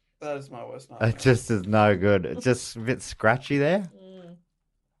 That is my worst nightmare. It just is no good. It's just a bit scratchy there.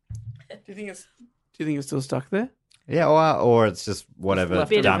 Do you think it's still stuck there? Yeah, or it's just whatever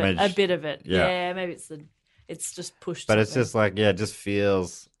left damage. A bit of it. Yeah. Yeah, maybe it's just pushed. But it's something. just like, yeah, it just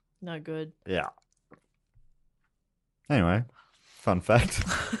feels, no good. yeah. Anyway, fun fact.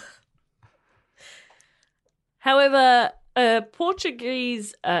 However, a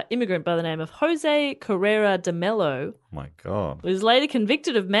Portuguese immigrant by the name of Jose Carrera de Mello Oh my God. was later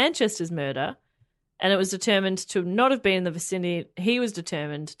convicted of Manchester's murder, and it was determined to not have been in the vicinity. He was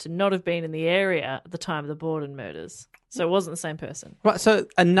determined to not have been in the area at the time of the Borden murders. So it wasn't the same person. Right, so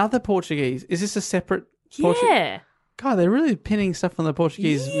another Portuguese. Is this a separate Yeah. God, they're really pinning stuff on the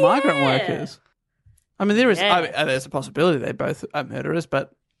Portuguese migrant workers. I mean, there's a possibility they both are murderers,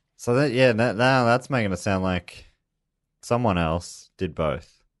 but... So now that's making it sound like someone else did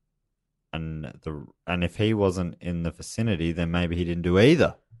both. And if he wasn't in the vicinity, then maybe he didn't do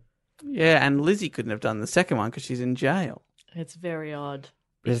either. Yeah, and Lizzie couldn't have done the second one because she's in jail. It's very odd.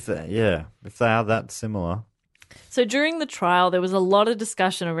 If they are that similar. So during the trial, there was a lot of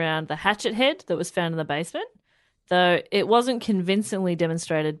discussion around the hatchet head that was found in the basement, though it wasn't convincingly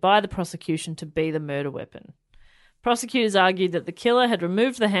demonstrated by the prosecution to be the murder weapon. Prosecutors argued that the killer had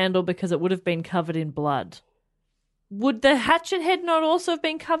removed the handle because it would have been covered in blood. Would the hatchet head not also have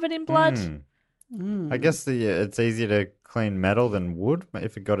been covered in blood? I guess it's easier to clean metal than wood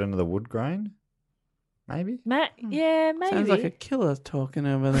if it got into the wood grain. Maybe. Yeah, maybe. Sounds like a killer talking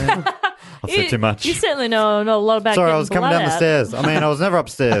over there. I've said too much. You certainly know a lot about Sorry, getting I was coming blood down the out. stairs. I mean, I was never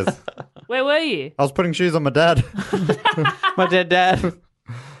upstairs. Where were you? I was putting shoes on my dad. My dad.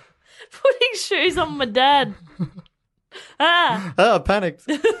 Putting shoes on my dad. Oh, I panicked.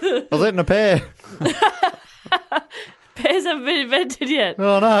 I was eating a pear. Pears haven't been invented yet.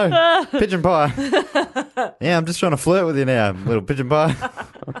 Oh, no. Pigeon pie. Yeah, I'm just trying to flirt with you now, little pigeon pie.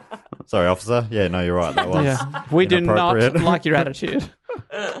 Sorry, officer. Yeah, no, you're right. That was Yeah. We do not inappropriate. like your attitude.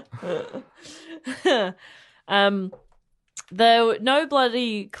 Though no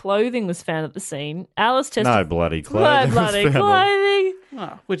bloody clothing was found at the scene, Alice testified. No bloody clothing. No bloody was found on- clothing.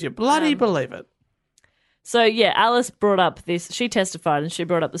 Oh, would you bloody believe it? So, yeah, Alice brought up this. She testified and she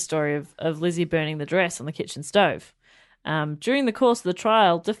brought up the story of Lizzie burning the dress on the kitchen stove. During the course of the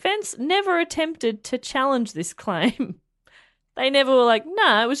trial, defense never attempted to challenge this claim. They never were like,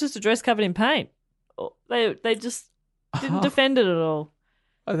 no, it was just a dress covered in paint. Or they just didn't defend it at all.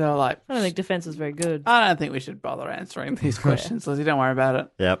 They were like, I don't think defense was very good. I don't think we should bother answering these questions, Lizzie. Don't worry about it.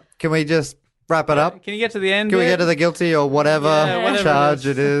 Yep. Can we just wrap it up? Can you get to the end? Can we yet? get to the guilty or whatever, Yeah, whatever charge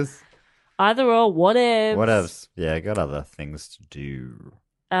it it is? Either or, whatever. Whatevs. Yeah, got other things to do.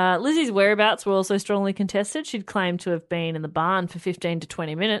 Lizzie's whereabouts were also strongly contested. She'd claimed to have been in the barn for 15 to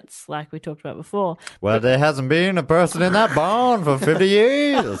 20 minutes, like we talked about before. Well, there hasn't been a person in that barn for 50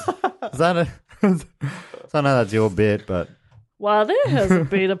 years. Is that I know that's your bit, but... Well, there hasn't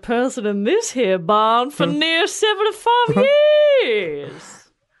been a person in this here barn for near 75 years.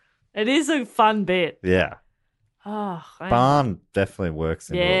 It is a fun bit. Yeah. Oh, Barn definitely works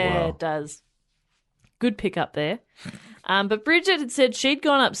into it yeah, well. it does. Good pick up there. But Bridget had said she'd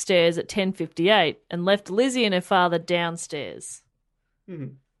gone upstairs at 10:58 and left Lizzie and her father downstairs.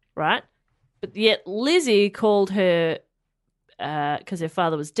 Right? But yet Lizzie called her, because her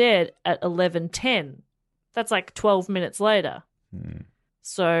father was dead, at 11:10. That's like 12 minutes later.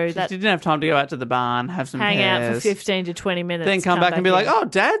 So She that didn't have time to go out to the barn, have some hang out for pears, 15 to 20 minutes. then come back and be in. like, oh,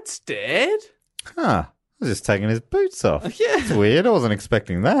 Dad's dead. Huh. I was just taking his boots off. Yeah. It's weird. I wasn't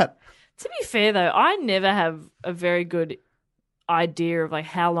expecting that. To be fair, though, I never have a very good idea of like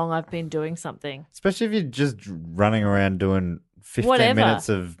how long I've been doing something. Especially if you're just running around doing 15 Whatever. minutes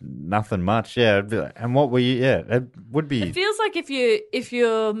of nothing much. Yeah. It'd be like, and what were you? Yeah. It would be. It feels like if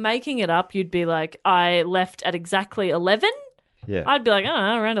you're making it up, you'd be like, I left at exactly 11. Yeah. I'd be like, I don't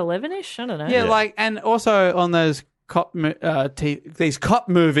know, around 11ish. I don't know. Yeah, like, and also on those these cop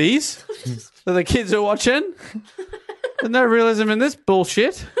movies that the kids are watching, there's no realism in this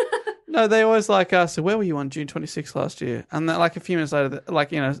bullshit. No, they always like, so where were you on June 26th last year? And then, like a few minutes later,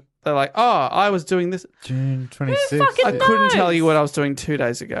 like, you know, they're like, oh, I was doing this. June 26th. fucking I couldn't knows? tell you what I was doing 2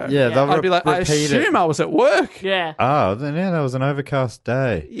 days ago. Yeah, they'll I'd be like, I repeat it. assume I was at work. Yeah. Oh, then yeah, that was an overcast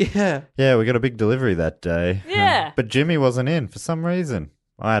day. Yeah. Yeah, we got a big delivery that day. Yeah. But Jimmy wasn't in for some reason.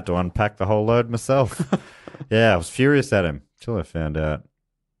 I had to unpack the whole load myself. Yeah, I was furious at him till I found out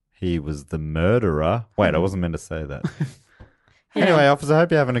he was the murderer. Wait, I wasn't meant to say that. Anyway, officer, I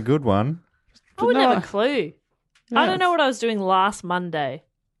hope you're having a good one. I wouldn't No. have a clue. I don't know what I was doing last Monday.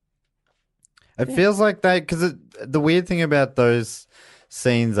 It feels like because the weird thing about those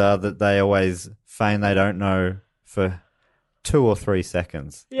scenes are that they always feign they don't know for 2 or 3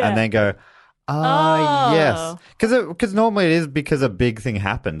 seconds, Yeah. and then go, Oh. yes, because normally it is because a big thing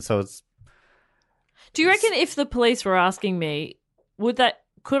happened, so it's Do you reckon if the police were asking me,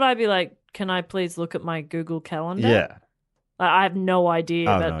 could I be like, can I please look at my Google Calendar? yeah. I have no idea,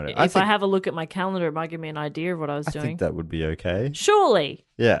 Oh, but no, no. if I I think- have a look at my calendar, it might give me an idea of what I was I doing. think that would be okay. Surely.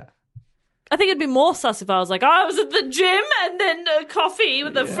 Yeah, I think it'd be more sus if I was like, I was at the gym and then a coffee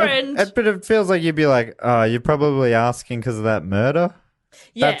with a friend. But it feels like you'd be like, oh, you're probably asking because of that murder?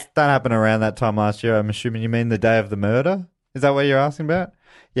 Yeah. That happened around that time last year. I'm assuming you mean the day of the murder? Is that what you're asking about?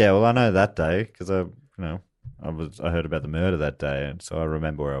 Yeah, well, I know that day because I heard about the murder that day, and so I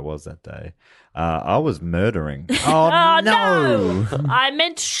remember where I was that day. I was murdering. Oh, no! I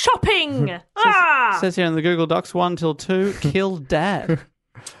meant shopping. Ah! Says here in the Google Docs 1 till 2, killed dad.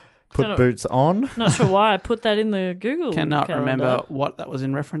 Put boots on. Not sure why I put that in the Google. Cannot calendar. remember what that was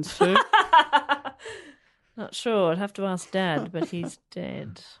in reference to. Not sure. I'd have to ask Dad, but he's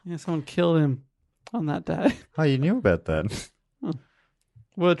dead. Yeah, someone killed him on that day. Oh, you knew about that.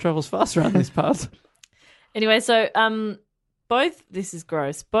 Word travels fast around these parts. Anyway, so this is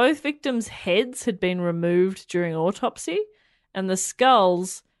gross. Both victims' heads had been removed during autopsy, and the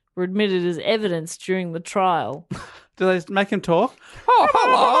skulls were admitted as evidence during the trial. Do they make him talk? Oh,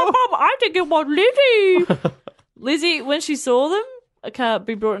 hello. I think it was Lizzie. Lizzie, when she saw them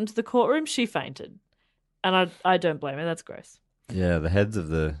be brought into the courtroom, she fainted. And I don't blame her. That's gross. Yeah, the heads of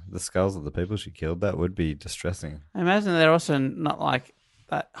the skulls of the people she killed, that would be distressing. I imagine they're also not like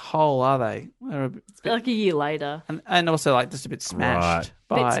that whole, are they? They're a bit, Like a year later. and also like just a bit smashed.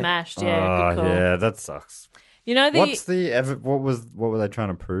 Right. Bit smashed, yeah. Good call. Yeah, that sucks. You know what were they trying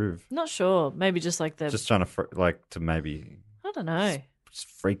to prove? Not sure. Maybe just like the... Just trying to maybe I don't know. just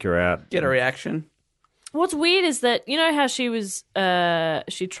freak her out. Get a reaction. What's weird is that, you know how she was...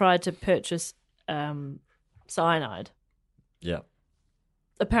 she tried to purchase cyanide, Yeah.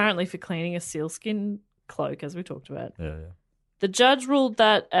 apparently for cleaning a sealskin cloak, as we talked about. Yeah. The judge ruled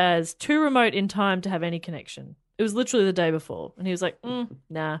that as too remote in time to have any connection. It was literally the day before. And he was like,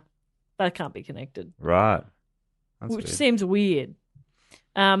 nah, that can't be connected. Right. That's Which weird. seems weird.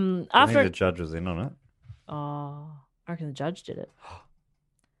 I think After the judge was in on it. Oh, I reckon the judge did it.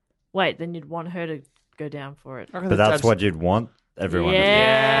 Wait, then you'd want her to go down for it. But that's what you'd want everyone to do.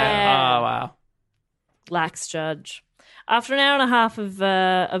 Yeah. Oh, wow. Lax judge. After an hour and a half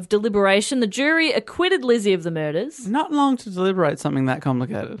of deliberation, the jury acquitted Lizzie of the murders. Not long to deliberate something that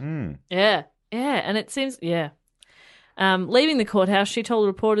complicated. Yeah, and it seems, leaving the courthouse, she told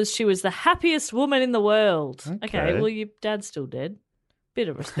reporters she was the happiest woman in the world. Okay, well, your dad's still dead. Bit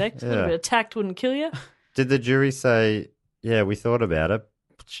of respect. A little bit of tact wouldn't kill you. Did the jury say, yeah, we thought about it,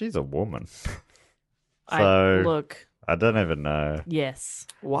 but she's a woman? Look. I don't even know. Yes.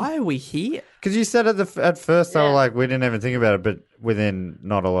 Why are we here? Because you said at first they were like, we didn't even think about it, but within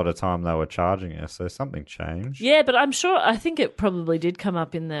not a lot of time they were charging her, so something changed. Yeah, but I think it probably did come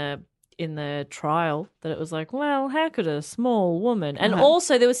up in the trial that it was like, well, how could a small woman? And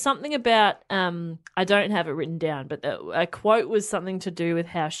also there was something about, I don't have it written down, but a quote was something to do with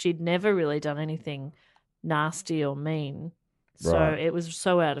how she'd never really done anything nasty or mean. So it was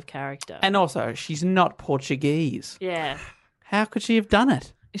so out of character. And also, she's not Portuguese. Yeah. How could she have done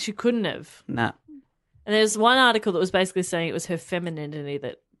it? She couldn't have. Nah. And there's one article that was basically saying it was her femininity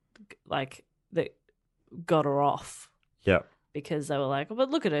that got her off. Yep. Because they were like, oh,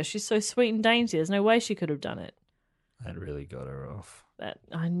 but look at her. She's so sweet and dainty. There's no way she could have done it. That really got her off. That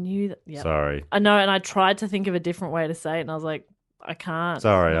I knew that. Yeah. Sorry. I know, and I tried to think of a different way to say it, and I was like, I can't.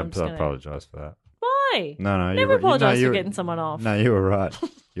 Sorry, I I'm just gonna- apologise for that. Why? No, Never apologise for getting someone off. No, you were right.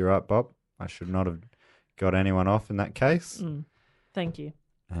 You're right, Bob. I should not have got anyone off in that case. Thank you.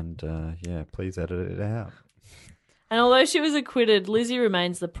 And please edit it out. And although she was acquitted, Lizzie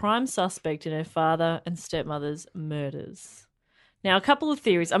remains the prime suspect in her father and stepmother's murders. Now, a couple of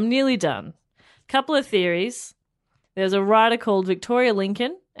theories. I'm nearly done. A couple of theories. There's a writer called Victoria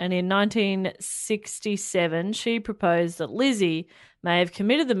Lincoln, and in 1967, she proposed that Lizzie may have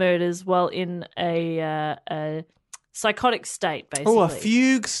committed the murders while in a psychotic state, basically. Oh, a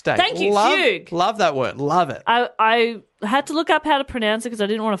fugue state. Thank you, fugue. Love that word. Love it. I had to look up how to pronounce it because I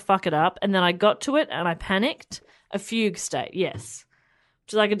didn't want to fuck it up, and then I got to it and I panicked. A fugue state, yes.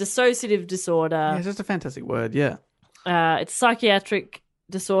 Which is like a dissociative disorder. Yeah, it's just a fantastic word, yeah. It's a psychiatric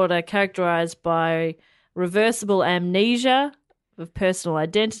disorder characterized by reversible amnesia of personal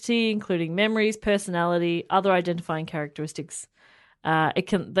identity, including memories, personality, other identifying characteristics.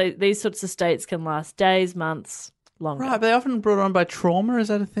 These sorts of states can last days, months, longer. Right, but they often brought on by trauma. Is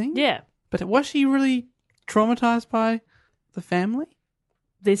that a thing? Yeah. But was she really traumatized by the family?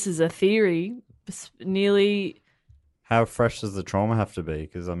 This is a theory. Nearly. How fresh does the trauma have to be?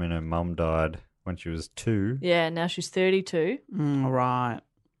 Because, I mean, her mum died when she was 2. Yeah, now she's 32. Right.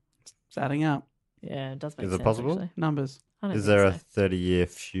 It's adding up. Yeah, it does make Is sense. it possible? Actually. Numbers. Is there a 30-year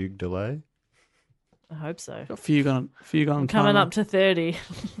fugue delay? I hope so. Got fugue on I'm coming up to 30.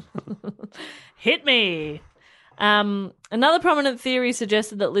 Hit me. Another prominent theory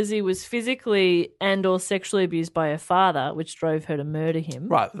suggested that Lizzie was physically and or sexually abused by her father, which drove her to murder him.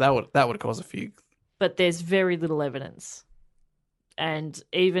 Right, that would cause a few. But there's very little evidence. And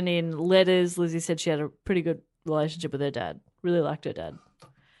even in letters, Lizzie said she had a pretty good relationship with her dad. Really liked her dad.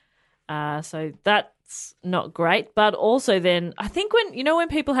 So that's not great. But also then, I think when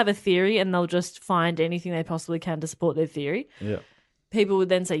people have a theory and they'll just find anything they possibly can to support their theory, people would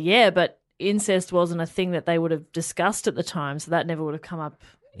then say, yeah, but incest wasn't a thing that they would have discussed at the time, so that never would have come up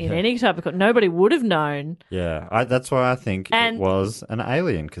in any type of... Nobody would have known. Yeah, that's why I think it was an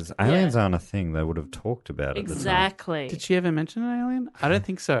alien, because aliens aren't a thing. They would have talked about it. Exactly. Did she ever mention an alien? I don't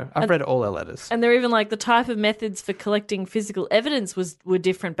think so. I've read all her letters. And they're even like the type of methods for collecting physical evidence were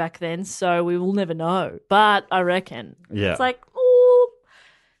different back then, so we will never know. But I reckon. Yeah. It's like,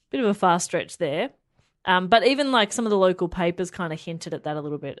 bit of a far stretch there. But even like some of the local papers kind of hinted at that a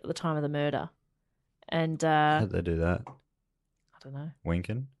little bit at the time of the murder. And how'd they do that? I don't know.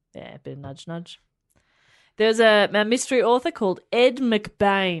 Winking? Yeah, a bit of nudge, nudge. There's a mystery author called Ed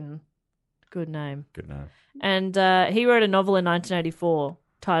McBain. Good name. Good name. And he wrote a novel in 1984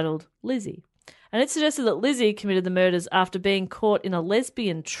 titled Lizzie. And it suggested that Lizzie committed the murders after being caught in a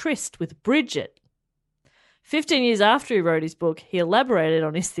lesbian tryst with Bridget. 15 years after he wrote his book, he elaborated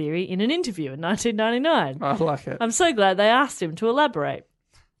on his theory in an interview in 1999. I like it. I'm so glad they asked him to elaborate.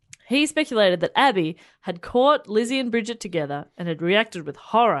 He speculated that Abby had caught Lizzie and Bridget together and had reacted with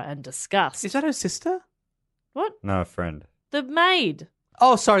horror and disgust. Is that her sister? What? No, a friend. The maid.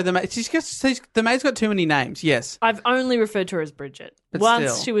 Oh, sorry, the maid. The maid's got too many names, yes. I've only referred to her as Bridget. But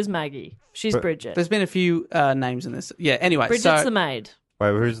Once still. she was Maggie. She's Bridget. There's been a few names in this. Yeah, anyway. Bridget's the maid.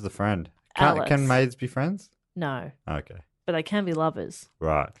 Wait, who's the friend? Alice. Can maids be friends? No. Okay. But they can be lovers.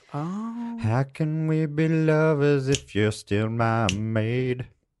 Right. Oh. How can we be lovers if you're still my maid?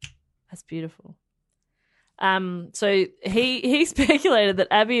 That's beautiful. So he speculated that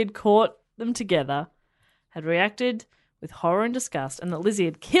Abby had caught them together, had reacted with horror and disgust, and that Lizzie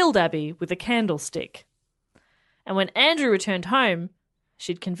had killed Abby with a candlestick. And when Andrew returned home,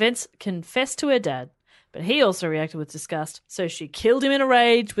 she'd confessed to her dad, but he also reacted with disgust, so she killed him in a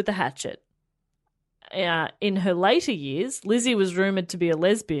rage with a hatchet. In her later years, Lizzie was rumoured to be a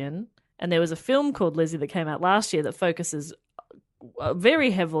lesbian, and there was a film called Lizzie that came out last year that focuses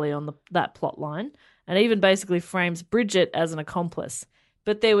very heavily on that plot line and even basically frames Bridget as an accomplice.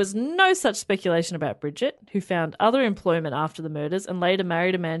 But there was no such speculation about Bridget, who found other employment after the murders and later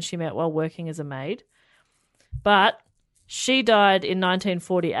married a man she met while working as a maid. But she died in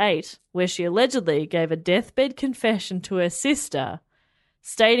 1948, where she allegedly gave a deathbed confession to her sister,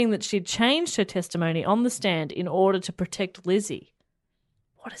 stating that she'd changed her testimony on the stand in order to protect Lizzie.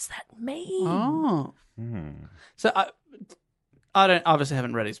 What does that mean? Oh. So I don't obviously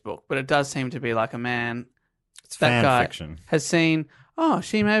haven't read his book, but it does seem to be like a man. It's that fan guy fiction. Has seen. Oh,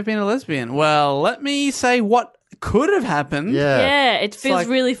 she may have been a lesbian. Well, let me say what could have happened. Yeah, it feels like-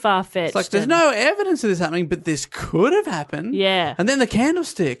 really far-fetched. It's like there's no evidence of this happening, but this could have happened. Yeah. And then the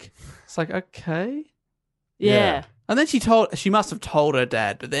candlestick. It's like, okay. Yeah. And then she must have told her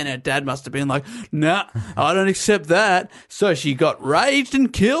dad, but then her dad must have been like, nah, I don't accept that. So she got raged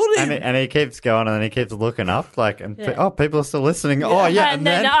and killed him. And he keeps going, and then he keeps looking up, Yeah. People are still listening. Oh, yeah. And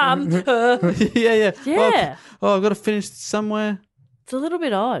then, yeah. Yeah. Oh, I've got to finish somewhere. It's a little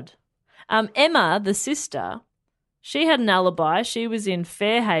bit odd. Emma, the sister, she had an alibi. She was in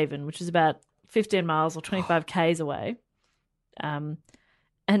Fairhaven, which is about 15 miles or 25 k's away.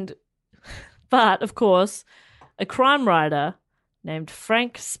 But, of course, a crime writer named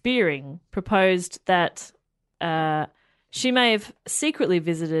Frank Spearing proposed that she may have secretly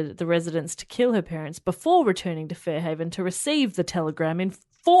visited the residence to kill her parents before returning to Fairhaven to receive the telegram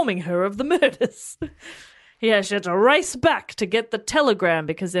informing her of the murders. She had to race back to get the telegram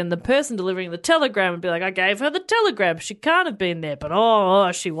because then the person delivering the telegram would be like, I gave her the telegram. She can't have been there.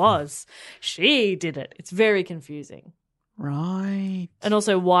 But, she was. She did it. It's very confusing. Right. And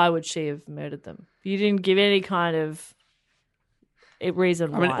also, why would she have murdered them? You didn't give any kind of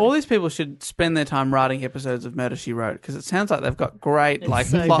reason why. I mean, all these people should spend their time writing episodes of Murder, She Wrote, because it sounds like they've got great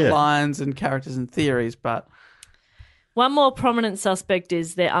so plot good. lines and characters and theories, but... One more prominent suspect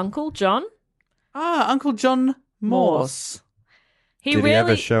is their uncle, John. Uncle John Morse. Did he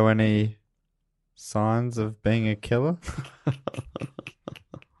ever show any signs of being a killer?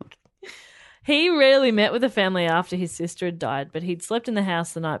 He rarely met with the family after his sister had died, but he'd slept in the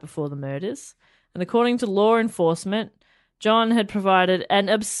house the night before the murders. And according to law enforcement, John had provided an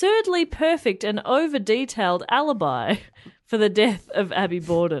absurdly perfect and over-detailed alibi for the death of Abby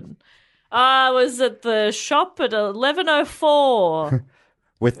Borden. I was at the shop at 11:04.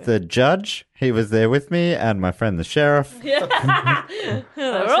 with the judge. He was there with me and my friend the sheriff. They're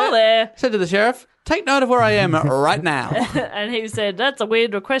all there. Said to the sheriff, take note of where I am right now. And he said, that's a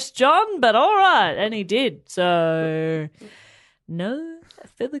weird request, John, but all right. And he did. So, no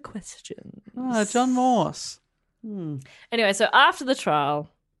further questions. Oh, John Morse. Anyway, so after the trial,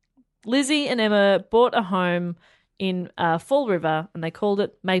 Lizzie and Emma bought a home in Fall River, and they called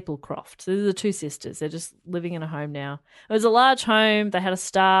it Maplecroft. So these are the two sisters. They're just living in a home now. It was a large home. They had a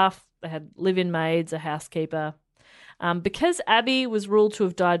staff. They had live-in maids, a housekeeper. Because Abby was ruled to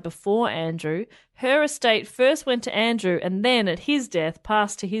have died before Andrew, her estate first went to Andrew and then, at his death,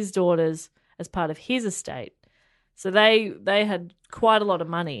 passed to his daughters as part of his estate. So they had quite a lot of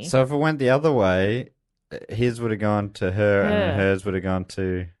money. So if it went the other way, his would have gone to her and hers would have gone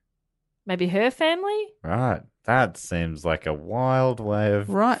to... Maybe her family? Right. That seems like a wild way of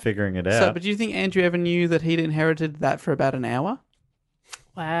figuring it out. So, but do you think Andrew ever knew that he'd inherited that for about an hour?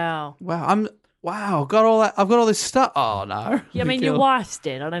 Wow. Wow, got all that. I've got all this stuff. Oh, no. Yeah, I mean, your wife's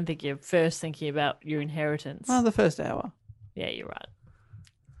dead. I don't think you're first thinking about your inheritance. Oh, the first hour. Yeah, you're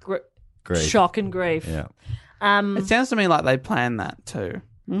right. Grief. Shock and grief. Yeah. It sounds to me like they planned that too.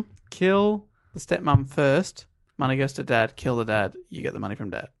 Kill the stepmom first. Money goes to dad. Kill the dad. You get the money from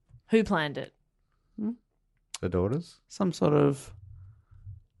dad. Who planned it? The daughters? Some sort of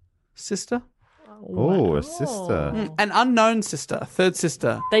sister. Oh, a sister. An unknown sister. Third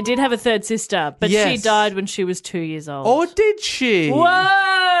sister. They did have a third sister, but she died when she was 2 years old. Or did she? Whoa!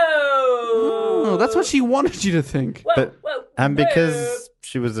 Oh, that's what she wanted you to think. And because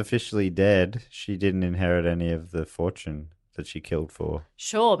she was officially dead, she didn't inherit any of the fortune that she killed for.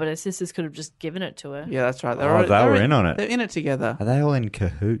 Sure, but her sisters could have just given it to her. Yeah, that's right. They were in on it. They're in it together. Are they all in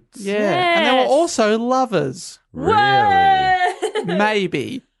cahoots? Yeah. And they were also lovers. Really?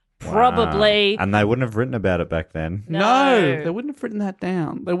 Maybe. Probably. And they wouldn't have written about it back then. No, they wouldn't have written that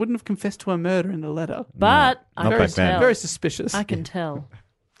down. They wouldn't have confessed to a murder in the letter. But No, I not can back then. tell. Very suspicious. I can tell.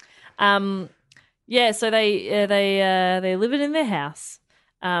 Yeah, so they live it in their house.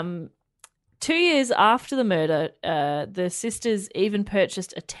 2 years after the murder, the sisters even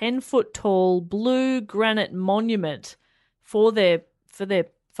purchased a 10-foot tall blue granite monument for their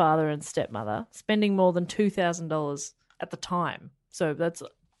father and stepmother, spending more than $2,000 at the time. So that's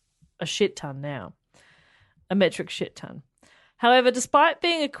a shit ton now, a metric shit ton. However, despite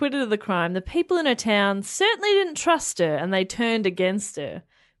being acquitted of the crime, the people in her town certainly didn't trust her, and they turned against her.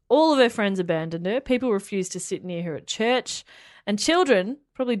 All of her friends abandoned her. People refused to sit near her at church. And children,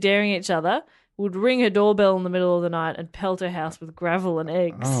 probably daring each other, would ring her doorbell in the middle of the night and pelt her house with gravel and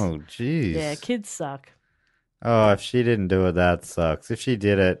eggs. Oh, jeez. Yeah, kids suck. Oh, if she didn't do it, that sucks. If she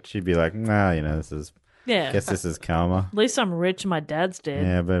did it, she'd be like, nah, this is... Yeah. Guess this is karma. At least I'm rich and my dad's dead.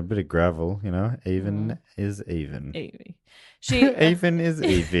 Yeah, but a bit of gravel, even is even. Evie. Even is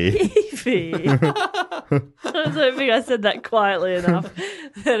Evie. Evie. I was hoping I said that quietly enough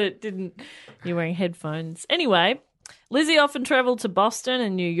that it didn't. You're wearing headphones. Anyway, Lizzie often travelled to Boston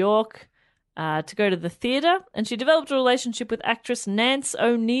and New York to go to the theatre, and she developed a relationship with actress Nance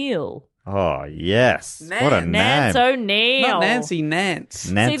O'Neill. Oh, yes. What a Nance name. O'Neill. Not Nancy, Nance.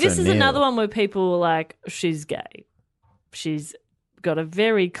 Nance See, this is O'Neill. another one where people were like, she's gay. She's got a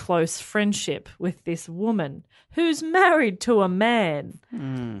very close friendship with this woman who's married to a man.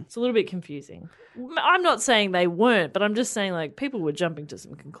 It's a little bit confusing. I'm not saying they weren't, but I'm just saying like people were jumping to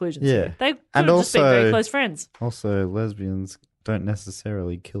some conclusions. Yeah. Here. They could And have just been also- very close friends. Also, lesbians don't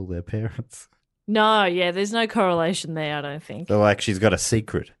necessarily kill their parents. No, yeah, there's no correlation there, I don't think. They're like, she's got a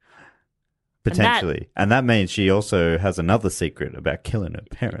secret. Potentially. And that means she also has another secret about killing her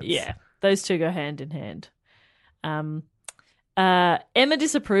parents. Yeah, those two go hand in hand. Emma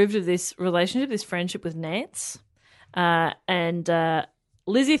disapproved of this relationship, this friendship with Nance. And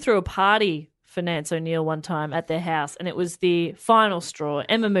Lizzie threw a party for Nance O'Neill one time at their house, and it was the final straw.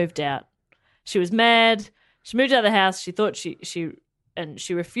 Emma moved out. She was mad. She moved out of the house. She thought she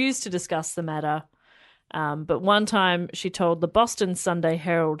refused to discuss the matter. But one time she told the Boston Sunday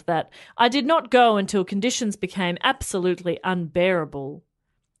Herald that I did not go until conditions became absolutely unbearable.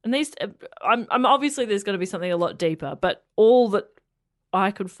 And these, I'm obviously there's going to be something a lot deeper, but all that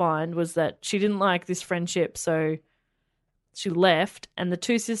I could find was that she didn't like this friendship, so she left, and the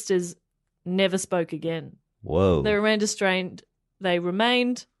two sisters never spoke again. Whoa. They remained estranged.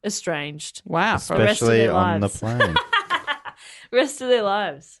 Wow. For the rest of Especially their on the lives. plane. Rest of their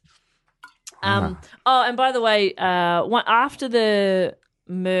lives. Oh, and by the way, after the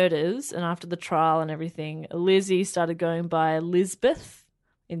murders and after the trial and everything, Lizzie started going by Lisbeth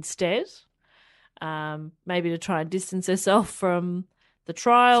instead, maybe to try and distance herself from the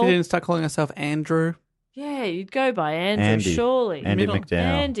trial. She didn't start calling herself Andrew. Yeah, you'd go by Andrew, surely. Andy McDowell.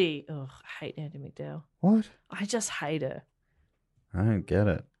 Andy. Oh, I hate Andy McDowell. What? I just hate her. I don't get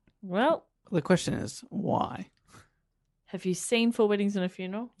it. Well, The question is, why? have you seen Four Weddings and a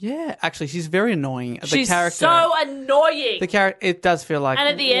Funeral? Yeah, actually, she's very annoying. The She's character, so annoying. The character, it does feel like. And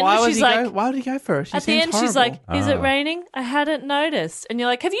at the end, why she's like- why would he go for her? She At the seems end, horrible. she's like, "Is it Oh. raining? I hadn't noticed." And you're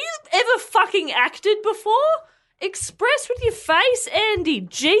like, "Have you ever fucking acted before? Express with your face, Andy.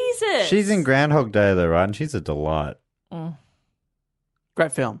 Jesus." She's in Groundhog Day though, right? And she's a delight.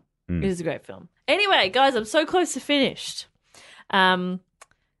 Great film. It is a great film. Anyway, guys, I'm so close to finished.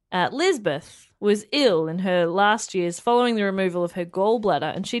 Lisbeth was ill in her last years following the removal of her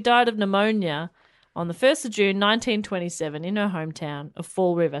gallbladder, and she died of pneumonia on the 1st of June, 1927, in her hometown of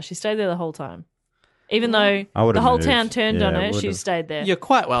Fall River. She stayed there the whole time. Even though I would've the whole moved. town turned Yeah, on I her, she would've. stayed there. You're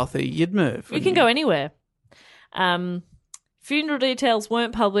quite wealthy. You'd move. You can go anywhere. Funeral details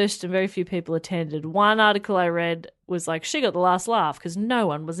weren't published and very few people attended. One article I read was like, she got the last laugh because no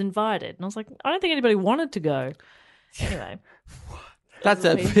one was invited. And I was like, I don't think anybody wanted to go. Anyway. That's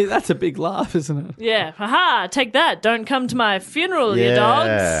a big laugh, isn't it? Yeah. Haha, take that. Don't come to my funeral, you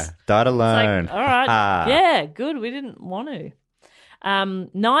dogs. Died It's alone. like, all right. Ha. Yeah, good. We didn't want to.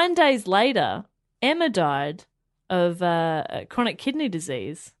 9 days later, Emma died of chronic kidney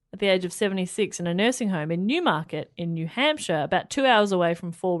disease at the age of 76 in a nursing home in Newmarket in New Hampshire, about 2 hours away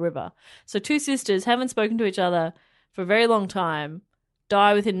from Fall River. So two sisters haven't spoken to each other for a very long time,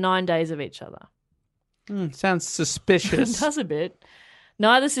 die within 9 days of each other. Sounds suspicious. It does a bit.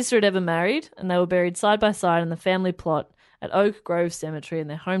 Neither sister had ever married, and they were buried side by side in the family plot at Oak Grove Cemetery in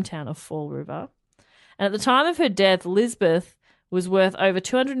their hometown of Fall River. And at the time of her death, Lisbeth was worth over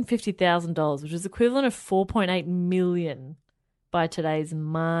 $250,000, which is equivalent of $4.8 million by today's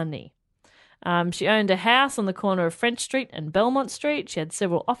money. She owned a house on the corner of French Street and Belmont Street. She had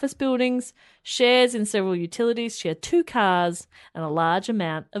several office buildings, shares in several utilities. She had 2 cars and a large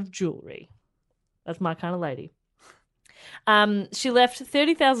amount of jewelry. That's my kind of lady. She left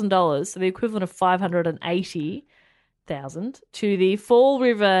 $30,000, so the equivalent of $580,000, to the Fall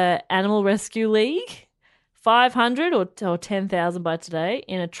River Animal Rescue League, $500 or $10,000 by today,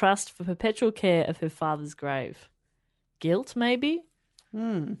 in a trust for perpetual care of her father's grave. Guilt, maybe?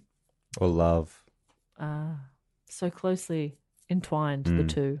 Or love. So closely entwined, the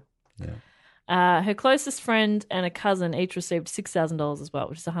two. Yeah. Her closest friend and a cousin each received $6,000 as well,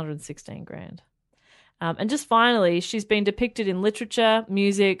 which is $116,000. And just finally, she's been depicted in literature,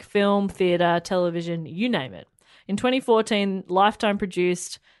 music, film, theatre, television, you name it. In 2014, Lifetime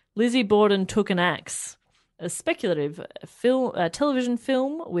produced Lizzie Borden Took an Axe, a speculative television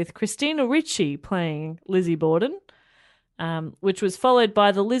film with Christina Ricci playing Lizzie Borden, which was followed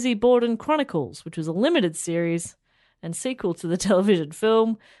by the Lizzie Borden Chronicles, which was a limited series and sequel to the television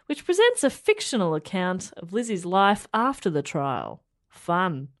film, which presents a fictional account of Lizzie's life after the trial.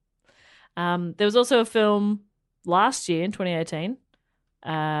 Fun. There was also a film last year in 2018.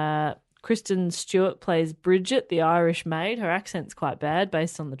 Kristen Stewart plays Bridget, the Irish maid. Her accent's quite bad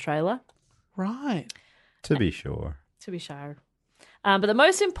based on the trailer. Right. To be sure. To be sure. But the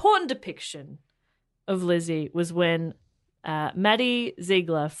most important depiction of Lizzie was when Maddie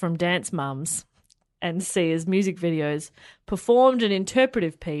Ziegler from Dance Mums and Sia's music videos performed an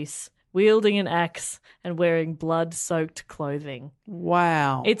interpretive piece wielding an axe and wearing blood-soaked clothing.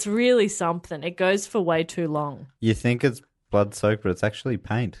 Wow. It's really something. It goes for way too long. You think it's blood-soaked, but it's actually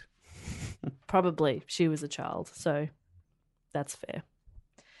paint. Probably. She was a child, so that's fair.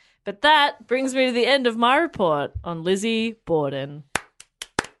 But that brings me to the end of my report on Lizzie Borden.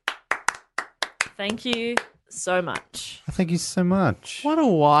 Thank you so much. Thank you so much. What a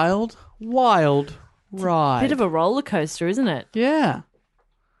wild ride. Bit of a roller coaster, isn't it? Yeah.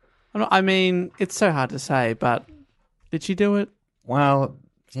 I mean, it's so hard to say, but did she do it? Well,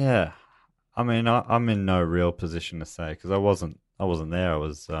 yeah. I mean, I'm in no real position to say because I wasn't there. I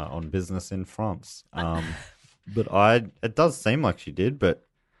was on business in France. But it does seem like she did, but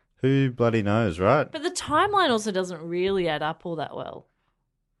who bloody knows, right? But the timeline also doesn't really add up all that well.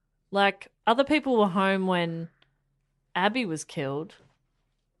 Like, other people were home when Abby was killed.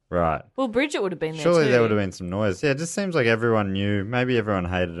 Right. Well, Bridget would have been there Surely too. there would have been some noise. Yeah, it just seems like everyone knew. Maybe everyone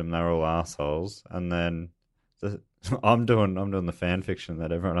hated them. They were all assholes. And then I'm doing the fan fiction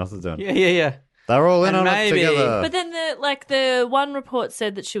that everyone else is doing. Yeah. They're all in And on maybe- it together. But then the one report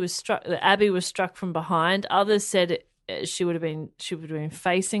said that she was struck. That Abby was struck from behind. Others said she would have been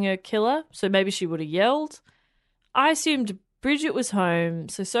facing her killer. So maybe she would have yelled. I assumed Bridget was home.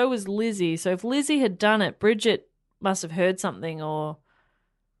 So was Lizzie. So if Lizzie had done it, Bridget must have heard something, or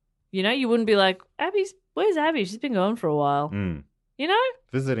you wouldn't be like, where's Abby? She's been gone for a while. You You know?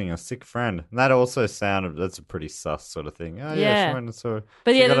 Visiting a sick friend. And that also sounded, that's a pretty sus sort of thing. Oh, yeah, Yeah. she went and saw,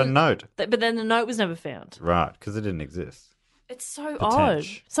 But she yeah, got a then- note. But then the note was never found. Right, because it didn't exist. It's so odd.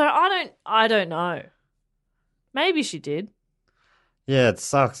 Potential. So I don't know. Maybe she did. Yeah, it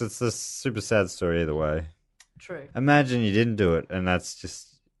sucks. It's a super sad story either way. True. Imagine you didn't do it, and that's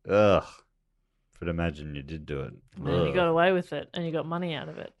just, ugh. But imagine you did do it. And you Ugh. got away with it and you got money out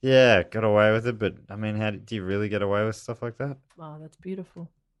of it. Yeah, got away with it, but I mean, how do you really get away with stuff like that? Wow, that's beautiful.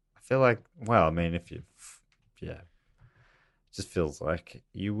 I feel like, well, I mean, if you, yeah, it just feels like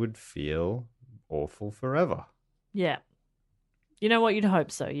you would feel awful forever. Yeah. You know what? You'd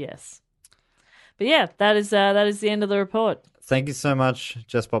hope so, yes. But yeah, that is the end of the report. Thank you so much,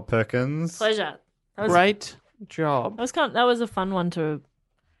 Jess Bob Perkins. Pleasure. That was, Great job. that was a fun one to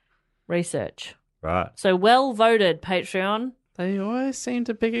research. Right. So well voted, Patreon. They always seem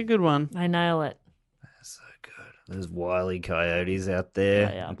to pick a good one. They nail it. So good. There's wily coyotes out there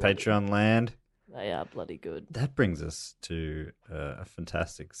They are in bloody Patreon land. They are bloody good. That brings us to a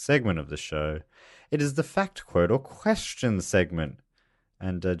fantastic segment of the show. It is the fact, quote, or question segment.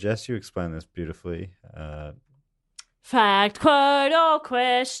 And Jess, you explained this beautifully. Fact, quote, or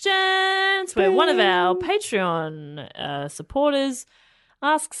questions, where one of our Patreon supporters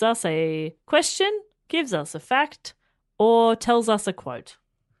asks us a question, gives us a fact, or tells us a quote.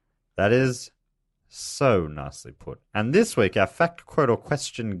 That is so nicely put. And this week, our fact, quote, or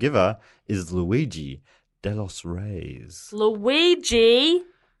question giver is Luigi de los Reyes. Luigi?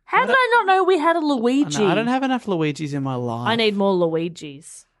 How did I not know we had a Luigi? I don't have enough Luigis in my life. I need more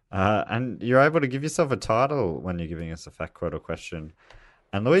Luigis. And you're able to give yourself a title when you're giving us a fact, quote, or question.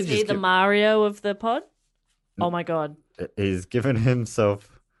 And Is Luigi's he the Mario of the pod? Oh my god. he's given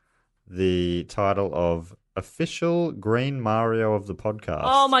himself the title of official Green Mario of the podcast.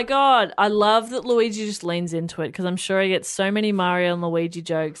 Oh my god. I love that Luigi just leans into it because I'm sure he gets so many Mario and Luigi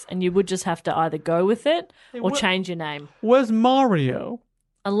jokes and you would just have to either go with it or change your name. Where's Mario?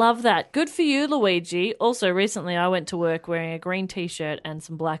 I love that. Good for you, Luigi. Also, recently I went to work wearing a green t-shirt and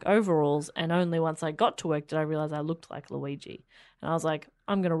some black overalls, and only once I got to work did I realize I looked like Luigi. And I was like,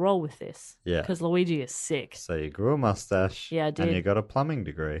 I'm going to roll with this. Yeah. Because Luigi is sick. So you grew a mustache. Yeah, I did. And you got a plumbing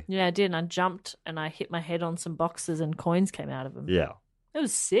degree. Yeah, I did. And I jumped and I hit my head on some boxes and coins came out of them. Yeah. It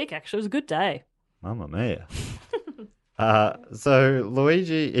was sick, actually. It was a good day. Mamma mia. So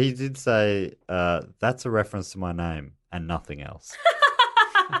Luigi, he did say, that's a reference to my name and nothing else.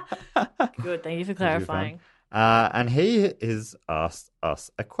 Good. Thank you for Which is clarifying. fun. And he has asked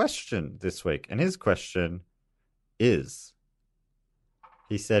us a question this week. And his question is,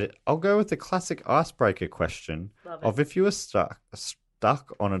 he said, I'll go with the classic icebreaker question of if you were stuck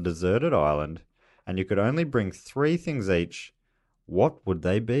on a deserted island and you could only bring 3 things each, what would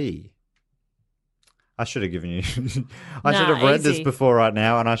they be? I should have given you... I should have read this easy. before right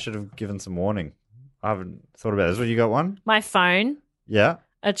now, and I should have given some warning. I haven't thought about this. Well, you got one? My phone, Yeah.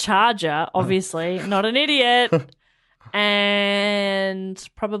 a charger, obviously, not an idiot, and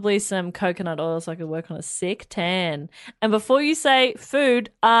probably some coconut oil so I could work on a sick tan. And before you say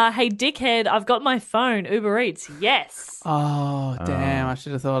food, hey, dickhead, I've got my phone, Uber Eats. Yes. Oh, damn. I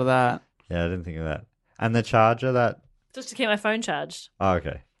should have thought of that. Yeah, I didn't think of that. And the charger, that... Just to keep my phone charged. Oh,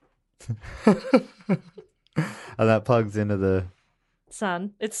 okay. And that plugs into the...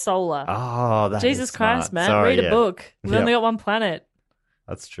 Son, it's solar. Oh, that Jesus is Christ, smart. man. Sorry, Read a yeah. book. We've only got one planet.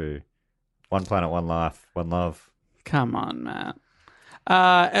 That's true. One planet, one life, one love. Come on, Matt.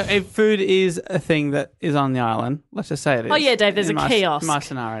 If food is a thing that is on the island, let's just say it is. Oh, yeah, Dave, there's in a my, kiosk. In my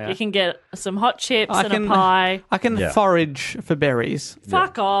scenario. You can get some hot chips I and can- a pie. I can Yeah. forage for berries.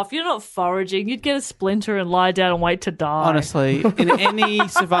 Fuck off. You're not foraging. You'd get a splinter and lie down and wait to die. Honestly, in any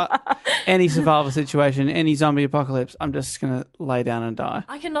survival situation, any zombie apocalypse, I'm just going to lay down and die.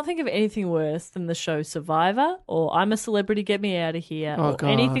 I cannot think of anything worse than the show Survivor or I'm a Celebrity, Get Me Out of Here Oh, or God.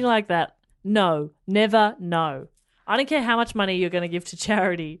 anything like that. No, never, no. I don't care how much money you're going to give to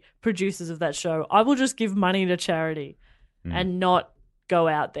charity producers of that show. I will just give money to charity and not go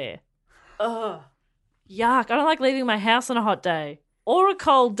out there. Ugh. Yuck. I don't like leaving my house on a hot day or a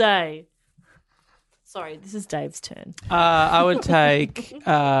cold day. Sorry, this is Dave's turn. I would take.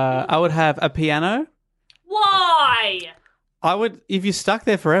 I would have a piano. Why? I would. If you're stuck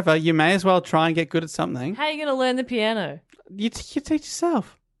there forever, you may as well try and get good at something. How are you going to learn the piano? You teach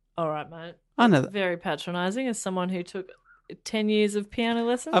yourself. All right, mate. I know that. Very patronising as someone who took 10 years of piano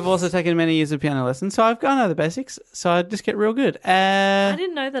lessons. I've also taken many years of piano lessons, so I know the basics. So I just get real good. I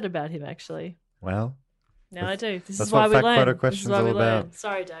didn't know that about him, actually. Well, Now I do. This that's is why what we fact learn. photo This is question's why we all learn. about.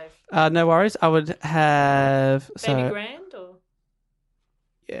 Sorry, Dave. No worries. I would have Baby grand or?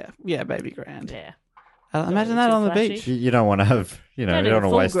 yeah, baby grand. Yeah. Imagine that on the flashy. beach. You don't want to have, you Don't don't need want a to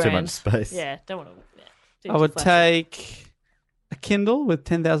full waste too grand. much space. Yeah, don't want to. I would take a Kindle with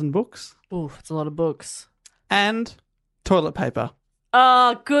 10,000 books Ooh, it's a lot of books. and toilet paper.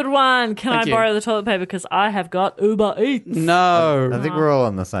 Oh, good one. Can Thank I you. borrow the toilet paper? Because I have got Uber Eats. No. I think we're all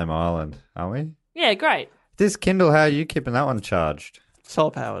on the same island, aren't we? Yeah, great. This Kindle, how are you keeping that one charged?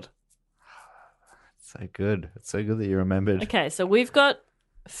 Solar powered. So good. It's so good that you remembered. Okay, so we've got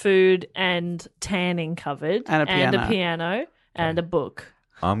food and tanning covered, And a piano, and a book.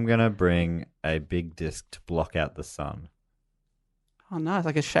 I'm going to bring a big disc to block out the sun. Oh, nice.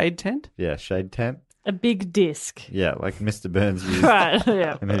 Like a shade tent? Yeah, shade tent. A big disc. Yeah, like Mr. Burns used. Right,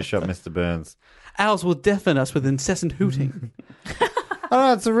 yeah. And Who Shot Mr. Burns. Owls will deafen us with incessant hooting.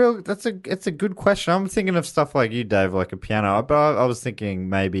 Oh, no, it's a good question. I'm thinking of stuff like you, Dave, like a piano. But I was thinking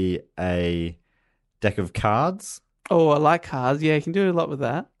maybe a deck of cards. Oh, I like cards. Yeah, you can do a lot with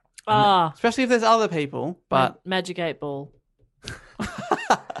that. Ah, Especially if there's other people. But Magic 8 Ball.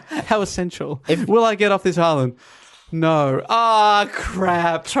 how essential. Will I get off this island? No. Ah,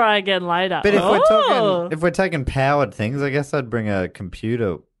 crap. Try again later. But Oh! if we're taking powered things, I guess I'd bring a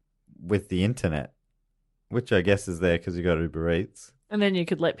computer with the internet, which I guess is there because you got Uber Eats. And then you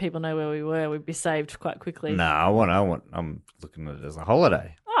could let people know where we were. We'd be saved quite quickly. No, I'm looking at it as a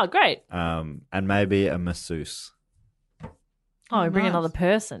holiday. Oh, great. And maybe a masseuse. Oh, we bring Nice. another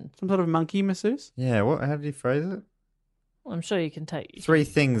person. Some sort of monkey masseuse? Yeah, how do you phrase it? Well, I'm sure you can take. 3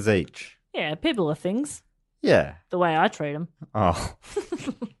 things each. Yeah, people are things. Yeah. The way I treat them. Oh.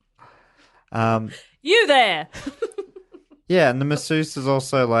 You there? Yeah, and the masseuse is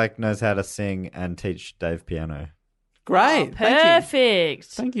also knows how to sing and teach Dave piano. Great. Perfect.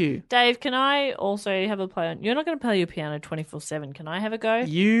 Thank you. Dave, can I also have a play on? You're not going to play your piano 24/7. Can I have a go?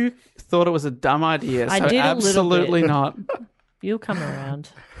 You thought it was a dumb idea, so I did a little absolutely bit. not. You'll come around.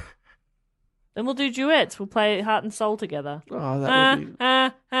 Then we'll do duets. We'll play Heart and Soul together. Oh, that would be...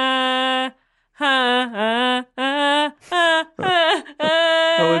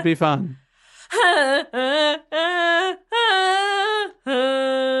 That would be fun.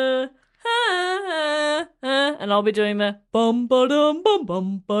 And I'll be doing the bum ba dum bum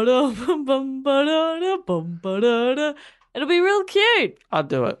bum ba dum bum ba da bum ba da. It'll be real cute. I'd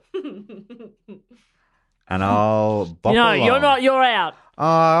do it. And I'll bop No, along. you're not. You're out. Oh,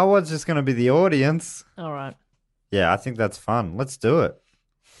 I was just going to be the audience. All right. Yeah, I think that's fun. Let's do it.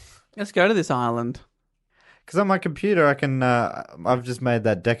 Let's go to this island. Because on my computer, I can. I've just made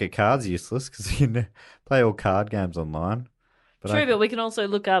that deck of cards useless because you can play all card games online. True, but we can also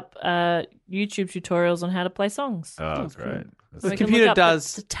look up YouTube tutorials on how to play songs. Oh, great. The We can computer look up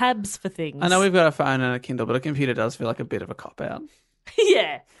does... the tabs for things. I know we've got a phone and a Kindle, but a computer does feel like a bit of a cop-out.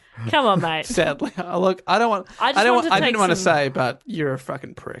 Yeah. Come on, mate. Sadly. Look, I don't want... I just wanted to I take didn't want to some- say, but you're a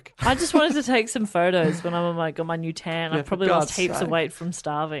fucking prick. I just wanted to take some photos when I'm on my new tan. Yeah, I've for probably lost God's heaps sake. of weight from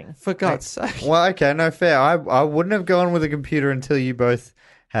starving. For God's sake. Well, okay, no fair. I wouldn't have gone with a computer until you both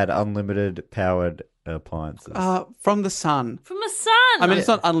had unlimited powered appliances. From the sun. From the sun. I mean, it's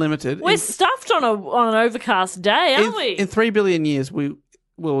not unlimited. We're stuffed on an overcast day, aren't we? In 3 billion years, we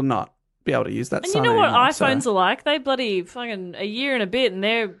will not be able to use that and you sun know what anymore, iPhones so- are like? They bloody fucking a year and a bit, and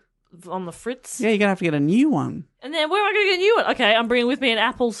they're on the fritz. Yeah, you're going to have to get a new one. And then where am I going to get a new one? Okay, I'm bringing with me an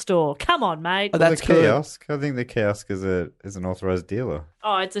Apple store. Come on, mate. Oh, that's the good. kiosk. I think the kiosk is an authorized dealer.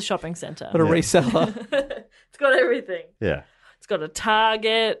 Oh, it's a shopping centre. But a reseller. It's got everything. Yeah. It's got a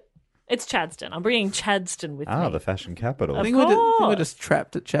Target. It's Chadston. I'm bringing Chadston with Ah, me. the fashion capital. I think we're course. just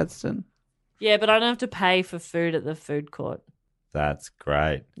trapped at Chadston. Yeah, but I don't have to pay for food at the food court. That's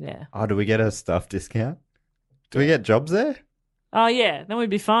great. Yeah. Oh, do we get a staff discount? Do we get jobs there? Oh, yeah. Then we'd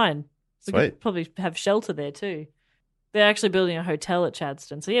be fine. We Sweet. could probably have shelter there too. They're actually building a hotel at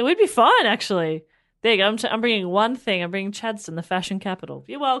Chadston. So, yeah, we'd be fine, actually. There you go. I'm bringing one thing. I'm bringing Chadston, the fashion capital.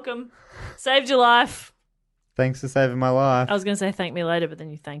 You're welcome. Saved your life. Thanks for saving my life. I was going to say thank me later, but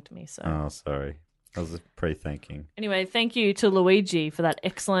then you thanked me. So, Oh, sorry. That was a pre-thinking. anyway, thank you to Luigi for that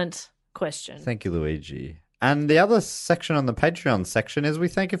excellent question. Thank you, Luigi. And the other section on the Patreon section is we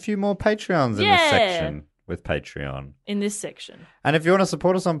thank a few more Patreons in Yeah. this section with Patreon. In this section. And if you want to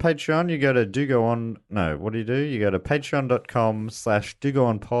support us on Patreon, you go to what do? You go to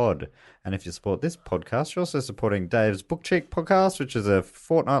patreon.com/dogoonpod. And if you support this podcast, you're also supporting Dave's Book Cheek podcast, which is a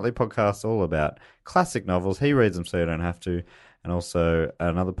fortnightly podcast all about classic novels. He reads them so you don't have to. And also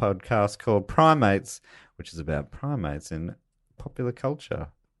another podcast called Primates, which is about primates in popular culture.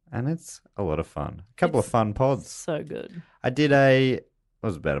 And it's a lot of fun. A couple of fun pods. So good. I did it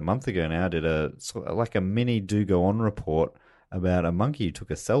was about a month ago now, I did a mini Do Go On report about a monkey who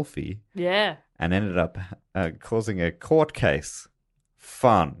took a selfie Yeah. and ended up causing a court case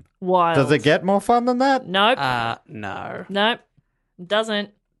fun. Wild. Does it get more fun than that? Nope. No. Nope. It doesn't.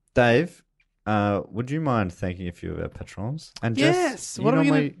 Dave, would you mind thanking a few of our patrons? And Yes. you What are we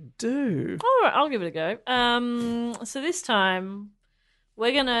normally- going to do? All right, I'll give it a go. So this time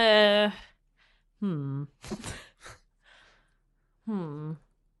we're gonna. I'm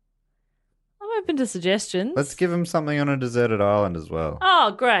open to suggestions. Let's give them something on a deserted island as well.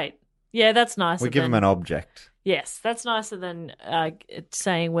 Oh, great. Yeah, that's nicer. We give them an object. Yes, that's nicer than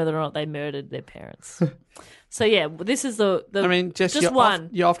saying whether or not they murdered their parents. So yeah, this is the. I mean, Jess, just you're one.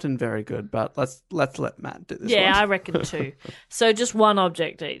 you're often very good, but let's let Matt do this Yeah, one. I reckon two. So just one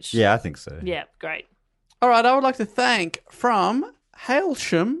object each. Yeah, I think so. Yeah, great. All right, I would like to thank from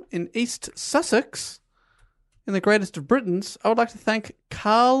Hailsham in East Sussex, in the greatest of Britons, I would like to thank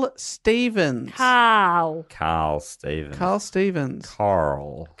Carl Stevens. Carl Stevens. Carl Stevens.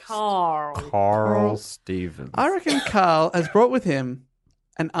 Carl Stevens. I reckon Carl has brought with him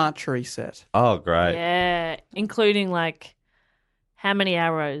an archery set. Oh, great. Yeah, including like how many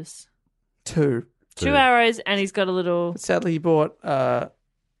arrows? 2. 2 arrows, and he's got a little. Sadly, he bought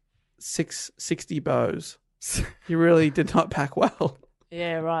 660 bows. He really did not pack well.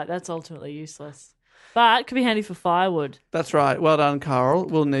 Yeah, right. That's ultimately useless, but could be handy for firewood. That's right. Well done, Carl.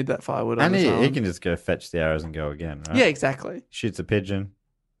 We'll need that firewood on And his own. he can just go fetch the arrows and go again, right? Yeah, exactly. Shoots a pigeon,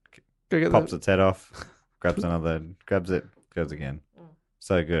 Go get pops the... its head off, grabs another, grabs it, goes again.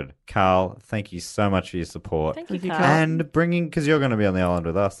 So good. Carl, thank you so much for your support. Thank you, Thank you, Carl. Carl. And bringing, because you're going to be on the island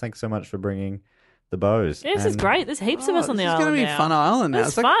with us, thanks so much for bringing the bows. Yeah, this is And- great. There's heaps of us on the It's island going to be now. a fun island now.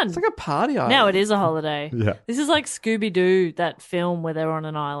 It's like, fun. It's like a party island. Now it is a holiday. Yeah. This is like Scooby-Doo, that film where they're on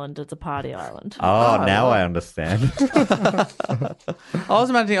an island. It's a party island. Oh, Oh, now well. I understand. I was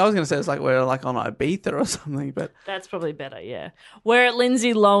imagining, I was going to say it's like we're like on Ibiza or something, but That's probably better, yeah. We're at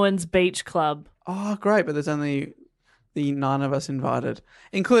Lindsay Lohan's beach club. oh, great. But there's only the 9 of us invited,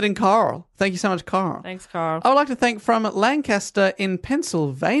 including Carl. Thank you so much, Carl. Thanks, Carl. I would like to thank from Lancaster in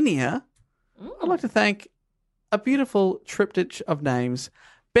Pennsylvania. I'd like to thank a beautiful triptych of names,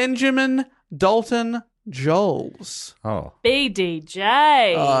 Benjamin Dalton Joles. Oh, BDJ.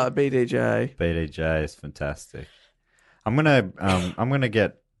 BDJ. BDJ is fantastic. I'm gonna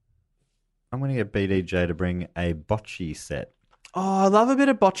get BDJ to bring a bocce set. Oh, I love a bit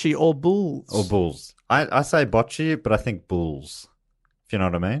of bocce or bulls. Or bulls. I say bocce, but I think bulls. If you know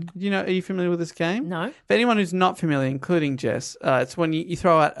what I mean? Are you familiar with this game? No. For anyone who's not familiar, including Jess, it's when you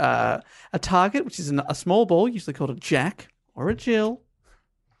throw out a target, which is a small ball, usually called a jack or a jill,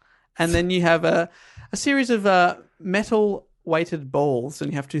 and then you have a series of metal-weighted balls,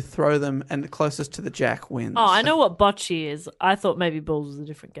 and you have to throw them, and the closest to the jack wins. Oh, I know what bocce is. I thought maybe Bulls was a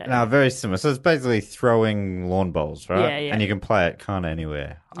different game. No, very similar. So it's basically throwing lawn bowls, right? Yeah, yeah. And you can play it kind of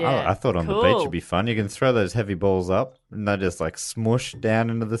anywhere. Yeah, I thought on the cool. beach would be fun. You can throw those heavy balls up, and they just like smush down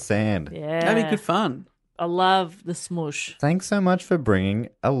into the sand. Yeah. That'd be good fun. I love the smush. Thanks so much for bringing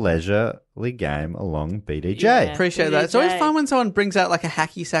a leisurely game along, BDJ. Yeah. Appreciate that. It's always BDJ. fun when someone brings out like a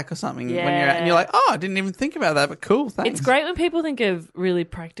hacky sack or something when you're out, Yeah. and you're like, oh, I didn't even think about that, but cool, thanks. It's great when people think of really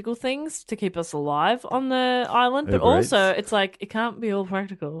practical things to keep us alive on the island, but Uber also Eats. it's like it can't be all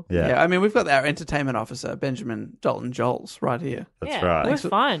practical. Yeah, I mean, we've got our entertainment officer, Benjamin Dalton Joles, right here. that's Yeah, right. We're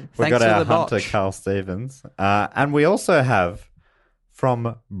fine. We Thanks got for our the hunter, botch. Carl Stevens. And we also have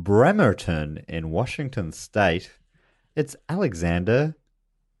from Bremerton in Washington State, it's Alexander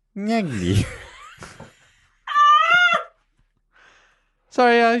Nyangli.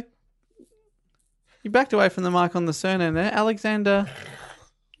 Sorry, you backed away from the mic on the surname there. Alexander.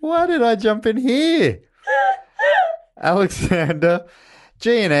 Why did I jump in here? Alexander.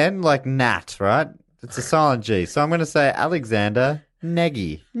 G and N, like Nat, right? It's a silent G. So I'm going to say Alexander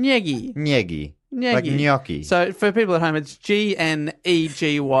Nagy. Nyegi. Nyegi. Nyegi. Like gnocchi. So for people at home, it's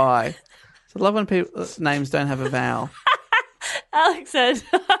Gnegi. So I love when people's names don't have a vowel. Alex said,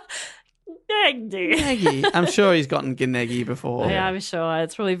 "Nyegi." Nyegi. I'm sure he's gotten Gnegi before. Yeah, I'm sure.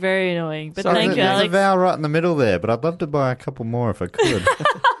 It's probably very annoying. But Sorry, thank you, There's a Alex. vowel right in the middle there, but I'd love to buy a couple more if I could.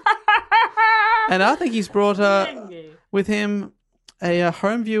 And I think he's brought Nyegi. with him a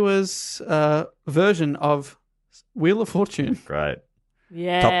home viewer's version of Wheel of Fortune. Great.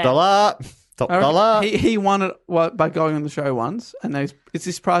 Yeah. Top dollar. Top I reckon dollar. He won it by going on the show once, and it's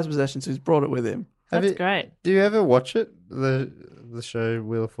his prized possession, so he's brought it with him. Have That's you- great. Do you ever watch it? The show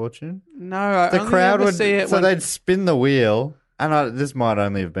Wheel of Fortune? No, I The only crowd ever would see it so when they'd spin the wheel, and this might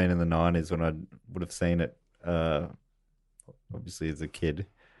only have been in the 90s when I would have seen it. Obviously, as a kid,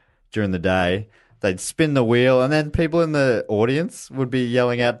 during the day, they'd spin the wheel, and then people in the audience would be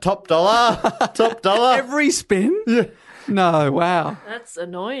yelling out "Top dollar, top dollar!" every spin. Yeah, No, wow. That's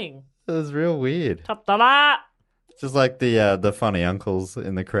annoying. it was real weird. Top dollar. Just like the funny uncles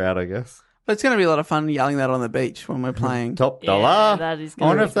in the crowd, I guess. But it's going to be a lot of fun yelling that on the beach when we're playing. Top Yeah, dollar. that is I gonna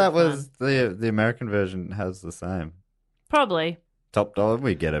wonder be if that good was the American version has the same. Probably. Top dollar.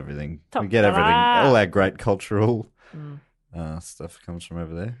 We get everything. Top we get everything. dollar. All our great cultural stuff comes from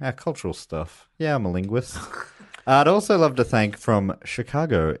over there. Our cultural stuff. Yeah, I'm a linguist. I'd also love to thank from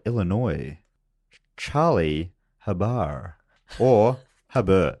Chicago, Illinois, Charlie Habar or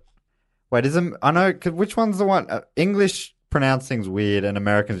Habert. Wait, I know, which one's the one? English pronouncing's weird and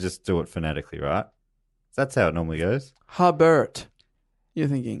Americans just do it phonetically, right? That's how it normally goes. Habert. You're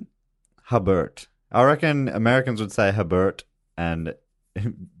thinking. Habert. I reckon Americans would say Habert and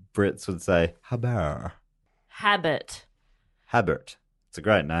Brits would say Haber. Habit. Habert. It's a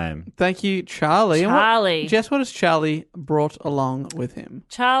great name. Thank you, Charlie. And Charlie. Jess, what has Charlie brought along with him?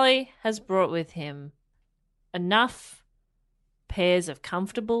 Charlie has brought with him enough pairs of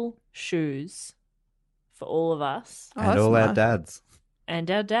comfortable shoes for all of us Oh, And that's all our nice. dads.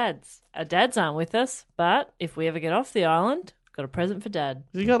 and our dads. Our dads aren't with us, but if we ever get off the island, got a present for Dad.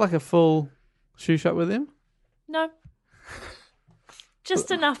 Has he got like a full shoe shop with him? No.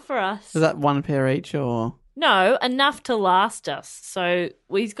 Just enough for us. Is that one pair each or? No, enough to last us. So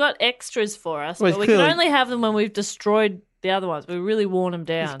we've got extras for us, Well, but we clearly- can only have them when we've destroyed the other ones. We've really worn them He's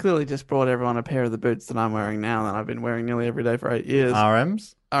down. clearly just brought everyone a pair of the boots that I'm wearing now that I've been wearing nearly every day for 8 years.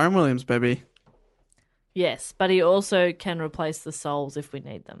 RMs? RM Williams, baby. Yes, but he also can replace the soles if we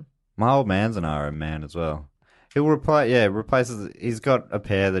need them. My old man's an RM man as well. He'll replaces. He's got a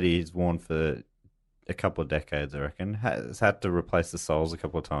pair that he's worn for a couple of decades, I reckon. Has had to replace the soles a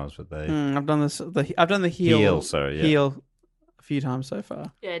couple of times, but they. I've done this. I've done the heel. Heel a few times so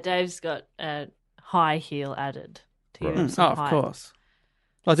far. Yeah, Dave's got a high heel added to give him Oh, some of height. course.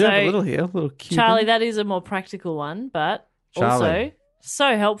 I do have So, a little heel, little cute. Charlie, that is a more practical one, but Charlie. also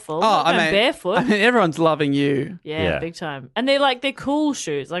so helpful. Oh, Not I going mean, barefoot. I mean, everyone's loving you. Yeah, big time. And they're cool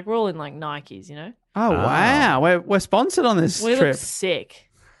shoes. Like we're all in like Nikes, you know? Oh wow, we're sponsored on this We trip. look sick.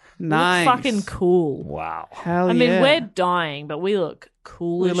 Nice, We look fucking cool. Wow. Hell I mean, yeah. we're dying, but we look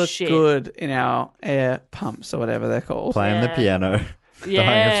cool we as look shit. good in our air pumps or whatever they're called. Playing the Yeah. piano. Dying of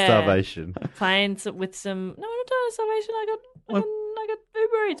Yeah. starvation. Playing with some. No, I'm not dying of starvation. I got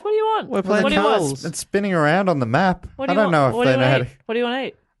Uber Eats. What do you want? We're playing what do you want? Coles. It's spinning around on the map. What do I you don't want? know if What do they you know how want to. to eat? What do you want to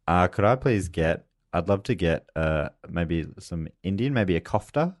eat? Could I please I'd love to get maybe some Indian, maybe a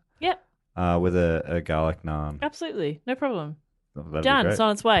kofta Yep, with a garlic naan. absolutely. No problem. That'd be Done. great. It's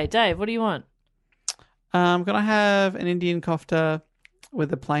on its way. Dave, what do you want? Can I have an Indian kofta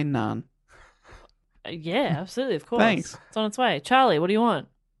with a plain naan? Yeah, absolutely. Of course. Thanks. It's on its way. Charlie, what do you want?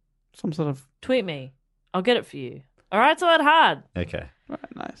 Some sort of Tweet me. I'll get it for you. All right, it's not that hard. Okay.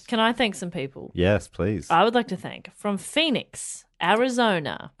 right, nice. Can I thank some people? Yes, please. I would like to thank from Phoenix,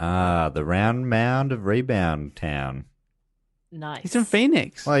 Arizona. The round mound of rebound town. Nice. He's in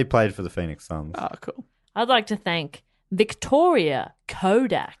Phoenix. Well, he played for the Phoenix Suns. Oh, cool. I'd like to thank Victoria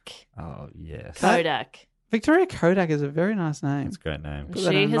Kodak. Oh, yes. Kodak. Victoria Kodak is a very nice name. It's a great name. Put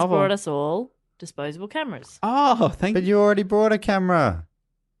that She in a has novel. brought us all disposable cameras. Oh, thank But you. you already brought a camera.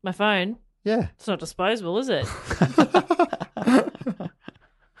 My phone. Yeah. It's not disposable, is it?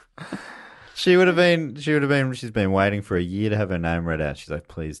 She's been waiting for a year to have her name read out. She's like,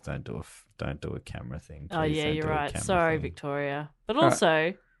 please don't do a camera thing. Oh, Please yeah, don't you're do a right. camera Sorry, thing." Victoria. But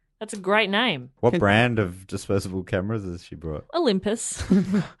also, that's a great name. What brand of disposable cameras has she brought? Olympus.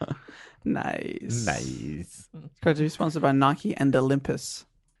 Nice. Nice. Got to be sponsored by Nike and Olympus.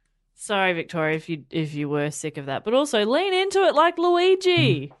 Sorry, Victoria, if you were sick of that. But also, lean into it like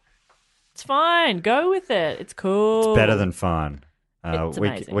Luigi. It's fine. Go with it. It's cool. It's better than fine. It's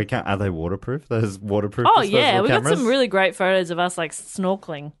amazing. We can't. Are they waterproof? Those waterproof. Oh, disposable yeah. We got cameras? some really great photos of us, like,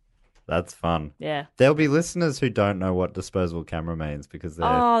 snorkeling. That's fun. Yeah. There'll be listeners who don't know what disposable camera means because they're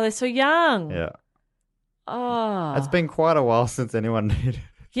Oh, they're so young. yeah. Oh. It's been quite a while since anyone needed.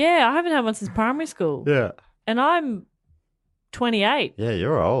 Yeah, I haven't had one since primary school. Yeah. And I'm 28. Yeah,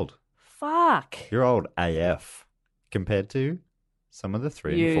 you're old. Fuck. You're old AF compared to some of the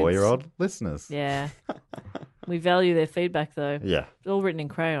 3 and Youths. 4-year-old listeners. Yeah. We value their feedback, though. Yeah. It's all written in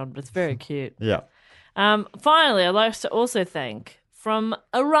crayon, but it's very cute. Yeah. Finally, I'd like to also thank from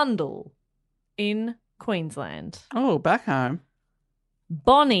Arundel in Queensland, Oh, back home.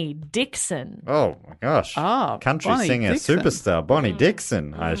 Bonnie Dixon. Oh my gosh. Ah, Country Bonnie singer, Dixon. superstar, Bonnie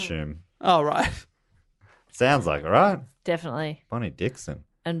Dixon, I assume. Oh, right. Sounds like it, right? Definitely. Bonnie Dixon.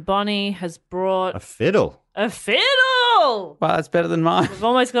 And Bonnie has brought A fiddle. a fiddle. Wow, that's better than mine. We've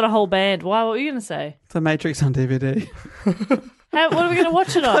almost got a whole band. Why? What were you going to say? The Matrix on DVD. What are we going to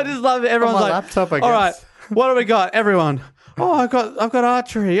watch it I on? just love it. Everyone's my like, laptop, I all right, guess." what do we got? Everyone. Oh, I've got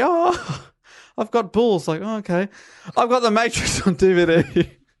archery. Oh, I've got Bulls. Like, oh, okay. I've got The Matrix on DVD.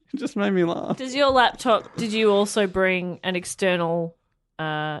 It just made me laugh. Does your laptop, did you also bring an external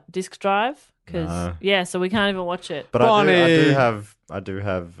disk drive? No. Yeah, so we can't even watch it. But I do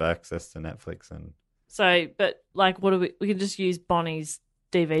have access to Netflix and So, but like, what do we can just use Bonnie's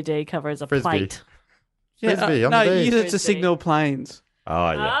DVD cover as a Frisbee. plate. Frisbee on no, the beach. use it to Frisbee. signal planes.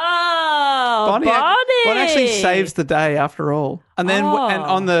 Oh yeah. Oh, Bonnie actually saves the day after all. And then Oh. and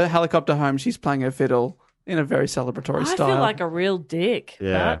on the helicopter home, she's playing her fiddle in a very celebratory I style. feel like a real dick.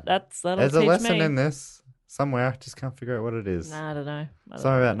 Yeah. That'll There's teach a lesson me. in this somewhere. I just can't figure out what it is. Nah, I don't know.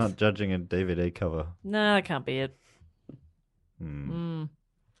 Something about not judging a DVD cover. No, that can't be it.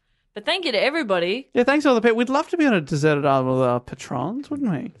 But thank you to everybody. Yeah, thanks to all the people. We'd love to be on a deserted island with our patrons,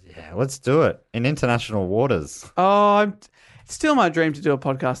 wouldn't we? Yeah, let's do it in international waters Oh, it's still my dream to do a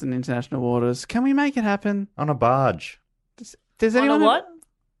podcast in international waters. Can we make it happen? on a barge. Does On a anyone what?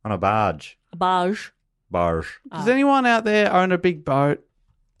 On a barge. A barge. Barge. Does anyone out there own a big boat?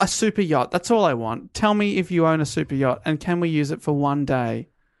 A super yacht. That's all I want. Tell me if you own a super yacht and can we use it for one day?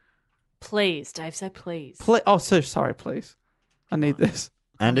 Please, Dave, say please. Sorry, please. I need this.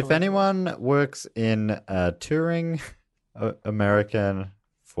 And if anyone works in touring American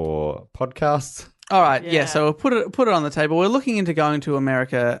for podcasts, All right, yeah. Yeah. So we'll put it on the table. We're looking into going to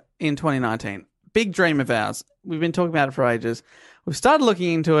America in 2019. Big dream of ours. We've been talking about it for ages. We've started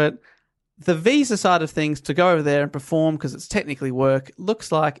looking into it. The visa side of things to go over there and perform because it's technically work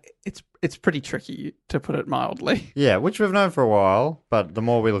looks like it's pretty tricky, to put it mildly. yeah, which we've known for a while, but the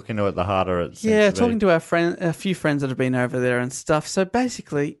more we look into it, the harder it seems Yeah, to be. talking to a few friends that have been over there and stuff. So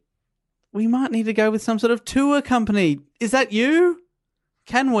basically, we might need to go with some sort of tour company. Is that you?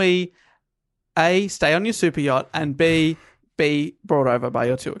 Can we, A, stay on your super yacht, and B, be brought over by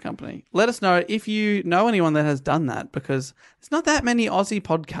your tour company? Let us know if you know anyone that has done that, because there's not that many Aussie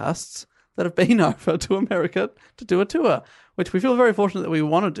podcasts that have been over to America to do a tour, which we feel very fortunate that we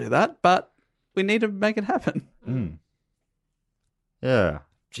want to do that, but we need to make it happen. Yeah.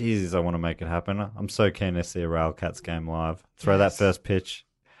 Jesus, I want to make it happen. I'm so keen to see a Railcats game live. Throw that first pitch.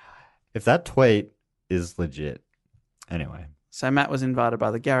 If that tweet is legit. Anyway. So Matt was invited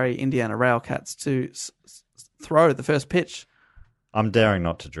by the Gary, Indiana Railcats to throw the first pitch. I'm daring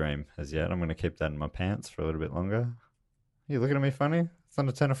not to dream as yet. I'm going to keep that in my pants for a little bit longer. You looking at me funny? It's not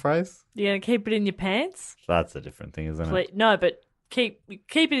a turn of phrase? You gonna keep it in your pants? That's a different thing, isn't it? No, but keep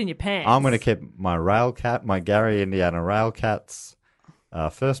it in your pants. I'm going to keep my Gary, Indiana Railcats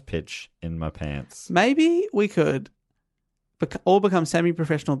first pitch in my pants. Maybe we could all become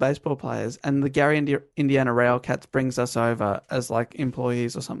semi-professional baseball players, and the Gary, Indiana Railcats brings us over as like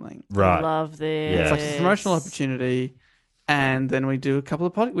employees or something. Right. Love this. Yeah. It's like a promotional opportunity, and then we do a couple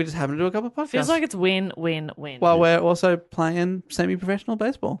of we just happen to do a couple of podcasts. Feels like it's win, win, win. while we're also playing semi-professional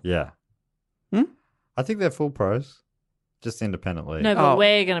baseball. Yeah. I think they're full pros, just independently. no, but Oh.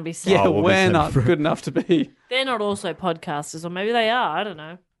 we're going to be sad. Yeah, we'll be we're not semi-pro. good enough to be. They're not also podcasters, or maybe they are. I don't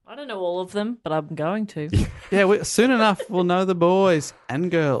know. I don't know all of them, but I'm going to. Yeah, soon enough we'll know the boys and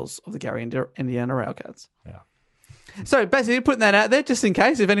girls of the Gary, Indiana Railcats. Yeah. So basically putting that out there just in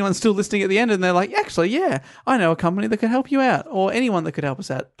case if anyone's still listening at the end and they're like, actually, yeah, I know a company that could help you out, or anyone that could help us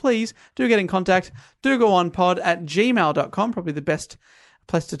out. Please do get in contact. Do go on pod@gmail.com, probably the best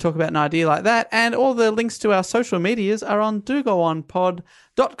place to talk about an idea like that. And all the links to our social medias are on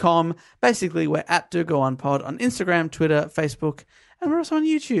dogoonpod.com. Basically, we're at dogoonpod on Instagram, Twitter, Facebook, and we're also on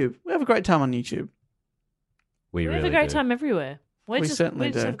YouTube. We have a great time on YouTube. We We really have a great do. time everywhere. We certainly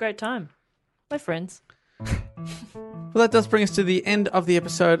we just do. have a great time. We're friends. Well, that does bring us to the end of the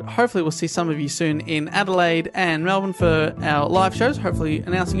episode. Hopefully, we'll see some of you soon in Adelaide and Melbourne for our live shows. Hopefully,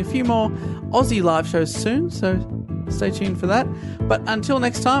 announcing a few more Aussie live shows soon. So stay tuned for that. But until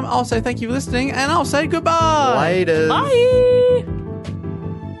next time, I'll say thank you for listening and I'll say goodbye. Later. Bye.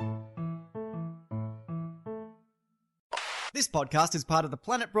 This podcast is part of the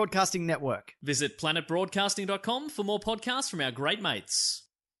Planet Broadcasting Network. Visit planetbroadcasting.com for more podcasts from our great mates.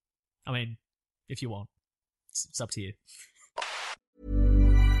 I mean, if you want. It's up to you.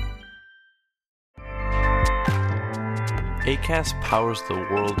 Acast powers the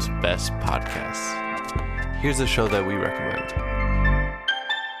world's best podcasts. Here's a show that we recommend.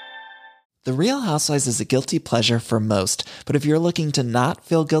 The Real Housewives is a guilty pleasure for most, but if you're looking to not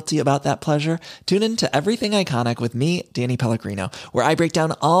feel guilty about that pleasure, tune in to Everything Iconic with me, Danny Pellegrino, where I break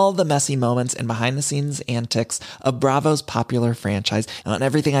down all the messy moments and behind-the-scenes antics of Bravo's popular franchise. And on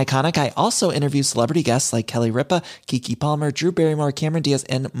Everything Iconic, I also interview celebrity guests like Kelly Ripa, Keke Palmer, Drew Barrymore, Cameron Diaz,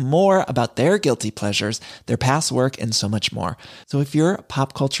 and more about their guilty pleasures, their past work, and so much more. So if you're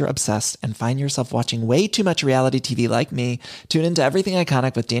pop culture obsessed and find yourself watching way too much reality TV like me, tune in to Everything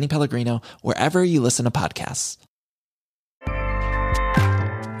Iconic with Danny Pellegrino, wherever you listen to podcasts.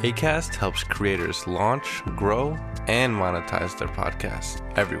 Acast helps creators launch, grow, and monetize their podcasts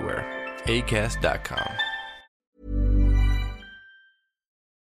everywhere. Acast.com.